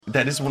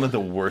that is one of the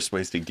worst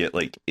ways to get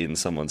like in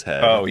someone's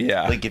head. Oh,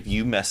 yeah. Like if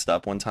you messed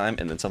up one time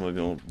and then someone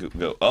will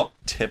go, oh,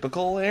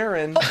 typical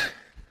Aaron.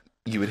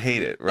 You would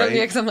hate it, right?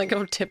 Yeah, because I'm like,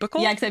 oh,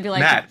 typical? Yeah, because I'd be like,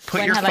 Matt,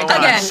 put when your have phone I on done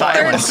Again, this?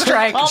 silent. third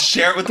strike. Well,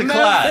 Share it with the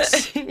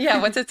class. Yeah,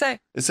 what's it say?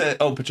 It said,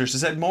 oh, Patricia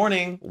said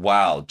morning.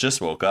 Wow,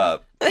 just woke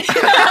up.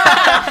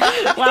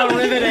 Wow,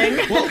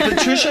 riveting. Well,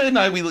 Patricia and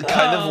I, we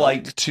kind of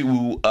like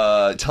to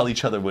tell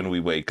each other when we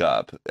wake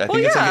up. I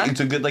think it's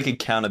a good like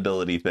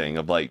accountability thing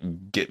of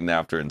like getting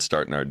after and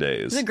starting our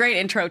days. It's a great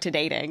intro to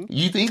dating.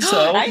 You think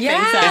so? I think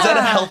so. Is that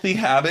a healthy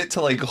habit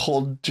to like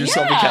hold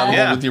yourself accountable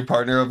Yeah. with your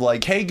partner of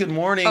like, hey, good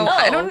morning? Oh,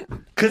 I don't...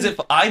 Because if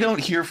I don't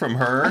hear from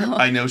her,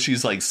 I know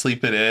she's like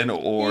sleeping in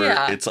or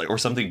it's like, or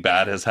something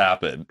bad has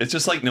happened. It's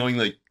just like knowing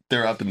like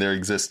they're up and they're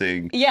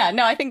existing Yeah,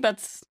 no, I think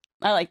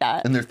I like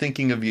that. and they're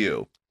thinking of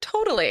you.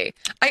 Totally.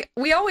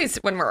 We always,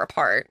 when we're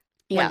apart,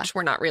 which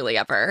we're not really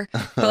ever,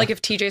 but like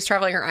if TJ's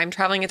traveling or I'm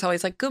traveling, it's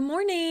always like, good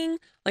morning,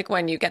 like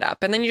when you get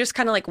up. And then you just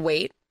kind of like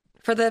wait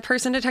for the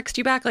person to text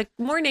you back, like,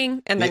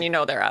 morning, and then you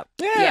know they're up.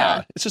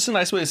 Yeah. It's just a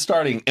nice way of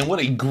starting. And what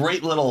a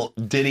great little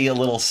ditty, a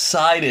little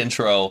side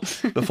intro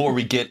before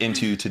we get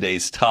into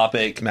today's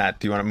topic. Matt,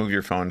 do you want to move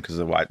your phone? Because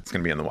it's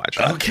going to be in the wide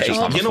shot. Okay. It's just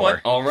on the You know floor.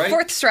 what? All right.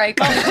 Fourth strike.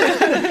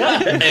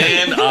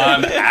 And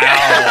I'm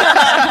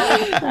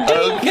out.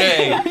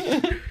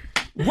 Okay.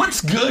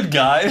 What's good,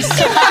 guys?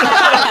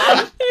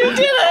 You did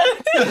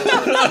it!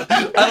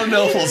 I don't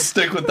know if we'll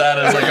stick with that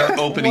as like our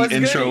opening What's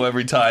intro good?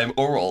 every time,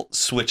 or we'll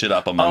switch it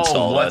up amongst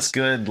all what's us.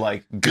 good?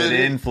 Like good Good-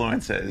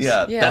 influences.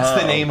 Yeah, Yeah. that's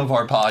the Oh. name of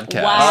our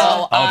podcast.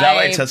 Wow. Oh, that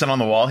way it says it on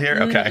the wall here?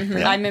 Okay.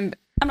 Yeah.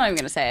 I'm not even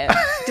going to say it.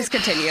 Just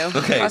continue.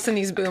 Okay. Us and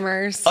these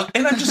boomers.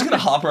 And I'm just going to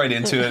hop right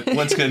into it.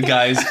 What's good,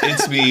 guys?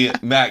 It's me,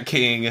 Matt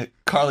King,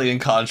 Carly and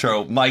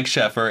Contro, Mike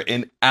Sheffer,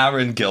 and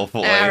Aaron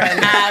Guilfoyle.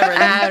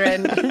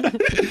 Aaron.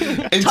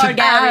 And,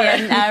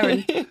 Targaryen,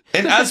 Aaron.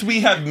 and as we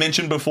have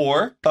mentioned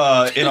before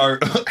in our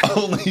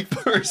only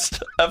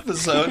first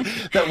episode,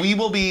 that we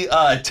will be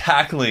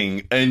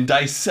tackling and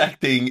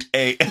dissecting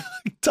a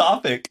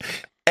topic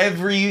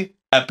every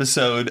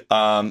episode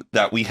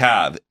that we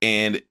have.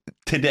 And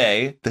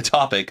today, the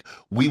topic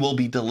we will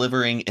be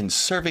delivering and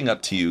serving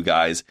up to you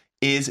guys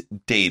is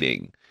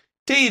dating.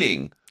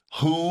 Dating.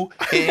 Who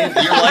in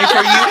your life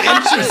are you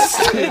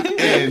interested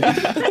in?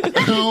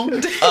 Who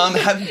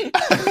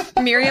have...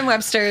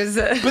 Merriam-Webster's.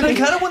 But I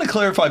kind of want to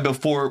clarify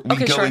before we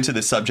Okay, go sure. into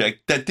the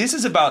subject that this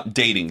is about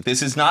dating.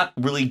 This is not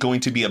really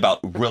going to be about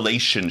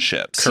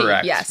relationships.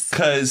 Correct. Yes.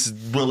 Because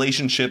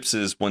relationships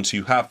is once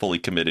you have fully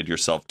committed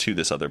yourself to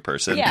this other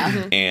person.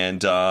 Yeah.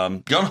 And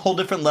you're on a whole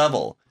different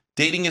level.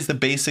 Dating is the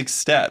basic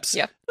steps.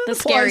 Yep. The It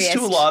applies scariest.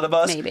 to a lot of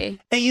us. Maybe.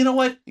 And you know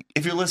what?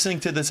 If you're listening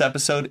to this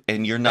episode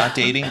and you're not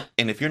dating,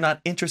 and if you're not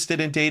interested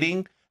in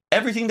dating,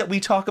 everything that we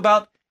talk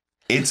about,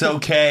 it's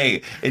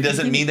okay. It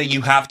doesn't mean that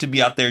you have to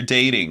be out there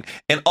dating.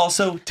 And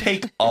also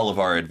take all of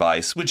our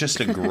advice with just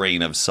a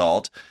grain of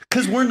salt,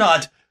 because we're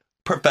not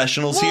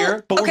professionals Well,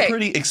 here, but okay. we're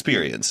pretty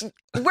experienced.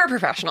 We're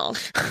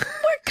professionals.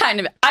 Kind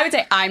of. I would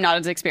say I'm not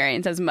as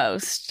experienced as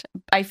most.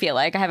 I feel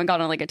like I haven't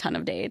gone on like a ton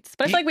of dates,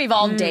 but I feel like we've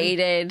all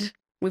dated.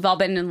 We've all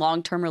been in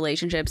long-term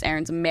relationships.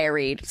 Aaron's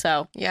married,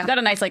 so Yeah. we've got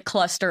a nice like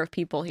cluster of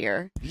people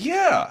here.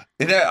 Yeah.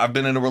 I've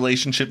been in a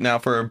relationship now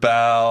for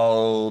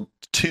about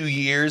 2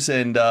 years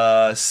and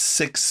That's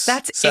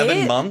 7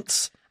 it?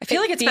 months. I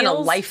feel like it's been a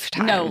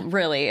lifetime. No,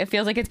 really, it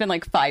feels like it's been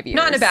like 5 years.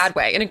 Not in a bad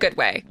way, in a good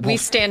way. We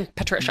stand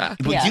Patricia.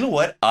 But Yeah. you know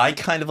what? I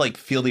kind of like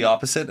feel the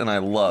opposite, and I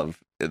love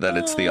that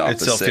it's the It opposite.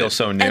 still feels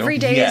so new. Every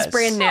day Yes. is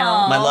brand new.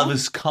 Aw. My love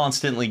is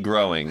constantly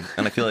growing,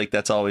 and I feel like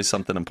that's always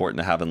something important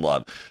to have in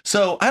love.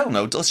 So I don't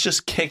know. Let's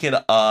just kick it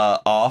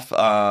off.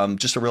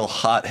 Just a real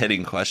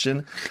hot-hitting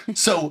question.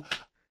 So,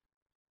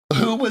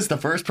 who was the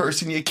first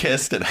person you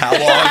kissed, and how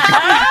long?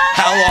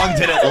 How long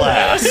did it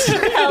last?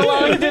 How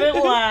long did it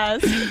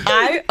last?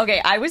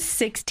 I was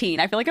 16.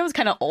 I feel like I was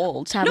kind of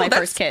old to have No, my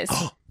that's- first kiss.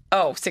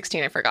 Oh,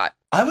 16, I forgot.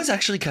 I was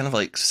actually kind of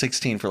like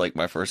 16 for like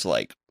my first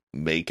like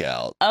make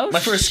out. Oh, My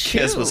first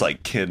kiss was shoot.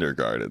 like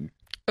kindergarten.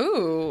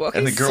 Ooh, okay,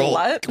 And the girl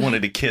slut.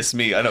 wanted to kiss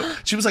me. I know.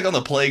 She was like on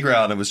the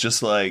playground and was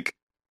just like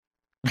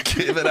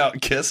giving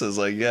out kisses,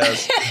 I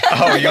guess.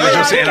 Oh, you were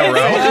just in a row?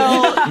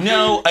 Well,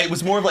 no, it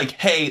was more of like,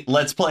 hey,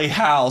 let's play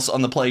house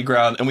on the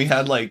playground. And we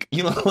had like,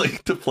 you know,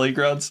 like the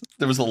playgrounds,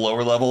 there was the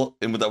lower level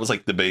and that was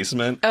like the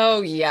basement.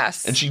 Oh,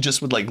 yes. And she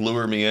just would like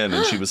lure me in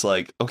and she was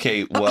like,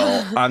 okay,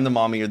 well, I'm the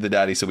mommy or the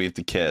daddy, so we have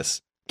to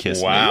kiss.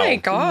 Kiss Wow. Oh me. my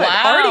God.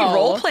 Wow. Already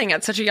role playing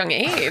at such a young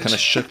age. Kind of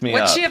shook me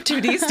What's up. she up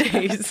to these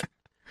days?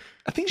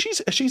 I think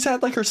she's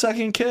had like her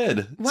second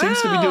kid.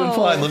 Seems to be doing Wow.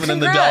 fine, living in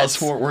the Congrats.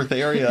 Dallas-Fort Worth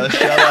area.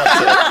 Shout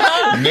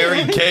out to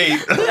Mary Kate.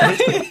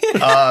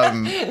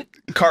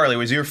 Carly,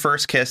 was your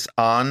first kiss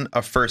on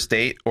a first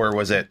date or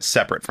was it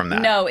separate from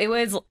that? No, it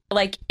was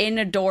like in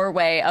a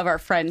doorway of our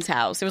friend's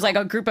house. It was like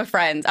a group of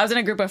friends. I was in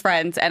a group of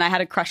friends and I had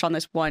a crush on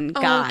this one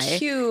guy. Oh,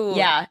 cute.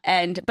 Yeah,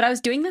 but I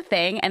was doing the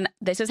thing, and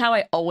this is how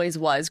I always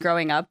was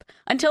growing up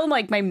until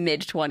like my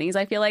mid-20s.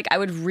 I feel like I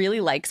would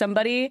really like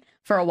somebody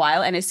for a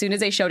while, and as soon as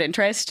they showed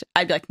interest,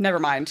 I'd be like, never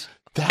mind.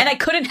 And I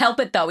couldn't help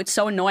it though. It's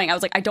so annoying. I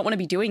was like, I don't want to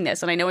be doing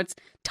this. And I know it's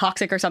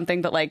toxic or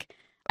something, but like,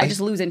 I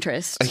just lose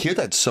interest. I hear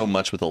that so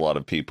much with a lot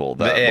of people.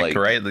 The That ick, like,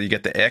 right? You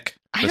get the ick.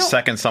 I The don't-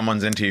 second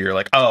someone's into you, you're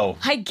like, oh,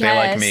 I they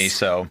like guess. me,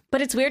 so.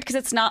 But it's weird because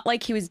it's not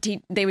like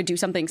they would do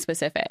something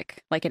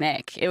specific, like an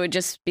ick. It would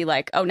just be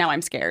like, oh, now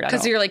I'm scared.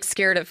 Because you're like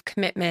scared of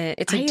commitment.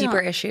 It's a I deeper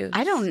don't- issue.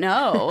 I don't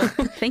know.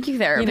 Thank you,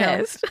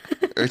 therapist.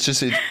 It's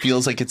just, it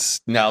feels like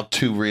it's now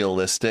too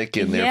realistic,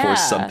 and therefore Yeah.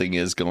 something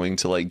is going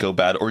to like go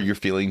bad, or your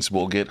feelings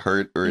will get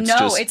hurt, or it's No,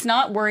 just it's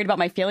not worried about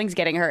my feelings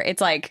getting hurt.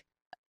 It's like,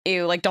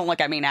 ew, like, don't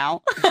look at me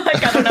now.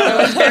 Like, I don't know.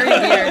 It was very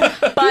weird.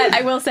 But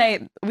I will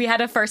say, we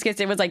had a first kiss.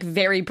 It was like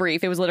very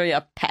brief. It was literally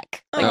a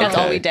peck. Like, that's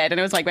all Okay. we did. And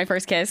it was like my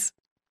first kiss.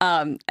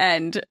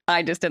 And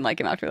I just didn't like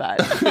him after that.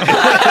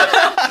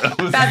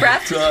 Bad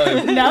breath?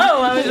 Time.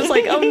 No, I was just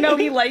like, oh no,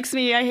 he likes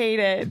me. I hate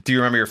it. Do you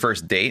remember your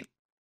first date?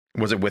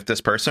 Was it with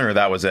this person, or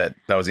that was it?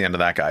 That was the end of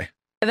that guy?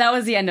 That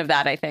was the end of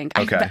that, I think.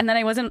 Okay. And then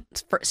I wasn't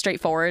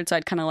straightforward. So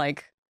I'd kind of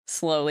like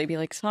slowly be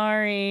like,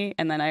 sorry.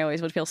 And then I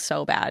always would feel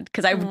so bad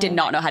because I did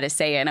not know how to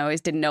say it. And I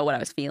always didn't know what I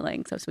was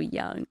feeling. So I was so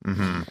young.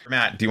 Mm-hmm.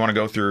 Matt, do you want to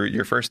go through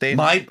your first date?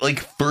 My like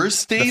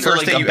first date, the first or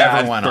like date a you bad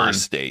ever went on?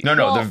 first date. No,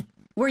 Well,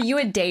 were you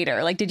a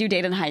dater? Like, did you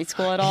date in high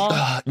school at all?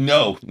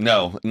 No,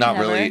 not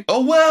Never? really.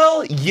 Oh,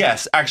 well,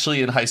 yes.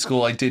 Actually, in high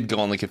school, I did go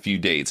on like a few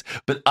dates.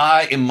 But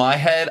in my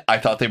head, I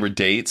thought they were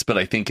dates. But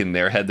I think in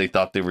their head, they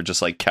thought they were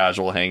just like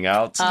casual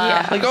hangouts.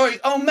 Yeah. Like,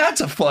 oh,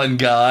 Matt's a fun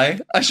guy.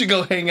 I should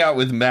go hang out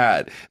with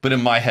Matt. But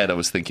in my head, I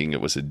was thinking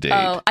it was a date.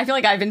 Oh, I feel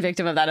like I've been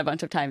victim of that a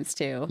bunch of times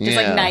too. Just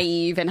Yeah. like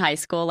naive in high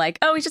school, like,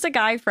 oh, he's just a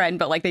guy friend,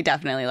 but like they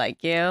definitely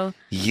like you.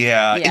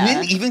 Yeah. And Yeah.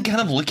 then even kind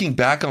of looking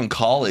back on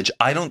college,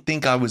 I don't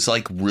think I was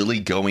like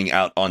really going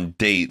out on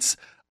dates.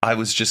 I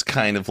was just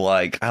kind of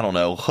like, I don't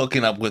know,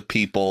 hooking up with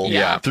people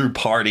Yeah. through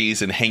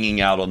parties and hanging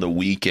out on the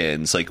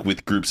weekends, like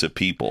with groups of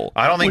people.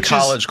 I don't think Which is-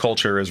 college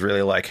culture is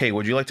really like, hey,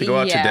 would you like to go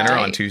out Yeah. to dinner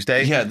on Right.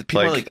 Tuesday? Yeah, the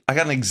people are like, I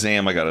got an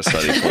exam I got to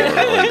study for.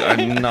 Like,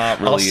 I'm not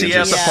really I'll see you at the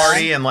interested. Yeah.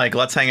 party and like,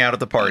 let's hang out at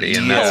the party.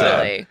 And that's it.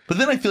 Totally. But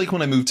then I feel like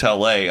when I moved to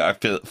LA, I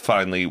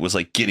finally was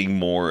like getting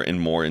more and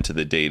more into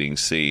the dating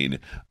scene.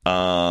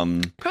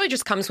 Probably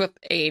just comes with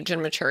age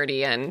and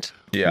maturity and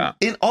Yeah.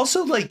 And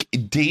also, like,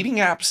 dating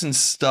apps and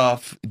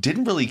stuff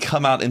didn't really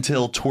come out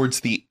until towards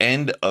the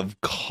end of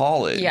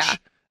college. Yeah.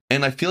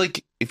 And I feel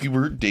like if you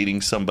were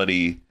dating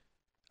somebody,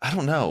 I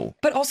don't know.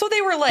 but also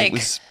they were It like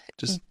was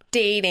just,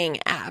 dating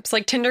apps.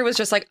 Like Tinder was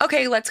just like,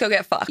 okay, let's go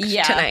get fucked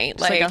Yeah. tonight.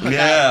 Just like a hookup.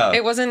 yeah.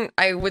 It wasn't,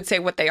 I would say,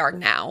 what they are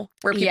now,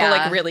 where people Yeah.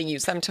 like really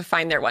use them to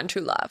find their one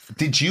true love.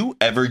 Did you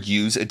ever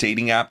use a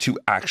dating app to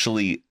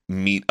actually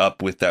meet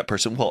up with that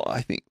person? Well,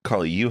 I think,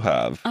 Carly, you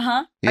have. Uh huh.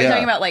 Are Yeah. you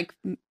talking about like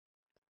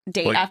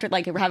date Like- after,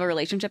 like have a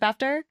relationship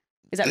after?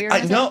 Is that what you're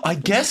saying? No, I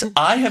guess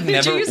I have Did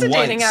never you use a once.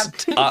 dating app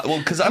too? Well,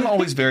 because I'm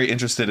always very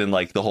interested in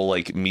like the whole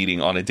like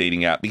meeting on a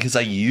dating app because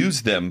I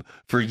used them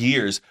for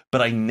years,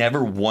 but I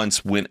never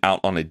once went out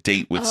on a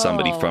date with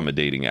somebody Oh. from a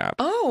dating app.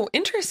 Oh,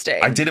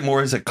 interesting. I did it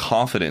more as a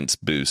confidence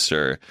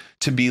booster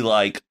to be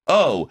like,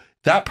 oh,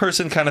 that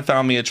person kind of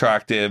found me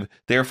attractive,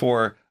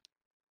 therefore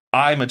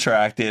I'm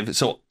attractive.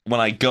 So when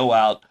I go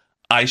out,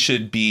 I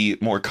should be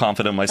more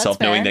confident in myself,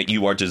 That's knowing fair. that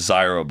you are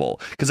desirable.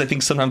 Because I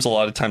think sometimes a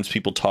lot of times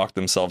people talk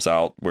themselves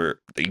out where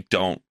they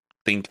don't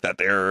think that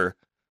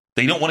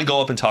they don't want to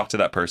go up and talk to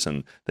that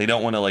person. They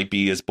don't want to like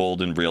be as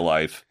bold in real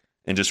life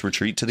and just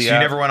retreat to the So you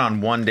app. never went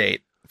on one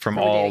date from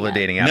From a all dating the app.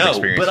 dating app No,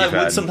 experience but I you've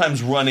would had?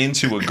 sometimes run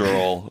into a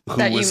girl who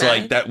That you was met.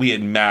 like that we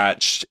had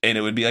matched, and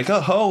it would be like,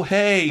 oh,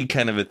 hey,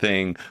 kind of a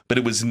thing. But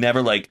it was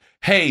never like,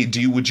 hey,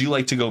 would you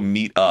like to go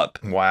meet up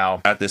Wow.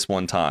 at this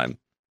one time?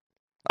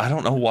 I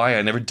don't know why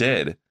I never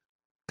did.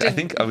 I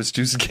think I was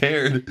too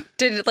scared.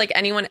 Did like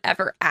anyone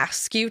ever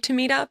ask you to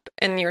meet up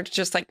and you're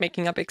just like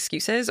making up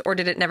excuses, or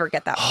did it never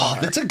get that Oh,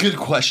 far? that's a good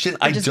question.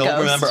 I just don't ghost.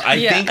 remember. I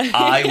Yeah. think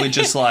I would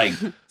just like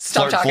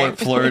Stop talking.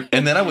 flirt,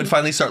 and then I would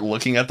finally start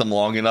looking at them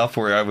long enough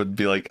where I would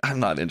be like, I'm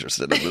not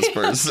interested in this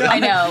person. I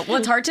know. Well,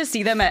 it's hard to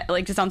see them at,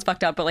 like, it sounds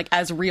fucked up, but like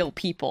as real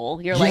people.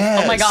 You're like,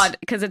 oh my Yes. God,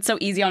 because it's so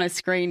easy on a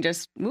screen,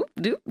 just whoop,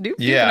 doop, doop.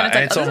 Yeah, doop, and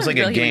then it's oh, almost this like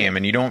is a really game, human.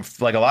 and you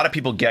don't like a lot of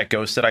people get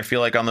ghosted. I feel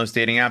like on those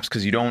dating apps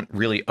because you don't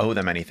really owe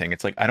them anything.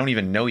 It's like I don't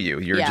even know you.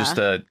 You're Yeah. just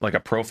a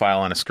profile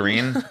on a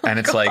screen, and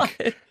it's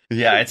like,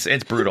 yeah,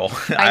 it's brutal.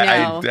 I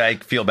know. I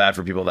feel bad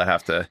for people that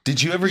have to.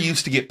 Did you ever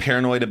used to get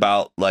paranoid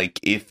about like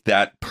if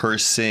that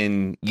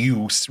person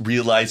you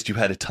realized you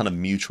had a ton of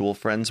mutual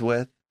friends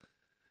with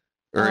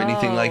or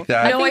anything Oh. like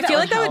that? No, think I that feel would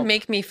like that help. would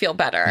make me feel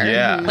better.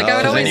 Yeah, Like I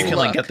would 'Cause always then you can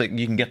look. like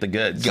you can get the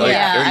goods. Like,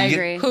 Yeah, or I you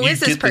agree. Who you is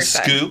this get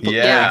person? the scoop,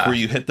 Yeah. like, where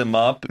you hit them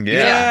up.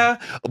 Yeah.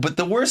 But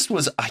the worst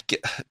was I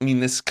mean,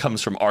 this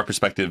comes from our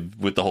perspective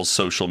with the whole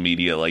social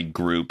media like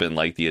group and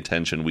like the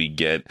attention we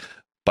get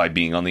by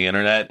being on the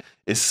internet.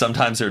 Is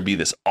sometimes there'd be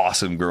this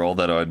awesome girl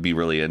that I'd be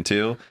really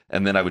into,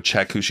 and then I would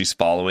check who she's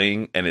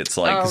following, and it's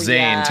like Oh,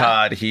 Zane, yeah.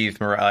 Todd, Heath,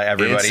 Mariah,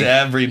 everybody. it's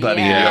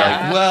everybody. And Yeah.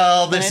 you're like,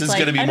 well, And this it's is like,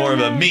 going to be I more of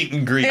don't a know. meet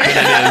and greet than it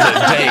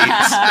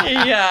is a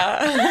date.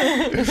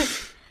 Yeah.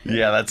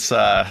 Yeah, that's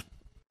Well,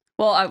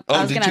 I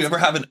Oh, was did gonna you ask, ever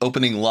have an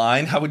opening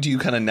line? How would you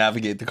kind of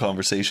navigate the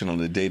conversation on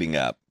a dating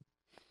app?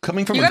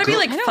 Coming from You a gotta be girl-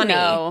 like I don't funny.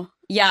 know.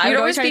 Yeah, I You'd would always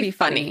always try to be be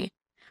funny.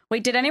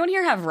 Wait, did anyone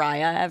here have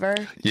Raya ever?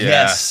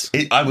 Yes,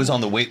 I was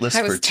on the wait list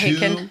I was for two.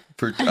 taken.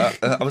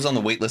 I was on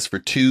the wait list for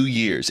 2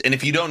 years, and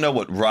if you don't know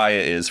what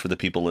Raya is, for the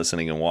people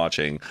listening and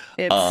watching,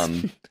 it's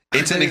an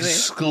crazy.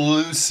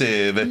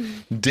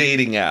 exclusive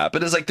dating app.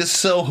 It is like the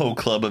Soho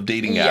Club of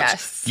dating apps.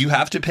 Yes. You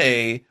have to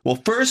pay. Well,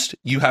 first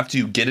you have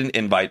to get an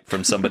invite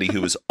from somebody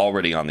who is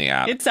already on the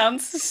app. It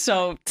sounds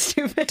so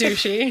stupid.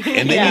 Douchey.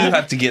 And then Yeah. you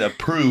have to get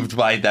approved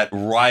by that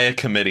Raya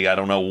committee. I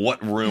don't know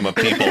what room of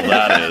people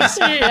that is.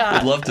 Yeah.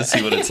 I'd love to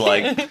see what it's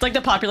like. It's like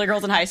the popular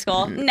girls in high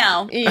school.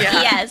 No. Yeah.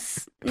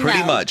 Yes. Pretty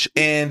No. much.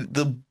 And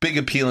the big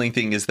appealing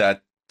thing is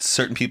that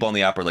certain people on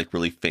the app are like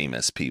really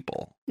famous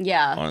people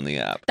Yeah. on the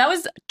app. That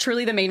was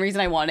truly the main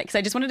reason I wanted it, because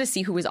I just wanted to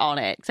see who was on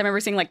it. Because I remember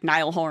seeing like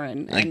Niall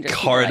Horan and Like just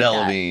Cara people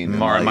like that. Delevingne. and,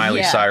 Mara like, Miley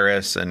Yeah.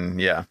 Cyrus and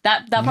yeah.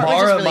 That part was Mara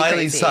just really Miley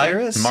crazy.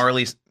 Cyrus?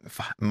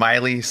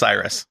 Miley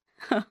Cyrus.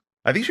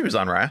 I think she was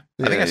on Raya.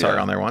 I think Yeah, I saw her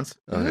yeah. on there once.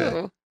 Okay.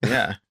 Ooh.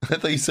 Yeah. I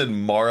thought you said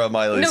Mara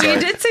Miley No,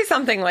 Cyrus. you did say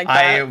something like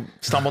that. I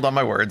stumbled on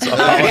my words.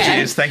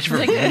 Apologies. Thank you for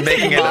Like,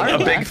 making it a Mara.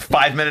 big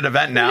 5-minute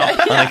event now.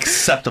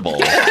 Unacceptable.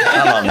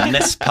 I'm on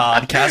this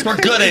podcast. We're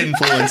good No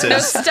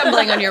influences.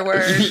 stumbling on your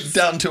words.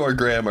 Down to our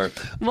grammar.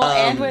 Well,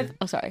 and with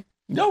sorry.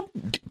 No,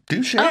 do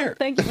Oh, share.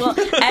 thank you. Well,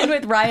 and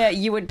with Raya,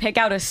 you would pick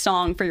out a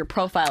song for your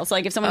profile. So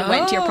like if someone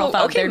went to your Oh,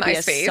 profile, okay, there'd be a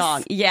MySpace.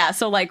 song. Yeah.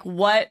 So like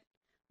what?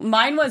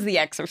 Mine was The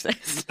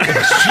Exorcist.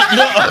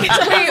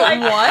 Wait,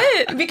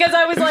 what? Because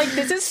I was like,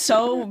 this is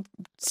so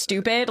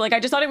stupid. Like I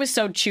just thought it was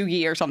so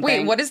chuggy or something.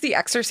 Wait, what is the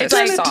Exorcist It's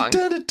like- song?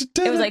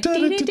 It was like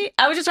dee-dee-dee.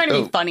 I was just trying to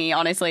be Oh. funny,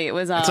 honestly. It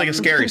was It's like a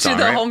scary To song,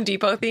 the right? Home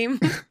Depot theme?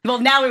 Well,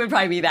 now it would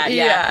probably be that.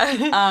 Yeah.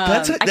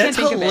 That's I can't that's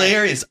think of it.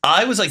 hilarious.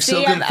 I was like so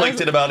See, I was-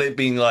 conflicted about it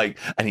being like,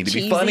 I need to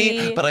be Cheesy.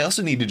 funny, but I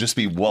also need to just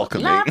be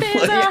welcoming. Love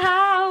is Like, a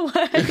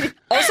highway.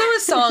 Also, a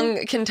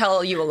song can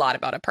tell you a lot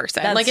about a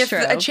person. That's like if true.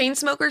 a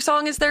Chainsmoker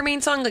song is their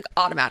main song, like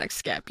automatic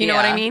skip. You know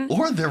what Yeah. I mean?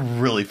 or they're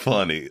really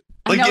funny.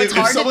 I Like know, it's if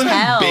hard to someone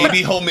had tell.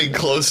 Baby Hold Me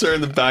Closer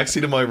in the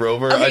backseat of my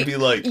Rover, Okay, I'd be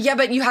like, Yeah,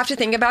 but you have to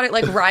think about it.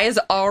 Like Raya's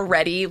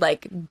already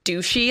like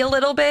douchey a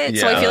little bit,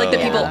 so I feel like the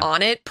people Yeah.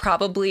 on it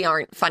probably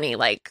aren't funny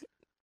like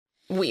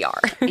we are.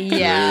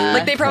 Yeah.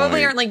 Like they probably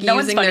point. aren't like No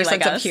one's using funny their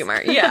like sense of us.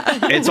 humor. Yeah.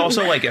 It's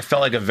also like it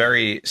felt like a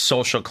very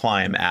social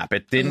climb app.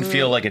 It didn't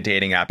feel like a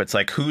dating app. It's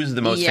like who's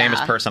the most famous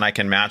Yeah. person I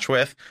can match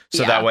with,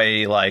 so Yeah. that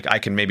way like I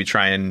can maybe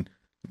try and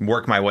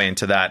work my way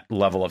into that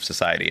level of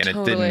society. And it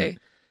Totally. didn't.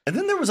 and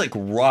then there was like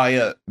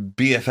Raya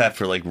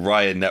BFF or like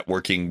Raya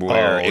networking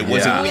where Oh, it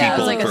wasn't yeah. people Yeah, it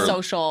was like for a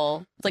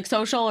social. It's like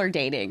social or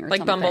dating or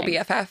Like something. Bumble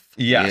BFF.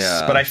 Yes,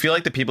 Yeah. but I feel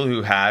like the people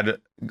who had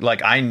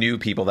like I knew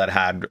people that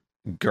had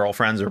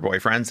girlfriends or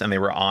boyfriends and they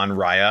were on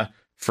Raya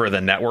for the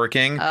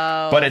networking.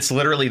 Oh. But it's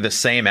literally the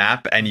same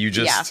app, and you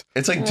just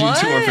It's like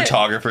dudes who are What?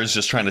 photographers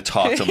just trying to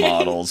talk to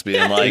models,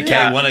 being like,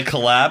 Yeah. "Hey, want to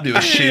collab? Do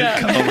a shoot?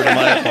 Come over to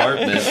my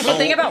apartment." The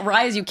thing about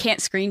Raya is you can't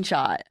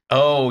screenshot.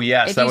 oh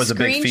yes, If that you was a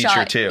big feature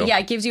screenshot- too. Yeah,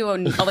 it gives you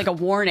like a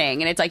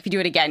warning, and it's like if you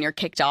do it again, you're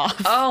kicked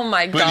off. Oh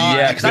my But god.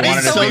 yeah, 'cause that they is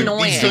wanted so to be-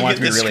 annoying. you They still want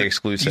to get be this- really You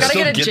exclusive. gotta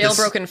still get a get this-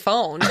 jailbroken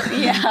phone.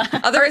 Yeah.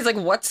 Otherwise, like,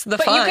 what's the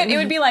But fun? you could, it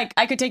would be like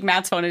I could take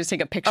Matt's phone and just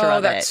take a picture Oh,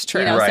 of that's it.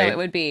 true. You know, so Right. it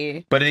would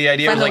be. But the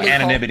idea of Find the like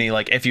loophole. anonymity,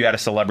 like if you had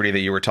a celebrity that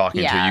you were talking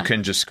to, Yeah. you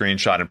couldn't just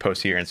screenshot and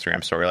post to your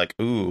Instagram story like,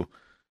 ooh,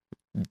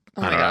 Oh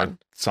I my don't god. know,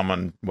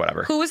 someone,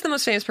 whatever. Who was the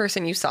most famous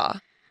person you saw?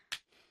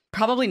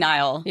 Probably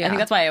Niall. Yeah. I think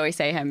that's why I always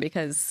say him,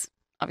 because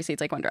obviously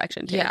it's like One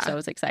Direction too. Yeah. So it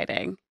was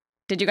exciting.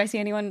 Did you guys see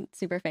anyone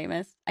super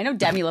famous? I know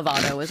Demi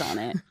Lovato was on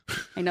it.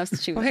 I know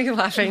she Why was. are you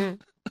laughing?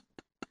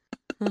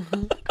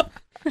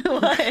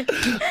 What?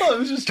 I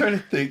was just trying to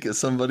think of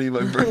somebody.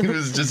 My brain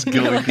was just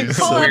going through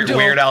Paul so. Abdul.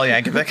 Weird Al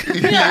Yankovic.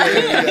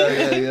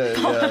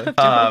 Yeah.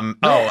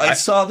 Oh, I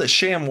saw the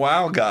Sham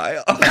Wow guy.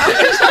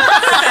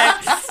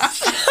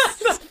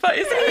 But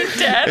isn't he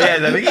dead?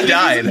 yeah, I think he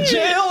died.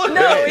 Jail?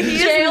 No, he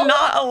Jail? is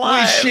not Wait,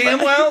 alive.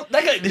 ShamWow?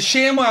 That guy, the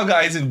ShamWow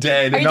guy isn't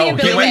dead. Are you No, thinking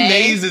Billy Billy Billy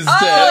Mays? Mays is Oh,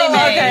 dead. Billy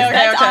Mays. okay,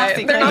 That's okay.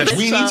 Austin They're not Powers. the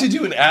We need to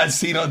do an as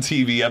seen on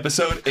TV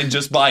episode and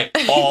just buy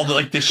all the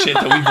like the shit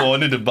that we've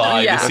wanted to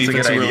buy Yeah. to see That's if a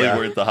it's good really idea.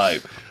 worth the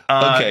hype. Okay.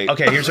 Okay.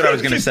 Okay, here's what I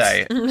was going to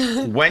say.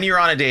 When you're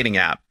on a dating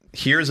app,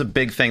 here's a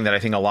big thing that I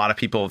think a lot of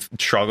people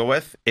struggle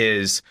with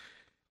is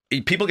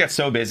people get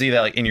so busy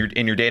that like in your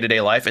day-to-day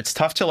life, it's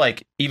tough to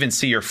like even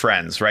see your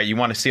friends, right? You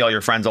want to see all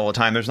your friends all the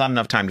time. There's not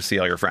enough time to see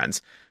all your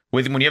friends.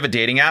 When you have a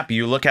dating app,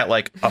 you look at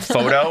like a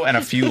photo and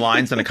a few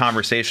lines in a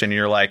conversation and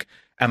you're like,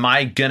 am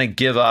I going to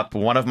give up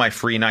one of my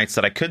free nights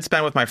that I could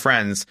spend with my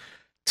friends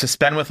to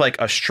spend with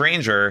like a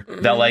stranger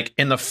that like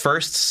in the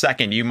first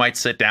second you might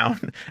sit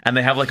down and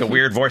they have like a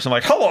weird voice. I'm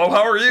like, hello,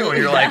 how are you? And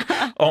you're like,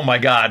 oh my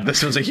God,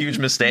 this was a huge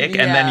mistake. And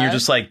then Yeah. you're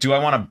just like, do I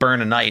want to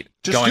burn a night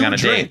Just going do on a a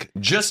drink.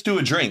 date? Just do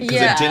a drink because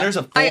Yeah. a dinner's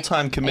a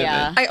full-time commitment.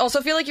 Yeah. I also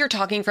feel like you're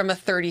talking from a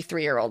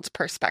 33-year-old's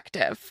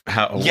perspective.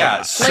 How,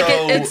 Yeah, so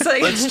it's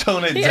like- let's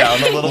tone it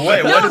down a little Wait,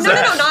 bit. what No, is no,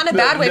 that? no, not in a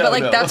bad way, No, but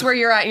like no. that's where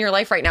you're at in your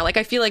life right now. Like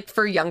I feel like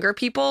for younger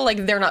people,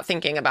 like they're not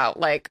thinking about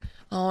like,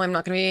 oh, I'm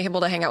not going to be able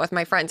to hang out with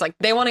my friends. Like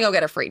they want to go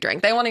get a free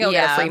drink. They want to go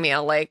get Yeah. a free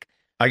meal. Like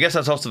I guess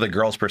that's also the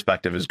girls'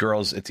 perspective. Is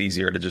girls, it's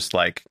easier to just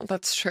like.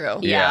 That's true.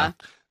 Yeah.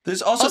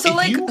 There's also, Also, if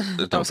like- you,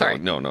 Oh, sorry.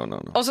 No.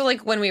 Also,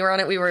 like when we were on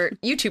it, we were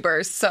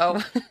YouTubers,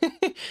 so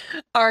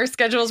our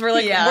schedules were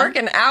like Yeah. work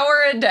an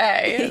hour a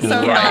day. So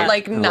Right, not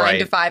like 9 to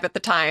right. 5 at the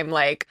time,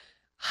 like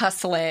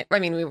hustling. I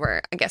mean, we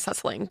were, I guess,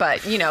 hustling,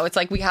 but it's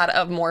like we had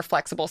a more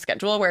flexible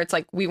schedule where it's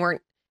like we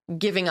weren't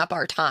giving up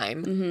our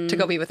time Mhm. to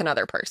go be with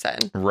another person.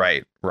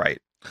 Right.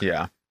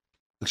 Yeah.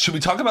 Should we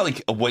talk about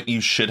like what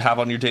you should have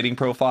on your dating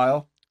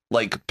profile?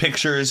 Like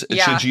pictures?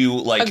 Yeah. Should you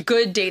A like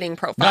good dating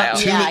profile. not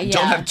too Yeah, many,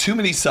 don't yeah. have too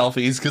many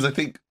selfies because I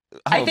think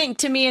I think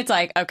to me, it's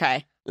like,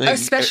 okay.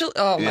 Especially,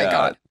 oh my yeah.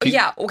 God.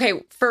 Yeah.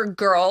 Okay. For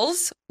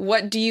girls,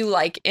 what do you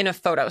like in a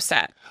photo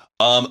set?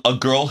 a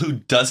girl who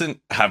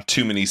doesn't have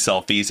too many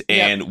selfies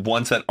and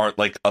ones that aren't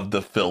like of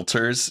the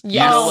filters.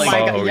 Yes. Oh like my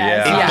God. Oh,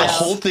 Yes. yeah. if the Yes.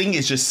 whole thing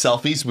is just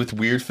selfies with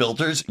weird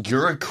filters,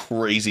 you're a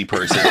crazy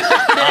person.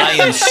 I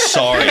am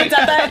sorry. It's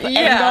at that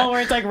Yeah. angle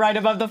where it's like right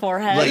above the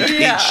forehead. Like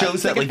Yeah. it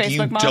shows that Like a like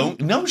you Facebook mom.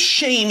 don't no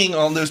shaming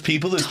on those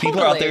people. Those people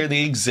are out Totally. there,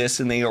 they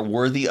exist and they are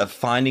worthy of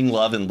finding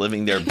love and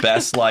living their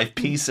best life,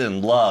 peace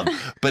and love.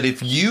 But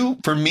if you,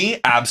 for me,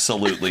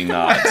 absolutely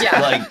not. Yeah.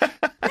 Like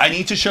I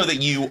need to show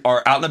that you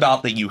are out and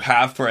about, that you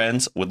have friends,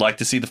 would like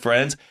to see the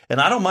friends,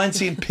 and I don't mind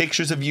seeing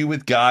pictures of you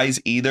with guys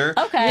either.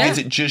 Okay. Because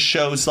it just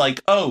shows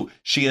like, oh,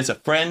 she has a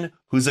friend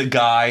who's a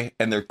guy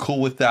and they're cool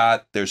with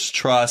that. There's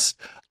trust.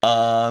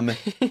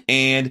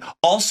 And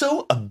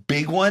also a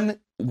big one,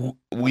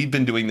 we've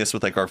been doing this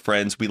with like our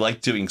friends. We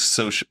like doing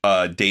social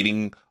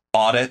dating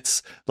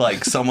audits,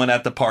 like someone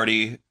at the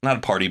party, not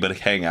a party, but a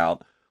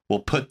hangout, will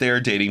put their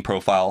dating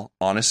profile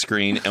on a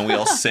screen and we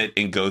all sit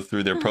and go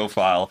through their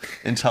profile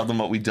and tell them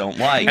what we don't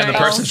like. And the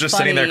Nice. person's just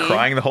sitting there Funny.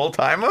 crying the whole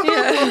time.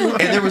 And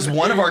there was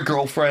one of our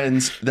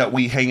girlfriends that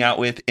we hang out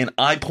with, and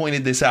I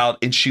pointed this out,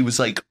 and she was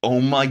like,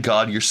 "Oh my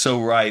God, you're so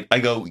right." I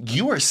go,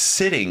 "You are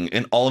sitting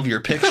in all of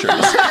your pictures."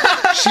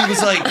 She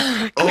was like,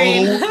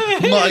 "Oh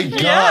my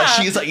gosh." Yeah,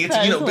 She's like, "It's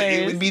that's but it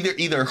hilarious. would be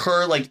either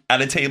her like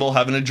at a table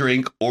having a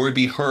drink, or it'd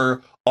be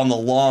her on the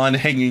lawn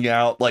hanging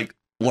out, like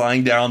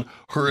lying down,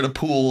 her at a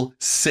pool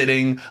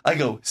sitting." I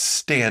go,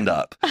 "Stand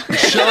up,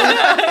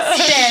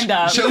 Stand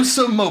up. show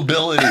some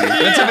mobility."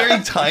 It's a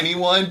very tiny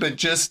one, but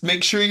just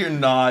make sure you're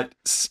not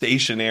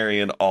stationary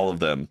in all of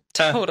them.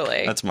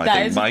 Totally. That's my That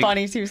thing. is Mike,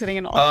 funny too, sitting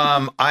in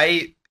all.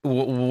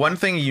 One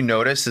thing you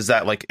notice is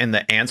that like in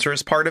the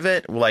answers part of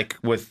it, like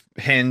with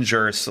Hinge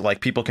or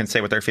like people can say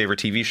what their favorite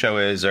TV show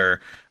is,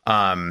 or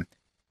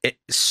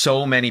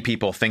so many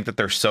people think that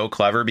they're so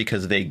clever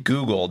because they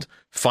Googled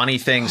funny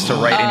things to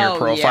write in your Oh,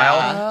 profile.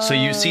 yeah. So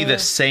you see the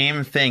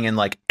same thing in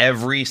like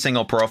every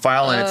single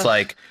profile, and it's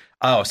like,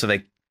 oh, so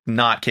they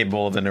not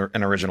capable of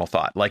an original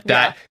thought like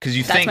that, because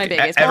you That's think my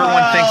biggest everyone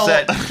problem.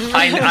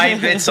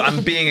 thinks that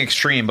I'm being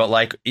extreme, but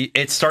like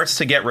it starts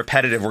to get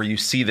repetitive where you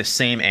see the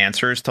same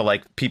answers to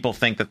like people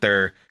think that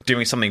they're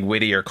doing something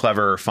witty or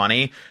clever or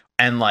funny,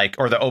 and like,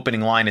 or the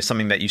opening line is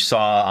something that you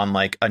saw on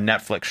like a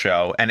Netflix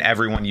show, and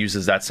everyone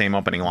uses that same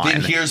opening line.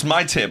 then here's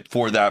my tip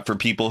for that for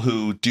people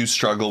who do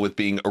struggle with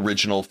being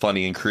original,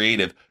 funny, and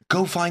creative.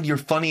 Go find your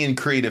funny and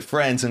creative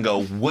friends and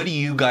go, what do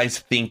you guys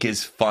think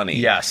is funny?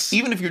 Yes.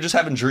 Even if you're just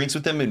having drinks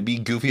with them and be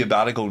goofy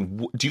about it,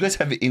 going, do you guys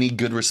have any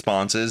good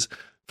responses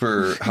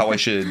for how I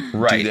should do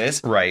Right,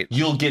 this? right.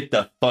 You'll get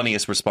the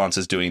funniest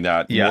responses doing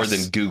that Yes. more than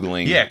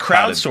Googling. Yeah,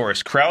 how to-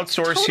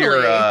 crowdsource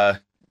Totally.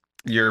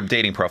 your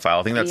dating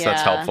profile. I think that's Yeah.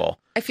 helpful.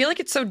 I feel like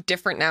it's so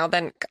different now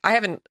than I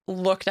haven't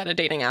looked at a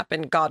dating app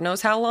in God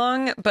knows how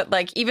long, but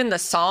like even the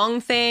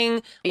song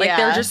thing, like Yeah.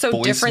 they're just so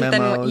Voice different memos.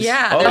 than Oh, they're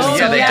yeah,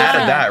 so they added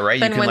different that, right? You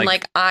than can, when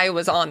like- I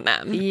was on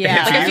them.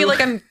 Yeah. Like I you- feel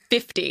like I'm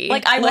 50.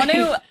 Like I want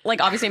to,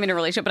 like obviously I'm in a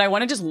relationship, but I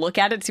want to just look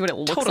at it, see what it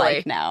looks Totally.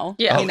 like now.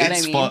 Yeah. You know what I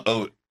it's mean? fun.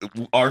 Oh,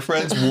 our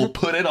friends will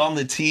put it on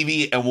the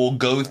TV and we'll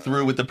go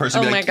through with the person.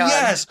 Oh And be my like, God.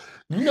 yes,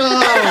 no,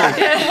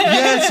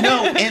 yes,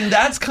 no, and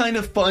that's kind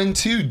of fun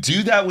too.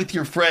 Do that with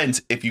your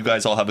friends if you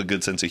guys all have a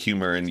good sense of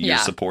humor and you're Yeah.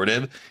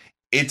 supportive.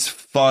 It's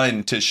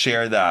fun to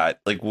share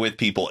that like with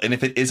people, and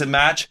if it is a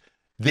match,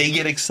 they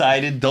get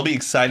excited. They'll be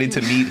excited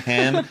to meet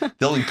him.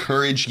 They'll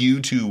encourage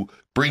you to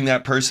bring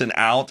that person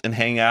out and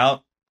hang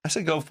out. I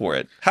said, go for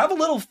it. Have a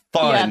little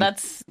fun. Yeah,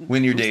 that's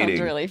when you're sounds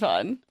dating. really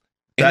fun.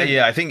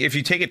 Yeah, I think if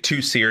you take it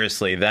too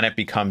seriously, then it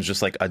becomes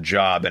just like a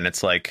job, and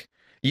it's like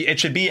it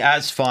should be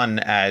as fun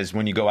as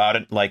when you go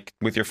out like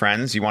with your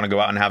friends. You want to go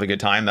out and have a good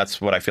time. That's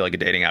what I feel like a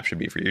dating app should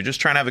be for you.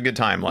 Just try and have a good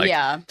time. Like,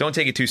 Yeah. don't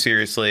take it too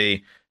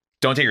seriously.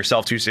 Don't take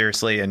yourself too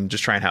seriously, and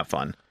just try and have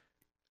fun.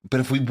 But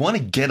if we want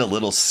to get a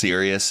little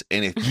serious,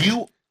 and if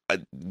you,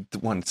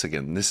 once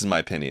again, this is my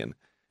opinion.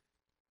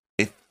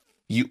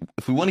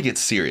 If we want to get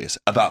serious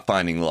about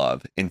finding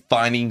love and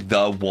finding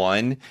the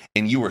one,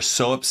 and you are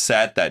so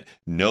upset that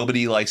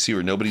nobody likes you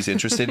or nobody's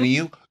interested in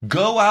you,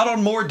 go out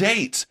on more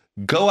dates.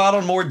 Go out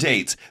on more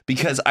dates,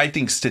 because I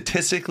think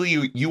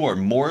statistically you are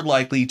more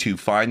likely to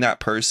find that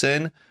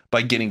person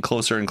by getting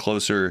closer and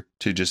closer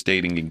to just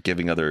dating and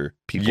giving other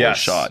people a Yes.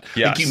 shot.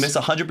 Yes. Like you miss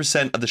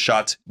 100% of the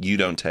shots you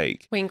don't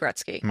take. Wayne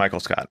Gretzky. Michael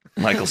Scott.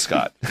 Michael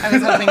Scott. I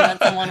was hoping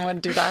that someone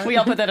would do that. We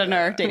all put that in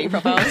our dating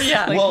profiles.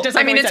 Yeah. Like, Well, just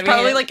I like mean, we it's said, we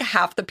probably hate like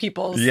half the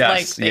people's Yes,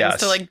 like things yes.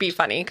 to like be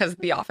funny because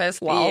The Office.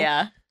 it. Lol.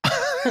 Yeah.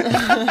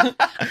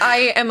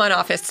 I am an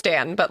Office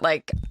stan, but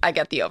like I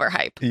get the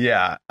overhype.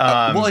 Yeah.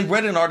 Well, I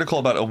read an article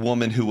about a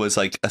woman who was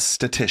like a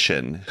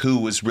statistician who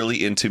was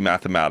really into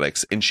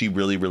mathematics and she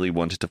really, really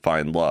wanted to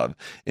find love.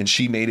 And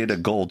she made it a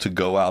goal to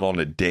go out on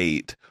a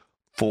date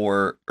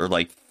 4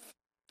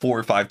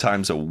 or 5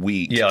 times a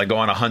week. yeah, like go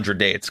on 100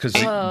 dates because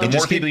Whoa. the And more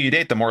just people you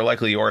date, the more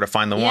likely you are to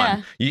find the Yeah.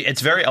 one.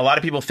 It's a lot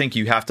of people think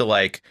you have to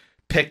like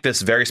pick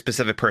this very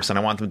specific person.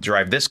 I want them to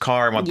drive this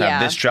car. I want them to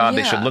have Yeah. this job.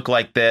 They Yeah. should look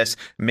like this.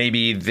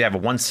 Maybe they have a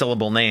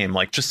 1-syllable name,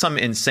 like just some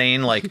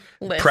insane like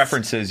List.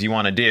 preferences you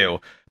want to do.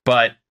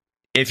 But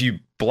if you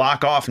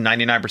block off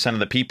 99% of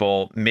the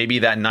people, maybe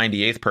that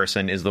 98th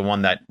person is the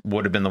one that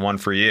would have been the one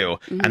for you.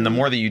 And the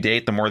more that you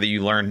date, the more that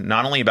you learn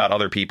not only about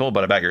other people,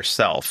 but about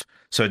yourself.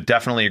 So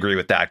definitely agree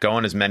with that. Go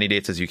on as many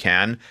dates as you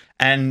can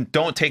and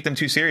don't take them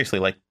too seriously.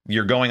 Like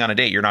you're going on a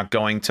date. You're not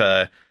going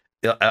to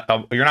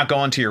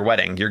your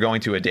wedding. You're going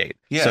to a date.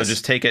 Yes. So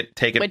just take it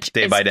Which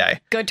day is by day.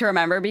 good to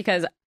remember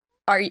because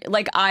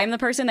I'm the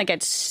person that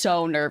gets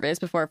so nervous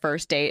before a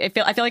first date. I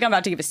feel like I'm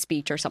about to give a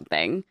speech or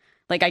something.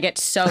 Like I get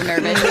so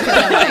nervous because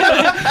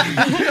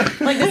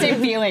I'm like the same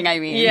feeling. I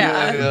mean,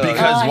 Yeah.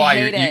 Because I why?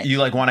 hate it. You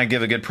like want to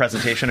give a good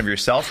presentation of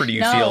yourself, or do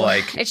you No, feel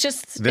like it's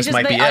just this it's just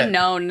might the be it?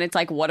 unknown. It's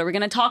like, what are we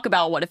going to talk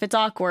about? What if it's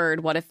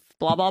awkward? What if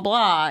blah blah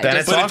blah? Then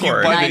just- it's But if you,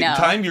 awkward. by I the know.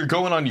 time you're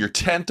going on your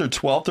 10th or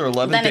 12th or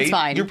 11th Then it's date,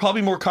 fine. you're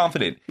probably more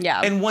confident.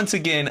 Yeah. And once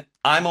again,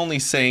 I'm only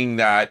saying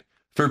that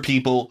for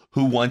people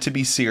who want to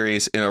be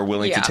serious and are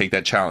willing Yeah. to take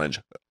that challenge.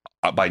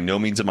 By no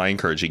means am I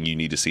encouraging you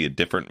need to see a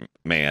different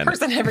man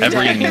Person every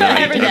every day. night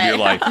Every of day. your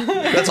life.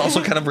 That's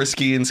also kind of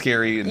risky and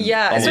scary. And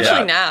Yeah, all of especially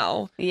that.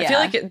 now. I Yeah. feel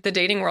like the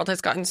dating world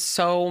has gotten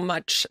so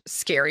much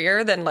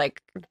scarier than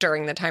like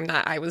during the time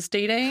that I was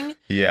dating,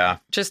 yeah.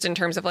 just in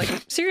terms of like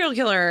serial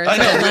killers. I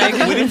know. and,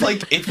 like, What if,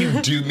 like, if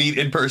you do meet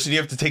in person, you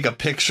have to take a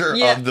picture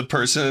Yeah. of the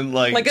person,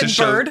 like Like to a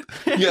show. bird?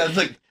 Yeah, it's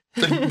like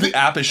the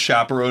app is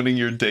chaperoning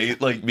your date,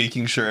 like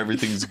making sure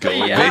everything's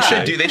going.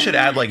 Yeah. They should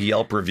add like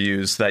Yelp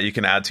reviews that you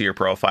can add to your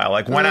profile.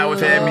 Like went out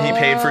with him, he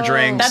paid for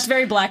drinks. That's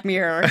very Black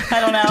Mirror. I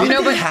don't know.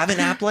 Didn't they have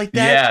an app like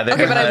that? yeah. They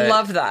okay, but I had-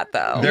 love that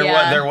though.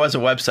 Yeah. There was a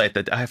website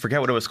that I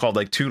forget what it was called,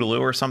 like Toodaloo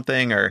or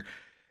something, or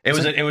it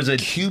was a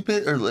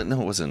Cupid, or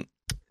no, it wasn't.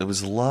 It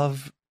was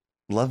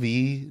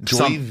Lovey, Joy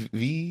Some-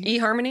 V.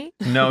 eHarmony?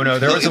 no.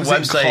 There was It a in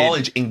website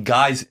college, and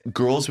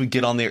girls would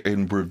get on there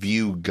and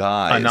review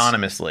guys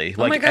anonymously.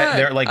 Oh my Like God.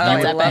 they're like Oh,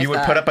 I love you would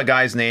that. put up a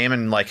guy's name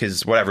and like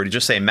his whatever, to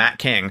just say Matt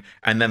King,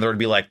 and then there would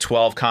be like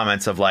 12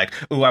 comments of like,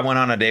 "Ooh, I went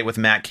on a date with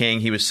Matt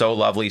King. He was so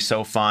lovely,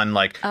 so fun."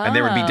 Like, and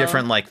there would be Oh.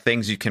 different like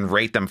things you can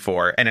rate them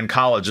for. And in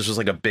college, this was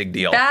like a big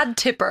deal. Bad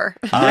tipper.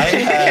 I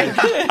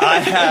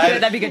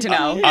had That'd be good to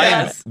know. I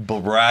Yes. am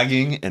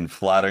bragging and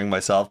flattering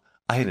myself.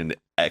 I had an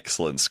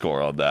excellent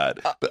score on that.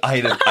 But I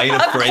had a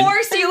Of friend.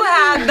 course you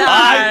had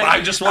that. I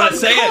just want to Of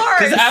say it because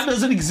course. the app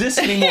doesn't exist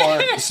anymore.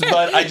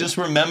 But I just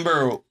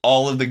remember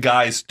all of the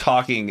guys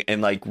talking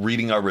and like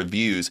reading our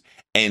reviews.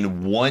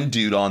 And one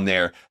dude on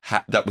there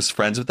that was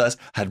friends with us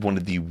had one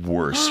of the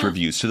worst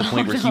reviews, to the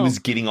point where he no. was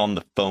getting on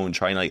the phone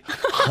trying to like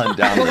hunt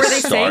down What the were they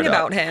saying startup.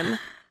 about him?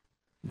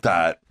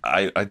 That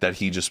that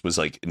he just was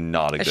like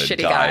not a good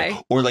shitty guy.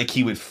 guy. Or like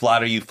he would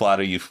flatter you,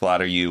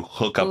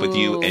 hook up with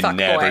you, Ooh, and fuck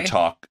never boy.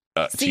 talk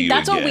to See, you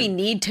that's again. what we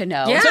need to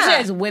know. Yeah. Especially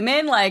as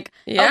women, like,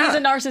 oh, Yeah. he's a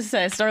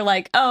narcissist, or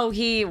like, oh,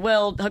 he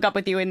will hook up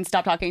with you and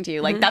stop talking to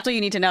you. Like, that's what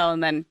you need to know,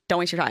 and then don't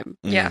waste your time.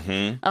 Yeah.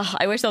 Mhm. Oh,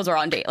 I wish those were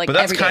on date. Like, But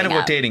that's every kind of dating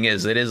what app. dating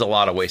is. It is a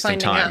lot of wasting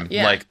Finding time. out,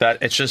 yeah. Like that.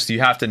 It's just you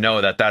have to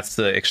know that that's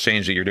the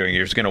exchange that you're doing.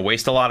 You're just going to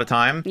waste a lot of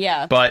time.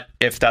 Yeah. But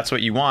if that's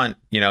what you want,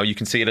 you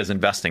can see it as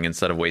investing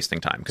instead of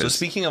wasting time. So 'Cause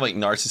speaking of like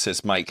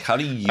narcissists, Mike, how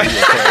do you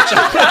approach?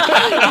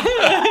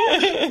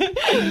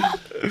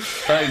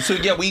 All right, so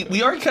yeah,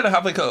 we already kind of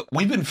have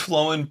we've been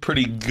flowing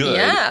pretty good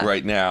Yeah.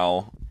 right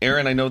now.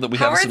 Aaron, I know that we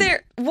How have are some.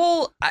 there?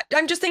 Well,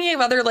 I'm just thinking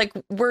of other like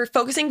we're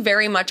focusing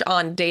very much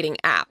on dating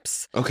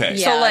apps. Okay,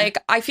 Yeah. So like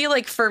I feel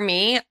like for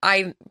me,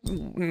 I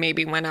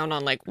maybe went out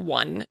on like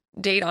one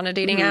date on a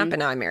dating Mhm. app, and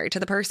now I'm married to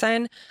the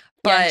person.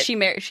 Yeah, But she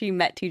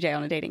met TJ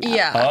on a dating app.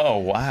 yeah, oh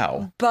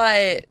wow.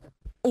 but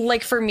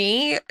like for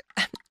me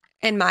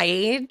and my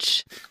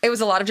age, it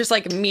was a lot of just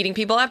like meeting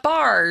people at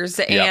bars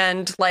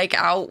and like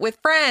out with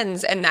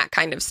friends and that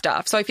kind of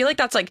stuff. So I feel like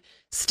that's like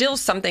still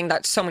something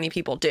that so many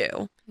people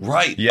do.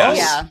 right. Yes.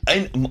 Yeah.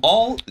 And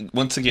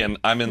once again,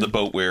 I'm in the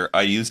boat where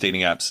I use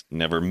dating apps,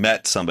 never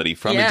met somebody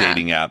from a Yeah.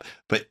 dating app,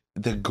 but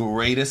the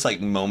greatest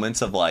like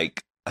moments of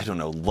like, I don't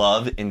know,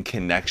 love and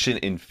connection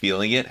and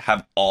feeling it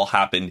have all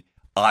happened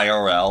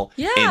IRL.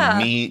 Yeah. And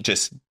me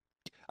just,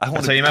 I want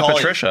That's how to you met call it,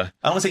 Patricia.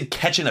 I want to say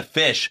catching a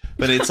fish,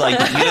 but it's like,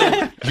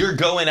 you're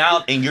going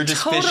out and you're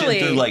just fishing Totally.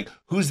 through like,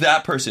 who's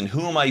that person?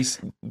 Who am I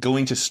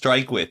going to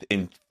strike with?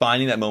 And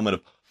finding that moment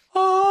of,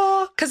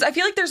 Because I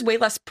feel like there's way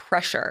less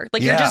pressure.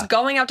 Like you're just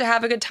going out to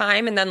have a good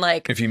time, and then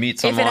like if you meet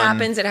someone, if it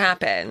happens, it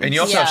happens. And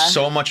you also have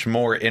so much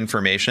more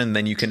information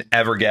than you can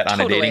ever get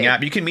on a dating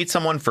app. You can meet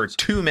someone for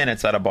 2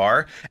 minutes at a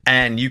bar,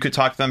 and you could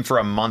talk to them for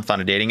a month on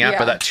a dating app.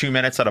 But that 2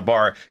 minutes at a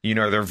bar, you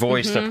know their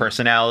voice, their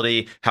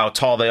personality, how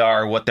tall they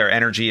are, what their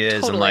energy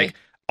is, and like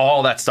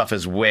all that stuff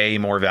is way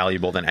more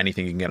valuable than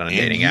anything you can get on a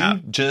dating app.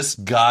 You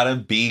just gotta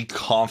be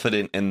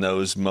confident in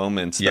those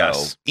moments, though.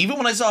 Yes. Even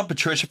when I saw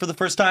Patricia for the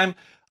first time,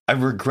 I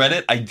regret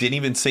it. I didn't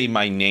even say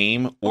my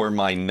name or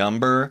my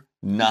number,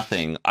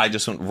 nothing. I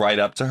just went right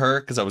up to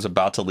her because I was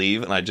about to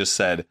leave, and I just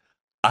said,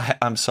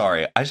 I'm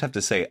sorry. I just have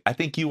to say, I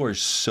think you are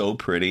so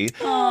pretty.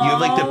 Aww. You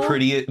have like the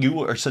prettiest,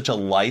 you are such a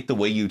light the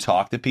way you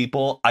talk to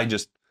people. I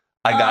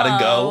gotta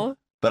go,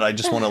 but I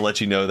just want to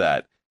let you know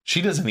that.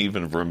 She doesn't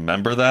even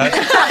remember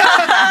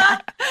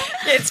that.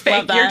 It's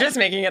fake. You're just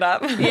making it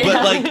up. But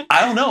like,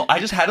 I don't know. I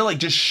just had to like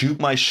just shoot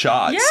my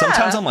shot. Yeah.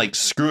 Sometimes I'm like,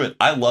 screw it.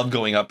 I love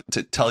going up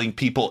to telling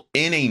people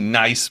in a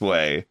nice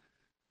way.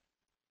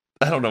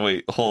 I don't know.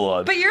 Wait, hold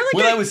on. But you're like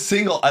when I was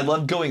single, I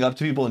loved going up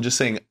to people and just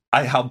saying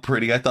how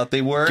pretty I thought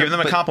they were. Give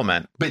them a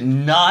compliment. But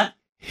not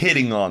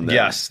hitting on them.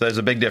 Yes, there's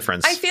a big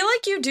difference. I feel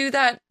like you do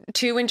that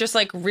too in just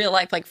like real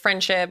life, like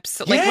friendships.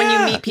 Like when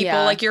you meet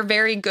people, like you're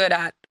very good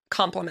at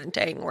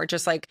complimenting or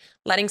just like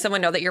letting someone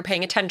know that you're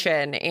paying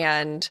attention.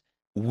 And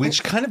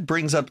which kind of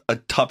brings up a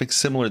topic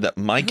similar that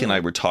Mike and I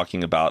were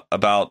talking about,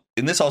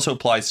 and this also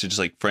applies to just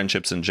like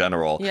friendships in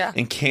general,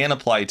 and can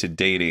apply to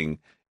dating.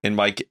 And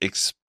Mike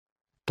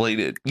explained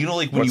it. You know,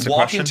 like when you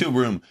walk into a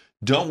room,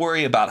 don't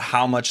worry about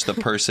how much the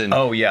person.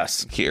 Oh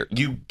yes, here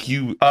you.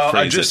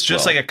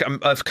 Just like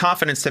a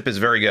confidence tip is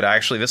very good.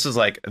 Actually, this is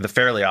like the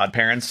Fairly Odd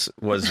Parents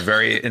was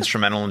very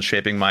instrumental in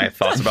shaping my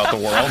thoughts about the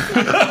world.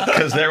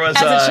 Because there was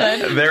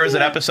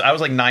an episode. I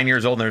was like 9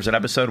 years old, and there was an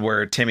episode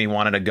where Timmy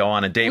wanted to go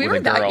on a date with a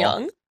girl. We were that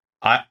young.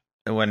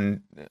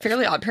 When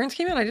Fairly Odd Parents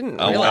came out, I didn't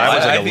realize. Well, I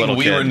was like a little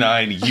kid. We were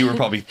 9. You were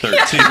probably 13.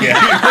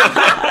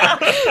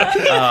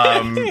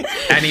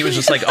 And he was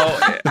just like,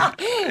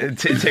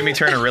 Timmy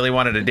Turner really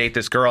wanted to date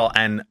this girl,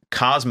 and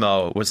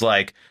Cosmo was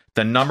like,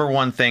 the number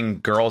one thing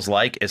girls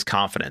like is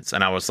confidence.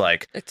 And I was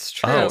like, it's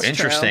true. Oh,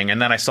 interesting. True.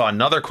 And then I saw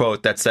another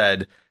quote that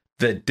said,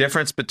 the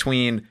difference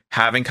between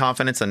having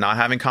confidence and not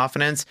having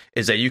confidence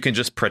is that you can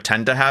just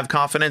pretend to have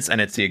confidence,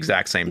 and it's the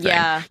exact same thing.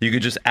 Yeah. You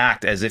could just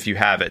act as if you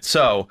have it.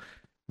 So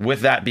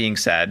with that being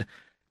said,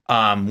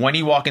 when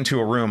you walk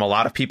into a room, a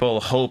lot of people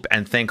hope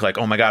and think like,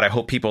 oh my God, I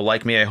hope people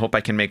like me. I hope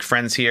I can make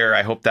friends here.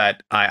 I hope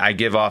that I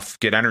give off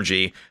good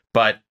energy.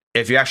 But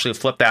if you actually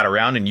flip that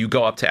around and you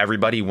go up to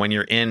everybody when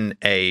you're in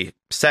a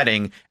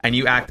setting and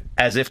you act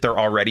as if they're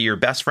already your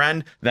best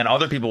friend, then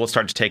other people will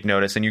start to take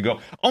notice, and you go,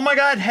 oh my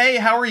God, hey,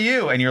 how are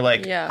you? And you're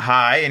like,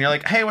 hi. And you're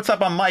like, hey, what's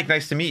up? I'm Mike.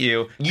 Nice to meet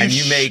you.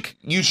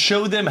 You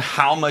show them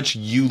how much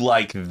you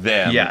like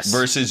them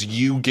versus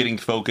you getting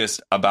focused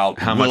about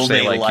how much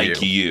they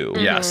like you.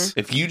 Mm-hmm. Yes.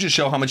 If you just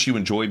show how much you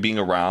enjoy being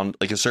around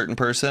like a certain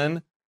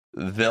person,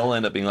 they'll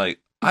end up being like,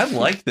 I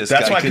like this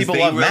that's guy why people they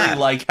love really Matt.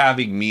 like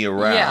having me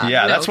around.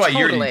 Yeah, that's why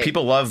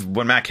people love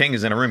when Matt King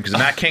is in a room, because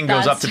Matt King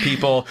goes up to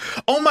people,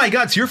 oh my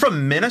God, so you're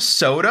from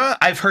Minnesota?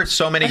 I've heard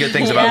so many good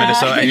things about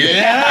Minnesota.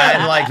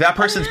 And like that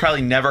person's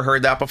probably never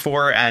heard that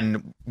before,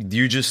 and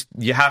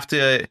you have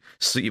to,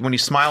 when you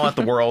smile at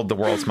the world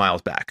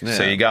smiles back.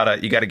 So you gotta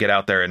get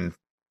out there and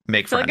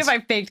make friends. Like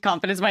if I faked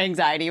confidence, my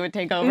anxiety would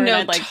take over and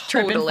I'd like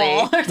trip and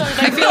fall or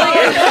something. I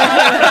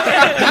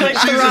feel like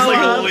she's just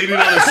like leaning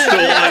on a stool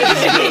and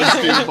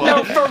just goes too far.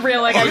 No, for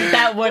real, like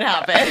that would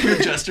happen. Your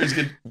gestures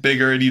get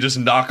bigger and you just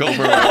knock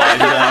over a wine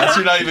glass.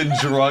 You're not even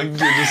drunk.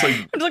 You're just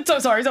like, I'm like, so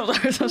sorry.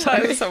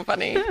 That's so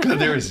funny. God,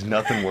 there is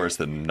nothing worse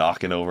than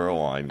knocking over a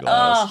wine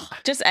glass.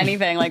 Just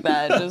anything like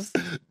that. Just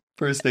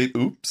first date,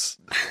 oops.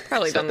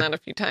 Probably done that a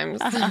few times.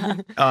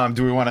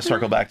 Do we want to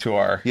circle back to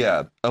our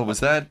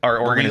was that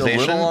our organization?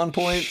 A little on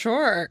point?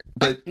 Sure.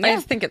 But I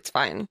just think it's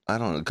fine. I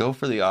don't know. Go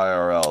for the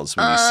IRLs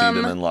when you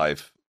see them in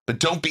life. But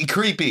don't be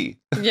creepy.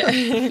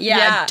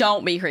 Yeah,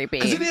 don't be creepy.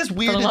 Because it is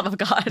weird. For the love of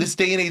God. This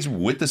day and age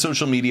with the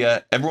social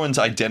media, everyone's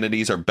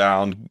identities are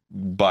bound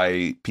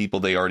by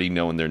people they already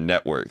know in their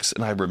networks.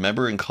 And I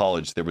remember in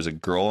college, there was a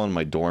girl on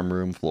my dorm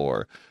room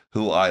floor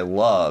who I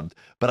loved,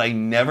 but I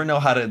never know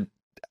how to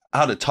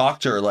talk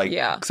to her.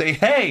 Like, say,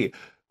 hey,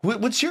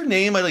 what's your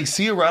name? I like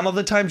see her around all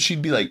the time.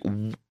 She'd be like,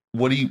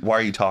 why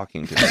are you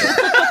talking to me?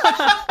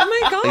 Oh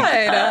my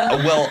God.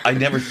 Like, well, I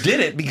never did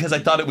it because I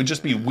thought it would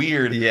just be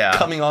weird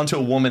coming onto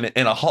a woman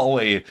in a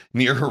hallway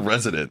near her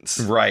residence.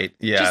 Right.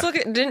 Yeah. Just look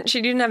at,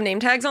 she didn't have name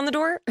tags on the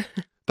door?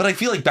 But I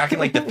feel like back in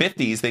like the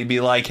 50s, they'd be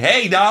like,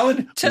 hey,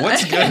 darling,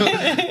 what's good?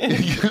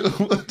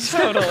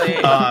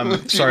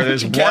 Totally. Sorry,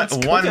 there's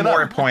one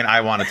more point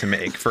I wanted to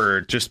make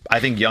for just, I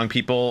think young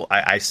people,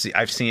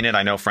 I've seen it.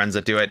 I know friends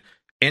that do it.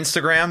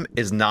 Instagram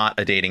is not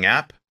a dating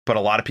app, but a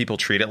lot of people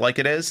treat it like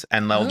it is,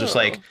 and they'll just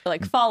like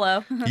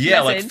follow. Yeah,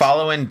 like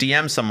follow and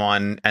DM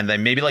someone, and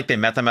then maybe like they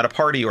met them at a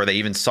party, or they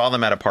even saw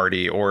them at a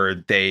party,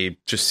 or they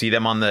just see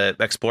them on the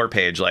explore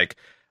page. Like,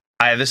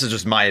 this is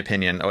just my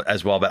opinion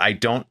as well, but I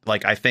don't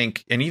like, I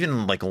think, and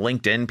even like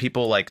LinkedIn,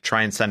 people like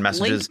try and send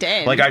messages.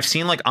 LinkedIn. Like I've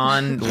seen like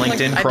on LinkedIn I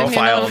didn't even know that was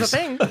profiles, a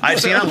thing. I've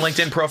seen on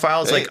LinkedIn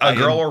profiles, like a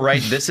girl will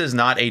write, "This is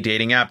not a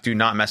dating app. Do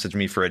not message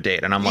me for a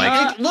date." And I'm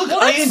like, Look, well,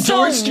 I that's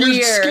so endorsed your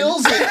weird.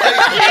 skills.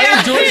 I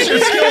endorsed your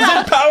skills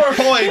in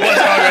PowerPoint. What's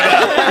wrong with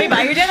that? Let me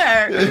buy your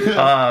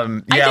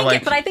dinner. yeah,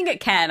 I think it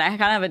can. I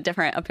kind of have a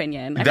different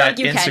opinion. I That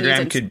feel like you Instagram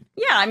can use could-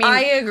 Yeah, I mean,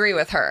 I agree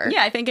with her.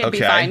 yeah, I think it'd be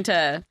Okay. fine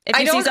to if I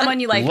you see don't- someone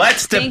you like.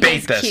 Let's think debate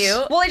is this.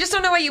 Cute. Well, I just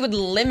don't know why you would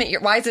limit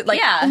your. Why is it like?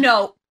 Yeah.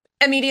 No,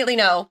 immediately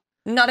no,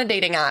 not a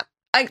dating app.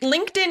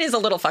 LinkedIn is a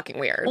little fucking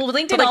weird. Well,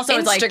 LinkedIn But, like, also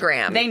is like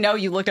Instagram. they know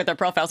you looked at their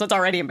profile, so it's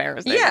already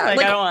embarrassing. Yeah, like,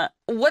 like- I don't want.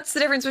 What's the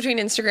difference between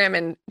Instagram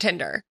and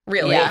Tinder?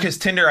 Really? Yeah. because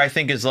Tinder, I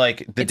think, is like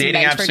the It's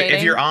dating meant apps. for If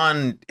dating? you're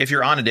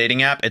on a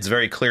dating app, it's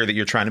very clear that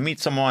you're trying to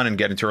meet someone and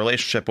get into a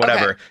relationship,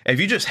 whatever. Okay.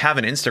 If you just have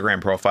an Instagram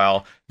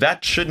profile,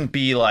 that shouldn't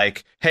be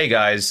like, "Hey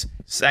guys,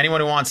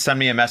 anyone who wants, send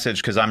me a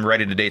message because I'm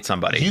ready to date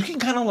somebody." You can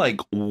kind of like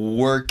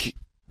work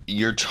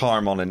your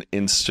charm on an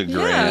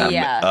Instagram,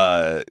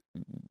 Yeah.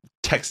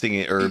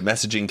 texting it or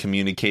messaging,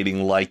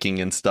 communicating, liking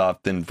and stuff,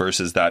 then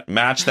versus that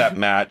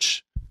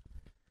match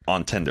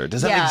on Tinder.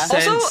 Does that Yeah. make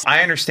sense? Also-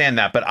 I understand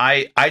that, but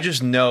I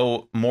just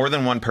know more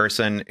than one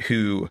person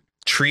who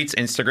treats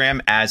Instagram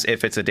as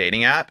if it's a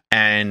dating app,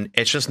 and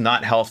it's just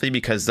not healthy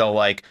because they'll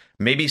like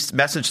maybe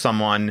message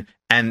someone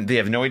and they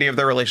have no idea of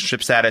their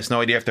relationship status,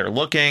 no idea if they're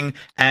looking,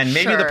 and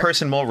maybe the Sure.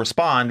 person will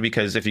respond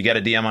because if you get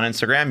a DM on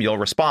Instagram, you'll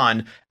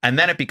respond, and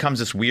then it becomes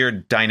this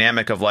weird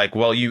dynamic of like,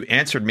 well, you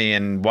answered me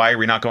and why are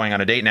we not going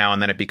on a date now?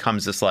 And then it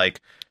becomes this like,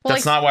 Well,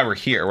 that's like- not why we're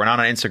here. We're not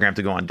on Instagram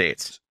to go on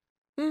dates.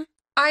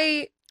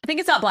 I think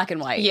it's not black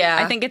and white. Yeah.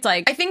 I think it's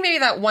like I think maybe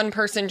that one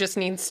person just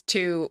needs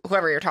to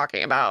whoever you're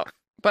talking about.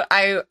 But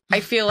I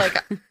feel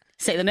like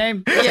say the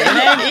name.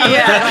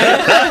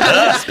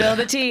 yeah. Spill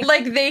the tea.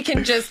 Like they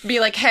can just be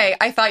like, "Hey,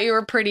 I thought you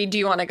were pretty. Do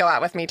you want to go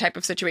out with me?" type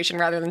of situation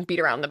rather than beat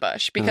around the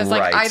bush. Because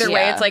like Right. either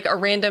way, Yeah. it's like a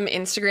random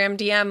Instagram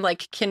DM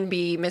like can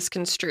be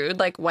misconstrued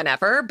like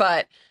whenever.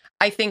 But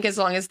I think as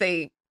long as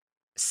they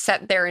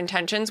set their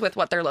intentions with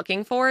what they're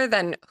looking for,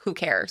 then who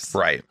cares?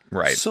 Right.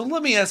 So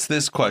let me ask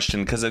this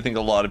question because I think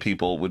a lot of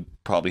people would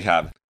probably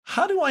have.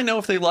 How do I know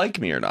if they like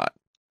me or not?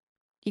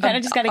 You kind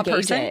of just got to A gauge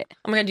person? it.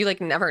 Oh my god, you like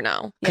never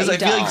know. Because Yeah, I you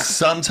feel like don't.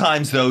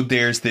 sometimes, though,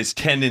 there's this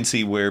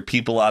tendency where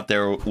people out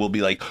there will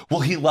be like, well,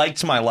 he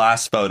liked my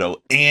last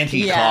photo and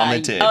he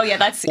commented. Oh yeah,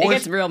 it Or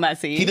gets real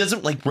messy. He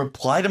doesn't like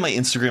reply to my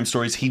Instagram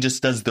stories. He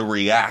just does the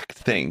react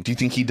thing. Do you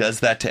think he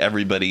does that to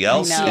everybody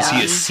else? No. Is he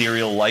Yeah. a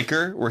serial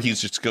liker where he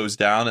just goes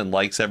down and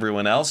likes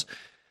everyone else?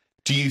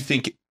 Do you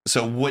think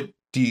so? What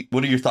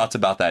are your thoughts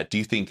about that? Do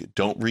you think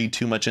don't read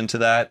too much into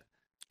that?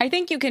 I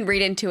think you can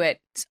read into it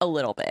a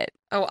little bit.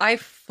 Oh, I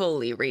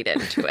fully read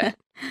into it.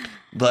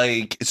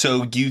 Like,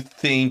 so you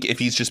think if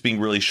he's just being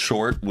really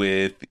short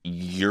with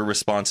your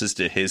responses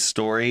to his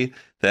story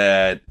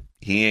that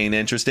he ain't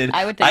interested?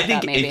 I would think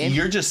think that maybe. if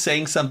you're just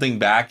saying something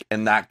back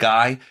and that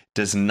guy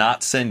does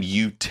not send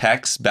you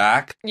texts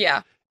back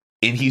Yeah.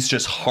 and he's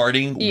just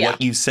hearting Yeah.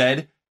 what you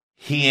said,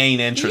 he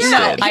ain't interested.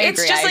 Yeah, I it's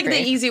agree, just I like the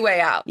agree. easy way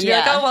out. To be Yeah.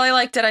 like, oh well, I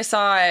liked it. I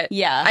saw it.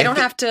 Yeah. I don't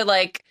have to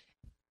like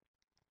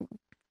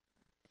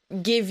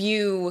give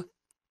you.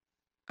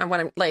 I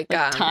want to like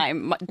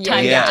time. Yeah,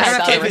 Time yeah. I don't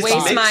have If to it's waste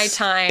mixed- my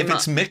time. If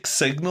it's mixed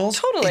signals,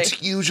 Totally.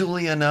 it's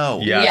usually a no.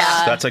 Yes,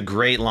 Yeah. that's a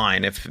great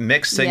line. If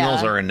mixed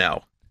signals Yeah. are a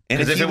no. And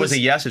Because if he it was a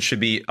yes, it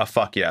should be a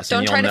fuck yes. Don't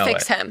and try you'll to know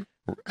fix it. him.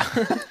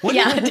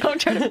 Yeah, don't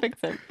try to fix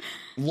it.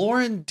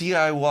 Lauren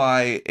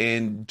DIY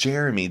and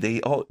Jeremy,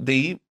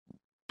 they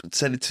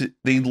said it to,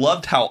 they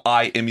loved how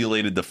I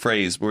emulated the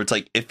phrase where it's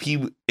like if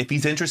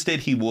he's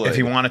interested, he would. If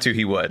he wanted to,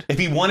 he would. If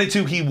he wanted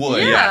to, he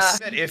would. Yeah. Yes.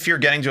 If you're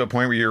getting to a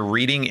point where you're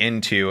reading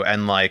into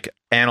and like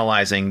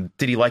analyzing,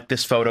 did he like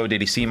this photo?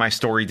 Did he see my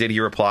story? Did he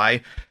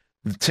reply?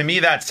 To me,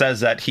 that says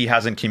that he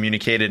hasn't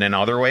communicated in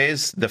other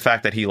ways the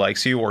fact that he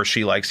likes you or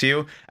she likes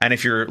you. And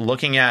if you're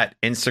looking at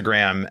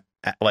Instagram,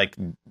 like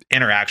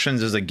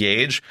interactions as a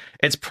gauge,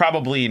 it's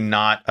probably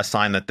not a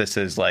sign that this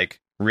is like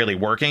really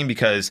working,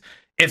 because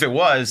if it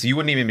was, you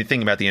wouldn't even be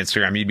thinking about the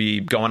Instagram. You'd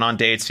be going on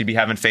dates, you'd be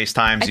having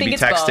FaceTimes, I you'd be think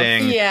it's both.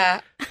 texting. Yeah.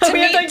 We To have,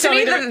 me, like,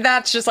 totally different-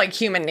 that's just like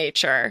human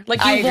nature.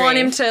 Like I you want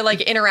agree. him to like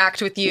interact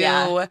with you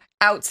Yeah.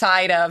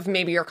 outside of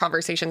maybe your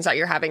conversations that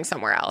you're having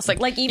somewhere else. Like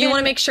even you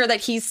want to make sure that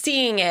he's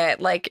seeing it.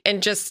 Like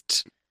and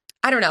just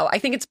I don't know. I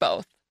think it's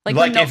both. Like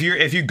when no-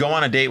 if you go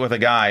on a date with a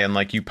guy and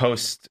like you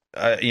post,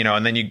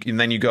 and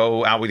then you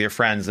go out with your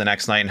friends the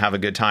next night and have a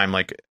good time,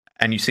 like,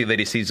 and you see that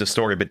he sees the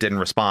story but didn't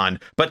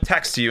respond, but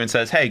texts you and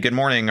says, "Hey, good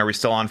morning. Are we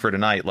still on for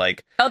tonight?"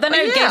 Like, Oh, then I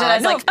Well, would gauge it yeah,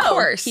 as no, like, of oh,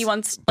 course. he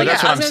wants. But Like,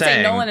 that's I what was I'm gonna say,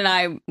 saying. Nolan and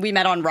I, we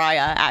met on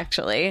Raya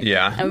actually.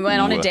 yeah, And we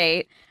went on Ooh. a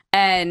date,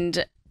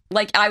 and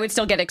like I would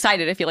still get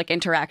excited if you like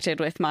interacted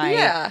with my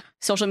Yeah.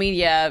 social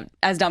media,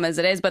 as dumb as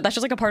it is, but that's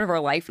just like a part of our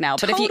life now.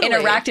 But if you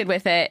Totally. interacted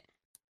with it,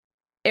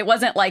 it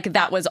wasn't like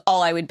that was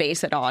all I would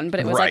base it on,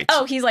 but it was Right. like,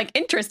 oh, he's like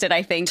interested,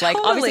 I think. Like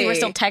obviously we're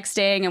still Totally.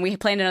 texting and we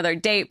planned another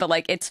date, but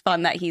like it's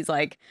fun that he's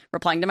like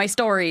replying to my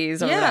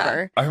stories or Yeah.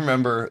 whatever. I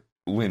remember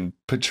when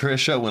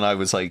Patricia, when I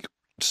was like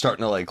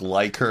starting to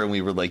like her, and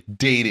we were like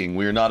dating.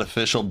 We were not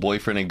official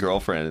boyfriend and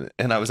girlfriend.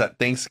 And I was at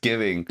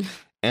Thanksgiving,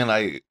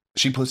 and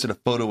she posted a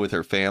photo with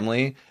her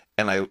family,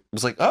 and I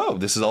was like, oh,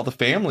 this is all the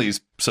family's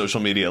social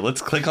media.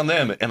 Let's click on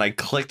them. And I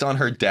clicked on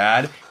her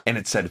dad, and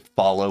it said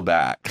follow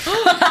back.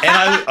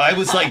 And I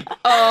was like,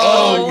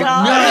 oh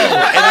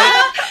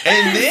no.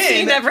 And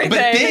then, but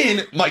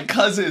then my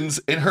cousins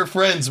and her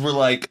friends were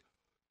like,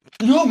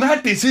 no,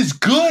 Matt, this is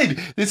good.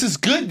 This is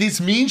good. This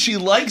means she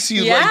likes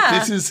you.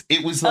 Yeah. Like,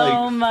 it was like,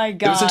 oh my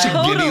God. it was such a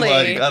Totally.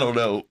 giddy, like, I don't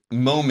know,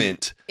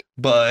 moment.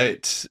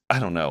 But I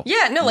don't know.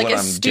 Yeah, no, like what as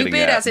I'm stupid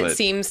getting at, as it but-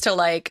 seems to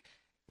like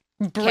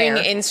bring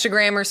Care.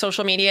 Instagram or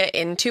social media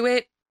into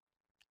it,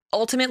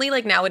 ultimately,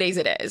 like nowadays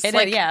it is. It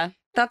like, is, yeah.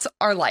 That's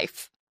our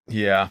life.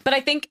 Yeah. But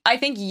I think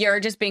you're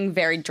just being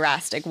very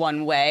drastic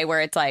one way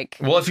where it's like,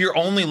 Well, if you're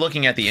only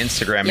looking at the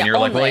Instagram and Yeah, you're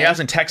like, well, he only.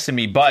 hasn't texted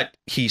me, but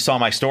he saw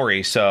my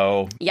story,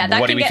 so Yeah, that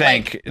what do can we get,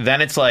 think?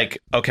 Then it's like,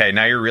 okay,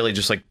 now you're really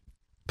just like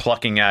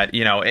plucking at,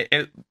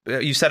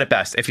 you said it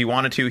best. If he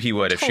wanted to, he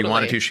would. If she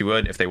wanted Totally. to, she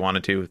would. If they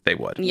wanted to, they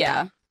would.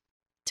 yeah.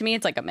 To me,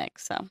 it's like a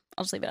mix. So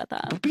I'll just leave it at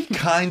that. Be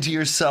kind to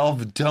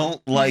yourself.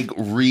 Don't like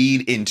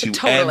read into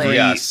Totally. every.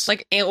 Yes.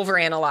 Like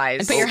overanalyze.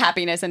 And put your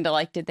happiness into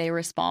like, did they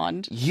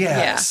respond?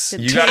 Yes.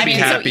 You gotta I be mean,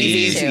 it's so happy.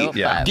 easy to,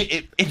 Yeah. but-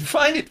 And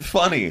find it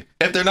funny.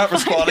 If they're not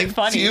responding to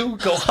funny. you,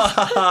 go, ha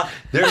ha ha.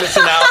 They're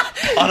missing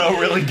out on a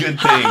really good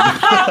thing.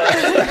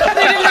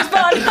 They didn't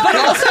respond. but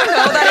also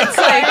know that it's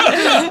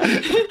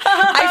like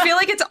I feel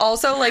like it's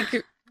also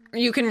like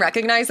you can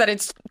recognize that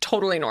it's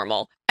totally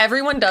normal.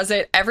 Everyone does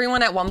it.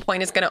 Everyone at one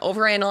point is going to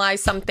overanalyze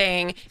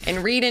something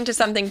and read into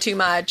something too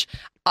much.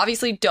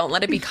 Obviously, don't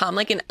let it become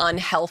like an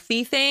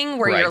unhealthy thing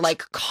where you're Right.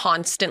 like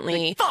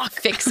constantly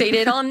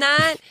fixated on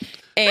that,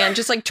 and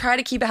just like try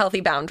to keep a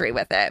healthy boundary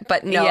with it.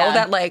 But know Yeah.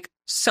 that like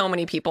so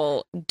many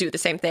people do the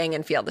same thing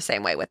and feel the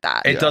same way with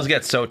that. It does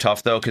get so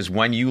tough, though, because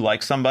when you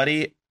like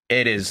somebody,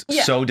 it is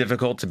Yeah. so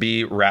difficult to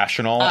be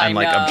rational I and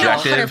like know. No,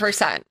 objective.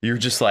 100%. You're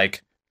just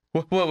like,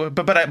 but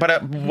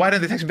why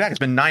didn't they text me back? It's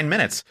been 9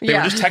 minutes. They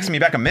Yeah. were just texting me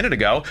back a minute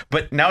ago,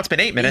 but now it's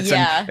been 8 minutes,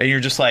 Yeah. and you're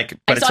just like,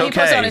 but I it's saw okay. he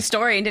posted on his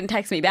story and didn't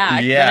text me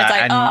back. Yeah, And it's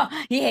like, and-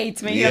 oh, he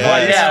hates me. Yeah.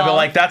 But yeah, So- but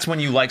like that's when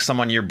you like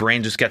someone, your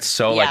brain just gets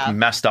so Yeah. like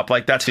messed up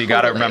like that. So you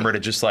got to Totally. remember to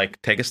just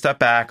like take a step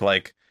back.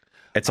 Like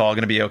it's all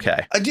gonna be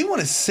okay. I do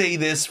want to say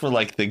this for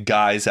like the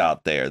guys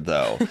out there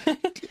though.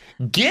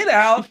 Get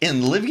out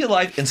and live your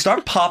life and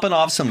start popping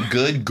off some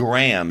good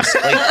grams.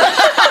 Like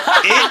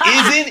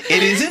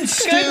it isn't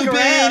stupid.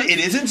 grams. It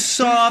isn't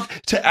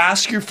soft to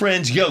ask your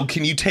friends, yo,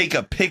 can you take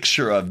a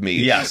picture of me?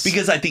 Yes.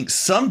 Because I think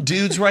some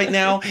dudes right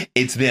now,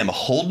 it's them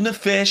holding a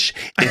fish.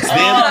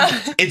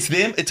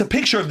 It's a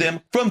picture of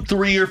them from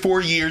 3 or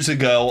 4 years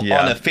ago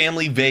Yeah. on a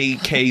family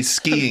vacay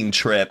skiing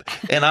trip.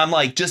 And I'm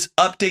like, just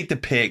update the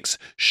pics,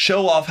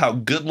 show off how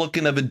good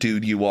looking of a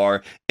dude you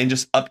are, and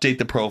just update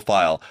the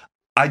profile.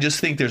 I just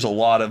think there's a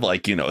lot of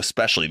like,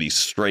 especially these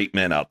straight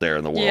men out there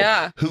in the world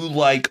Yeah. who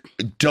like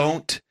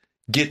don't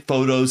get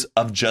photos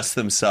of just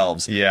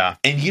themselves. Yeah.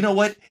 And you know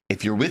what?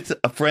 If you're with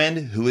a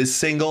friend who is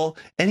single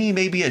and he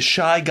may be a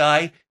shy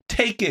guy,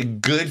 take a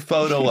good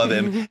photo of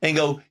him and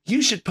go,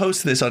 you should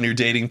post this on your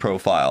dating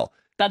profile.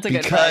 That's a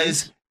good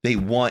Because they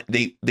want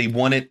they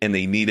want it and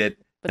they need it.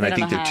 But And they I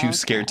think don't they're know too how.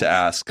 scared to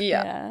ask.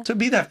 Yeah. So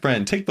be that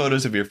friend. Take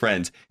photos of your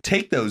friends.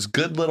 Take those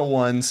good little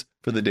ones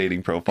for the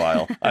dating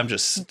profile. I'm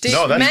just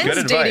No, that's men's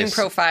good dating advice.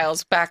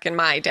 profiles back in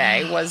my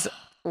day was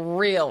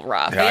real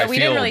rough. Yeah, Yeah, I we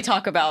didn't feel- really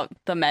talk about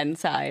the men's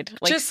side.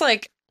 Like, Just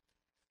like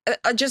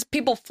just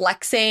people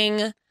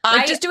flexing, I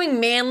like just doing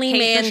manly hate the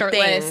man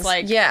shirtless, things.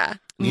 like- yeah.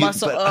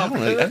 muscle but I don't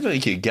know. I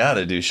think you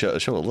gotta do show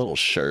a little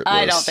shirt.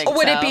 I don't think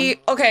Would so. it be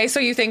okay? So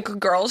you think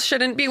girls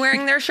shouldn't be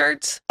wearing their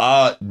shirts?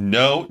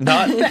 No,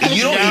 not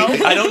you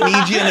don't. I don't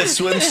need you in a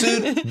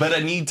swimsuit, but I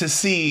need to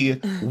see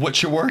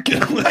what you're working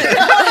with.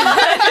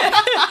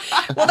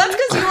 Well, that's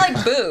because you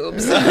like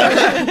boobs.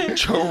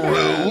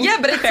 True. Yeah,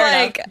 but it's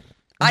Fair like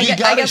I You guess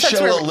gotta that's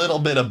show where. a little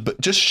bit of.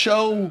 Just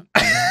show.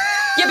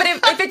 Yeah, but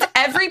if it's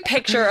every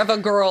picture of a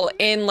girl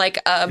in like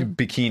a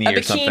Bikini a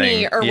or something.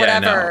 bikini or Yeah,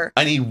 whatever.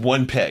 I need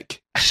one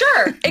pic.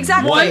 Sure,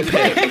 exactly. One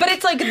pic. But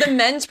it's like the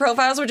men's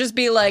profiles would just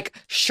be like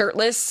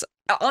shirtless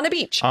on a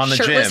beach, On the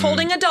shirtless gym.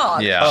 holding a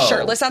dog, Yeah. Oh,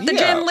 shirtless at the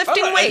yeah. gym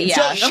lifting I- weights,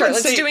 I'm gonna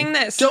shirtless say, doing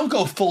this. Don't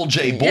go full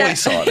J Yeah.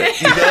 Boyce on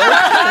it.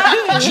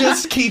 You know,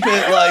 just keep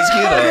it like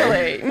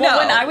Totally. Well, No.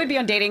 when I would be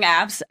on dating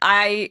apps,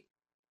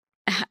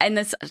 and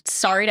this,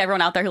 sorry to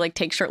everyone out there who like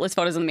takes shirtless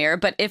photos in the mirror,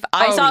 but if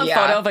I Oh, saw a yeah.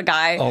 photo of a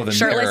guy the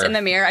shirtless mirror. in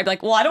the mirror, I'd be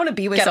like, well, I don't want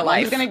to be with Get a someone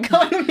life. who's going to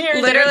go in the mirror.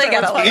 and Literally take a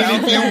get a shirtless life.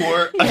 And photo. if you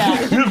were,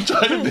 Yeah. I'm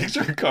trying to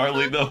picture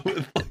Carly though,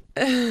 with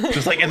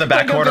Just like in the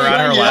back corner on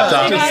her yeah,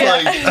 laptop. just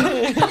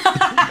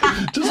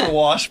like just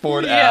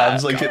washboard Yeah.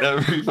 abs, like in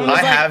every. I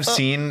have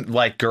seen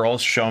like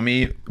girls show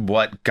me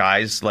what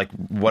guys like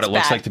what it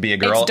looks bad. like to be a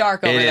girl. It's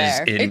dark over It is-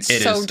 there. It's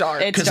it so is-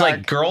 dark. It's Because dark.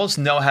 like girls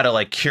know how to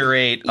like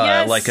curate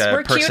Yes, like a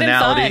we're cute and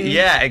personality. fun.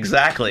 Yeah,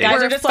 exactly. Guys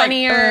We're are just like,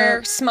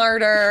 funnier,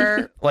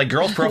 smarter. Like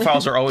girls'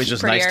 profiles are always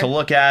just nice Prettier. to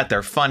look at.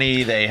 They're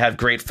funny. They have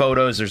great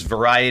photos. There's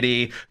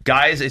variety.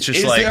 Guys, it's just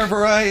Is like there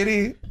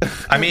variety?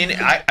 I mean,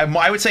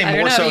 I would say I don't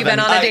more know. so Have you than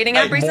been on a dating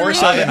app more recently?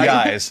 so than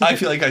guys. I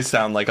feel like I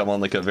sound like I'm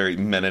on like a very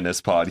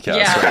meninist podcast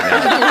Yeah. right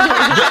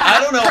now. But I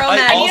don't know. Pro I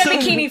men. also I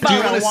need a bikini do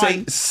photo want to say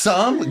once.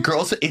 some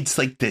girls, it's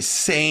like the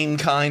same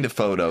kind of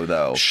photo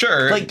though.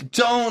 Sure. Like it's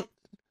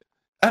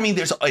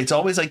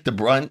always like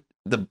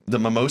the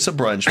mimosa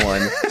brunch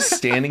one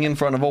standing in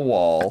front of a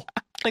wall.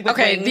 Like with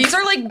Okay, wings. these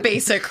are like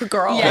basic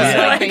girls. Yes,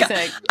 Yeah. like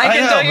basic. I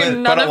can I tell know, you but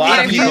none a of lot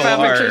my of people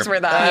profile are- pictures were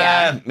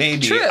that.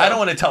 Maybe. True. I don't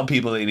want to tell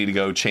people they need to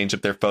go change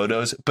up their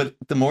photos, but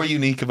the more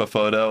unique of a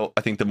photo,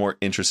 I think the more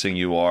interesting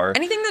you are.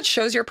 Anything that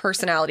shows your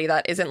personality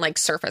that isn't like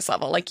surface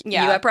level, like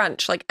Yeah. you at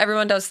brunch, like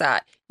everyone does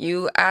that.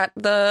 You at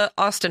the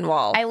Austin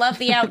Wall. I love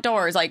the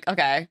outdoors. Like,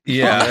 okay.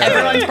 Yeah.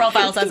 Everyone's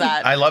profile says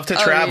that. I love to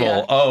Oh, travel.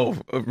 yeah. Oh,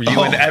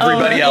 you and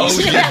everybody else.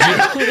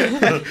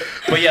 yeah.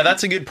 But yeah,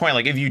 that's a good point.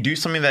 Like if you do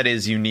something that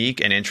is unique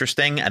and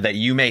interesting that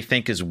you may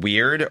think is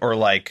weird or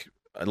like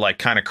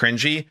kind of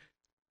cringy,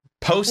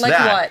 post like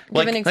that. what? Give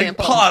Like, an Like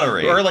example.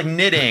 pottery. or like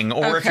knitting,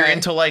 or if you're Okay.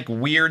 into like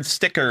weird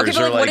stickers, Okay, but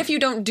or like, like what if you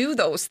don't do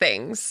those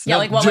things? Yeah, No,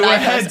 like what do would a I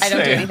post? I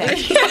don't do headstand.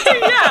 anything.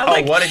 yeah,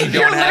 like what if you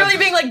you're don't have- literally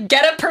being like,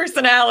 get a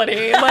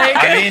personality. Like,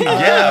 I mean,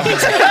 yeah,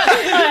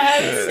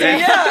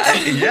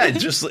 yeah. yeah.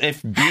 Just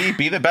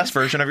be the best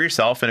version of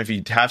yourself, and if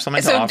you have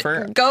something to So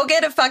offer, go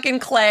get a fucking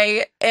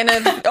clay and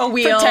a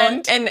wheel,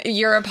 Pretend. and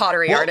you're a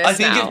pottery Well, artist I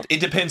think now. it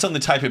depends on the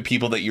type of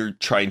people that you're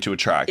trying to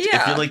attract.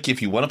 Yeah.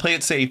 If you want to play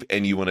it safe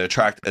and you want to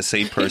attract a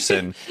safe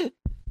person,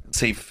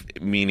 safe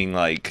meaning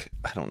like,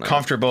 I don't know,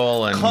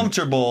 comfortable and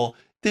comfortable,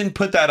 then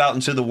put that out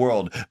into the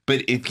world.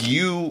 But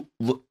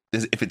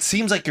if it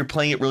seems like you're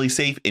playing it really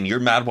safe and you're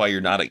mad why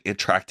you're not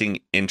attracting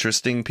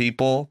interesting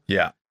people,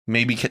 yeah.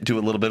 maybe do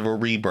a little bit of a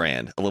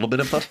rebrand, a little bit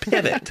of a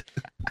pivot.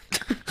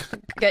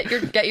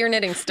 Get your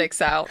knitting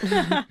sticks out.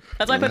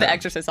 That's why I put the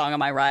Exorcist song on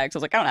my rag. So I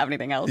was like, I don't have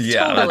anything else.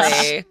 Yeah,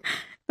 Totally.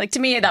 Like to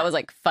me, that was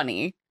like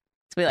funny.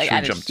 So we like Should we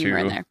added jump humor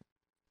in to- there.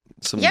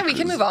 Yeah, we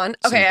can move on.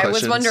 Some Okay, I was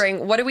questions?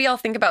 wondering, what do we all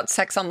think about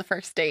sex on the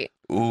first date?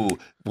 Ooh,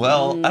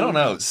 well, I don't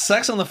know.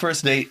 Sex on the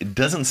first date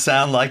doesn't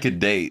sound like a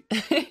date.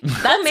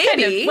 That's maybe.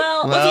 kind of-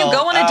 well, Well, if you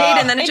go on a date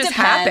and then it just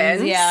depends.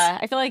 happens. Yeah,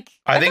 I feel like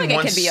I feel think like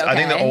once it could be okay. I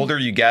think the older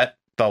you get,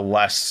 the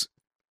less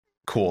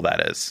cool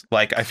that is.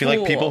 Like I feel like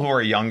people Cool. who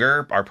are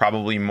younger are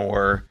probably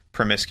more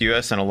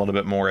promiscuous and a little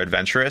bit more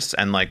adventurous,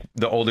 and like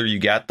the older you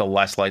get, the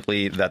less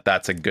likely that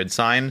that's a good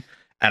sign.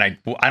 And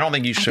I don't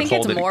think you I should think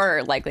hold it's it.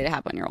 more likely to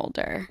happen when you're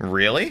older.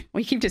 Really?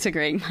 We keep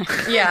disagreeing.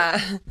 Yeah.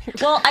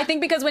 Well, I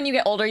think because when you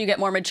get older, you get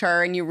more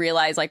mature and you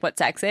realize like what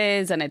sex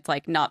is, and it's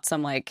like not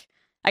some like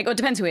it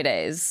depends who it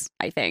is.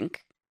 I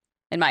think,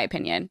 in my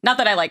opinion, not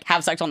that I like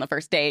have sex on the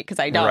first date because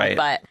I don't, Right.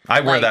 but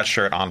I wear like, that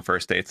shirt on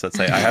first dates that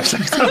say I have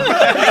sex.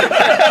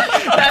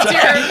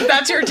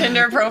 That's your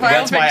Tinder profile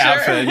That's picture. my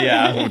outfit.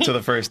 Yeah, to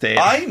the first date.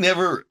 I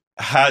never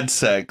had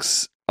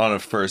sex on a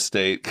first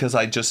date because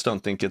I just don't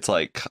think it's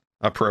like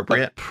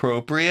Appropriate.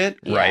 appropriate.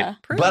 Yeah. Right.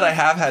 But I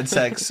have had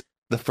sex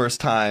the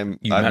first time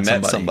You I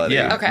met somebody.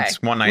 Yeah. Okay.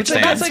 It's one night Which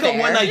stand. that's like Fair. a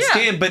one night Yeah.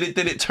 stand, but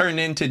then it turned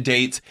into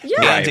dates Yeah.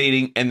 and Right.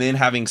 dating and then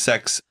having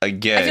sex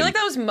again. I feel like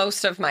that was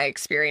most of my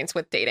experience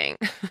with dating.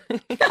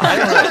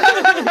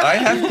 I don't know. I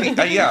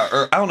have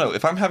or I don't know.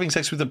 If I'm having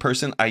sex with a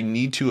person, I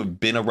need to have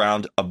been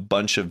around a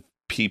bunch of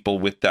people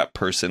with that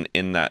person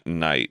in that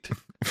night.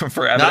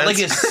 For evidence. Not like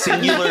a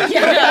singular what do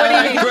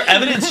you mean? for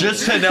evidence,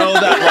 just to know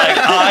that like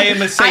I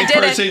am a safe did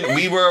it. person.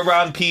 We were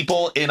around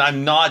people, and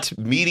I'm not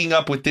meeting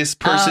up with this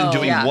person Oh,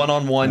 doing yeah.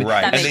 one-on-one,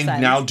 Right. and That makes then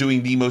sense. now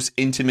doing the most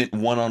intimate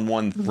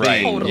one-on-one thing.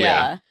 Right. Totally.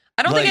 Yeah.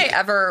 I don't think Like- I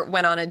ever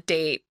went on a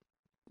date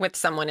with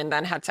someone and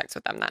then had sex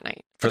with them that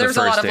night. For the There's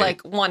a lot first of date.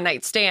 like one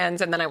night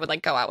stands and then I would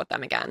like go out with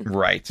them again.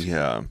 Right.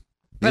 Yeah.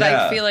 But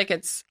Yeah. I feel like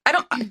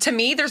to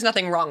me, there's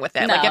nothing wrong with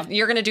it. No. Like if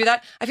you're going to do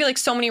that, I feel like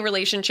so many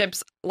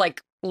relationships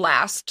like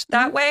last Mm-hmm.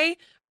 that way,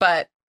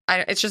 but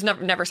it's just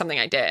never something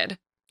I did.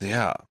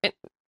 Yeah.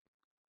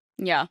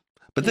 Yeah.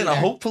 But then Yeah.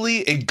 hopefully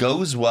it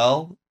goes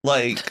well.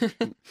 Like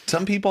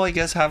some people, I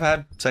guess, have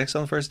had sex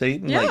on the first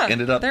date and Yeah, like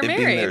ended up they're it being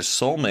married. their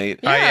soulmate.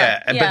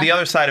 Yeah. But Yeah. the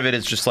other side of it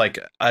is just like,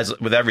 as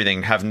with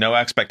everything, have no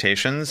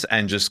expectations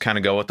and just kind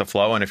of go with the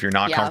flow. And if you're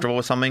not Yeah. comfortable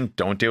with something,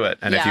 don't do it.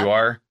 And if Yeah. you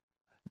are,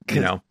 you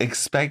know,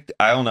 Expect,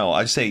 I don't know.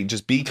 I say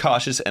just be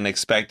cautious and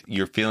expect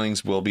your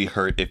feelings will be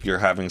hurt if you're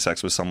having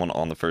sex with someone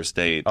on the first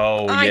date.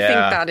 oh I yeah, think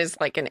that is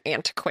like an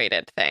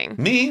antiquated thing.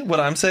 Me, what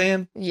I'm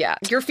saying? Yeah.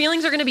 Your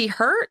feelings are going to be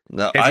hurt.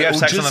 No, If you have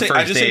sex just on the say, I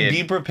first just say date-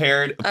 be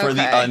prepared for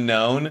the Okay.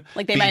 unknown.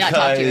 Like, they might not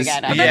talk to you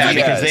again after yeah, that.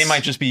 because they Yes.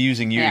 might just be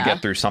using you Yeah. to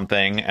get through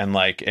something, and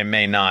like you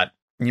may not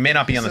be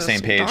on the This same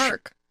is page.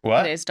 Dark.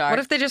 What? It is dark. What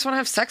if they just want to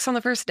have sex on the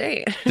first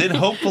date? Then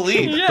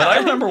hopefully. Yeah. But I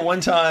remember one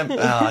time,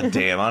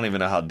 damn, I don't even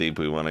know how deep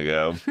we want to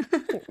go.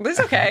 It's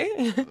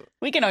okay.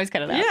 we can always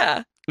cut it out.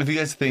 Yeah. If you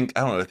guys think,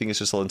 I don't know, I think it's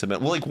just a little intimate.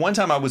 Well, like one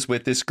time I was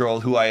with this girl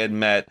who I had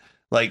met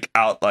like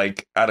out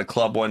like at a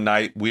club one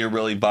night. We were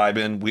really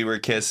vibing. We were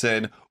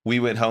kissing.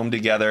 We went home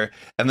together.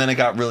 And then it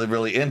got really,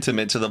 really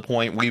intimate to the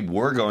point we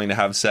were going to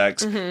have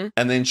sex. hmm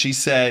And then she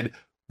said,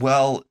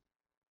 well,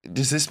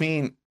 does this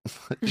mean,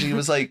 she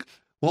was like,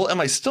 well,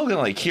 am I still going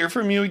to like hear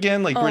from you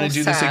again? Like we're going to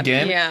do this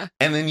again? Yeah.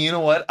 And then you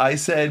know what? I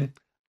said,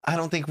 I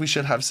don't think we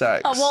should have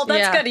sex. Oh, well, that's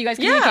Yeah. good. You guys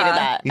communicated Yeah.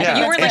 that. Yeah,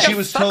 You were and like she a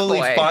was totally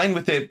fuckboy. fine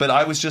with it, but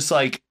I was just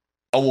like,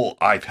 oh,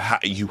 well,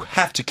 you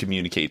have to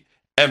communicate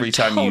every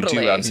time you do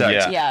Totally. have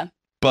sex. Yeah. Yeah.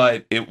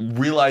 But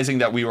realizing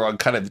that we were on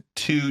kind of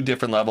two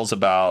different levels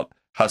about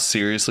how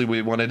seriously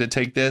we wanted to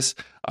take this,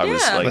 I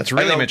was Yeah. like, That's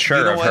really I go, mature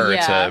you know of what? her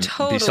Yeah, to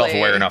totally. be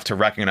self-aware enough to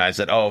recognize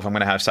that, oh, if I'm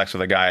going to have sex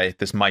with a guy,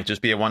 this might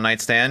just be a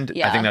one-night stand. I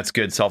Yeah. think that's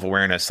good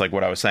self-awareness. Like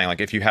what I was saying, like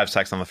if you have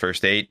sex on the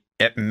first date,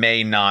 it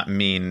may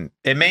mean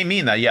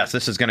that, yes,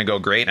 this is going to go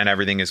great and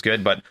everything is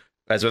good. But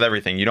as with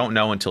everything, you don't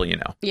know until you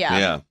know. Yeah.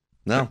 Yeah.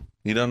 No,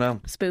 you don't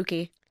know.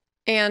 Spooky.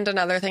 And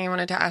another thing I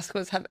wanted to ask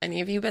was, have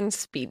any of you been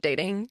speed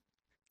dating?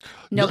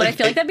 No, but I Like,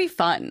 feel like that'd be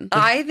fun.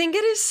 I think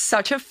it is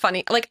such a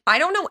funny, like, I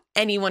don't know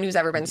anyone who's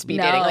ever been speed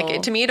dating. Like,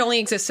 No. to me, it only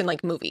exists in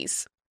like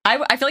movies. I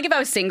feel like if I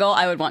was single,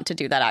 I would want to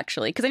do that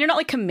actually, because then you're not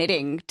like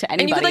committing to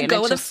anybody. And you could like go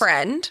it's with a just-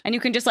 friend. and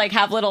you can just like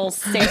have little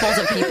samples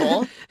of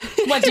people.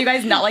 What, do you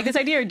guys not like this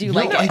idea, or do you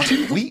like No, I it?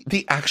 do.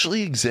 They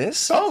actually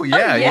exist. Oh,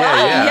 yeah,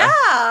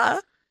 Yeah.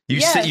 You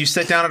Yeah.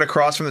 sit down at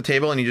across from the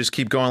table and you just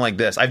keep going like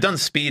this. I've done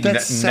speed That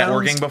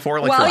networking sounds- before,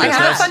 like Well, for I have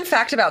a business. fun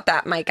fact about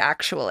that, Mike,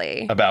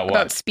 actually. About what?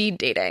 About speed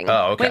dating.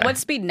 Oh, okay. Wait,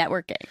 what's speed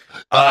networking?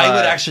 I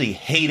would actually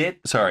hate it.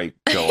 Sorry,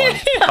 go on.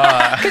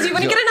 Because you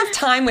wouldn't get enough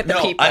time with the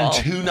No, people. I'm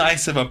too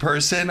nice of a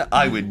person.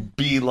 I would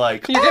be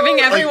like, You're giving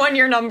 "Oh," everyone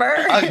your number.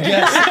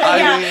 yes,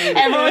 I mean,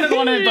 Everyone would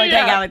want to like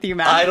hang Yeah. out with you,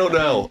 Matt. I don't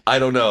know.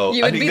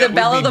 You I would think be that the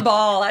belle would of the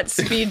ball at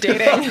speed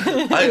dating.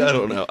 I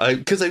don't know.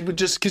 Because I would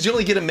just, because you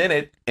only get a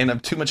minute and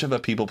I'm too much of a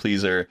people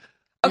pleaser.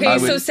 Okay, I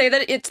so would- say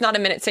that it's not a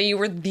minute. Say you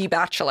were the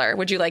Bachelor.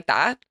 Would you like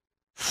that?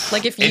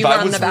 Like if you If were I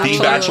on was the Bachelor.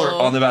 the Bachelor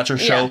on the Bachelor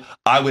show, Yeah.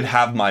 I would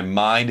have my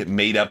mind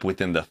made up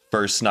within the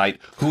first night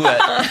who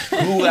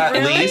at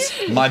Really? least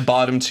my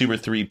bottom 2 or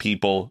 3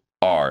 people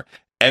are.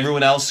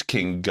 Everyone else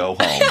can go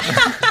home.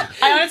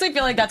 I honestly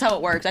feel like that's how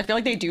it works. I feel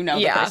like they do know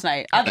Yeah. the first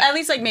night. At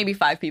least like maybe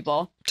 5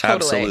 people. Totally.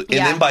 Absolutely.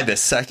 And Yeah. then by the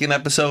second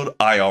episode,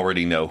 I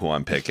already know who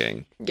I'm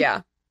picking.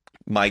 Yeah.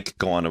 Mike,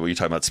 go on. Were you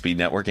talking about speed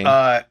networking?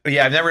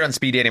 Yeah, I've never done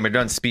speed dating, but I've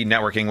done speed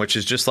networking, which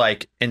is just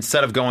like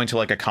instead of going to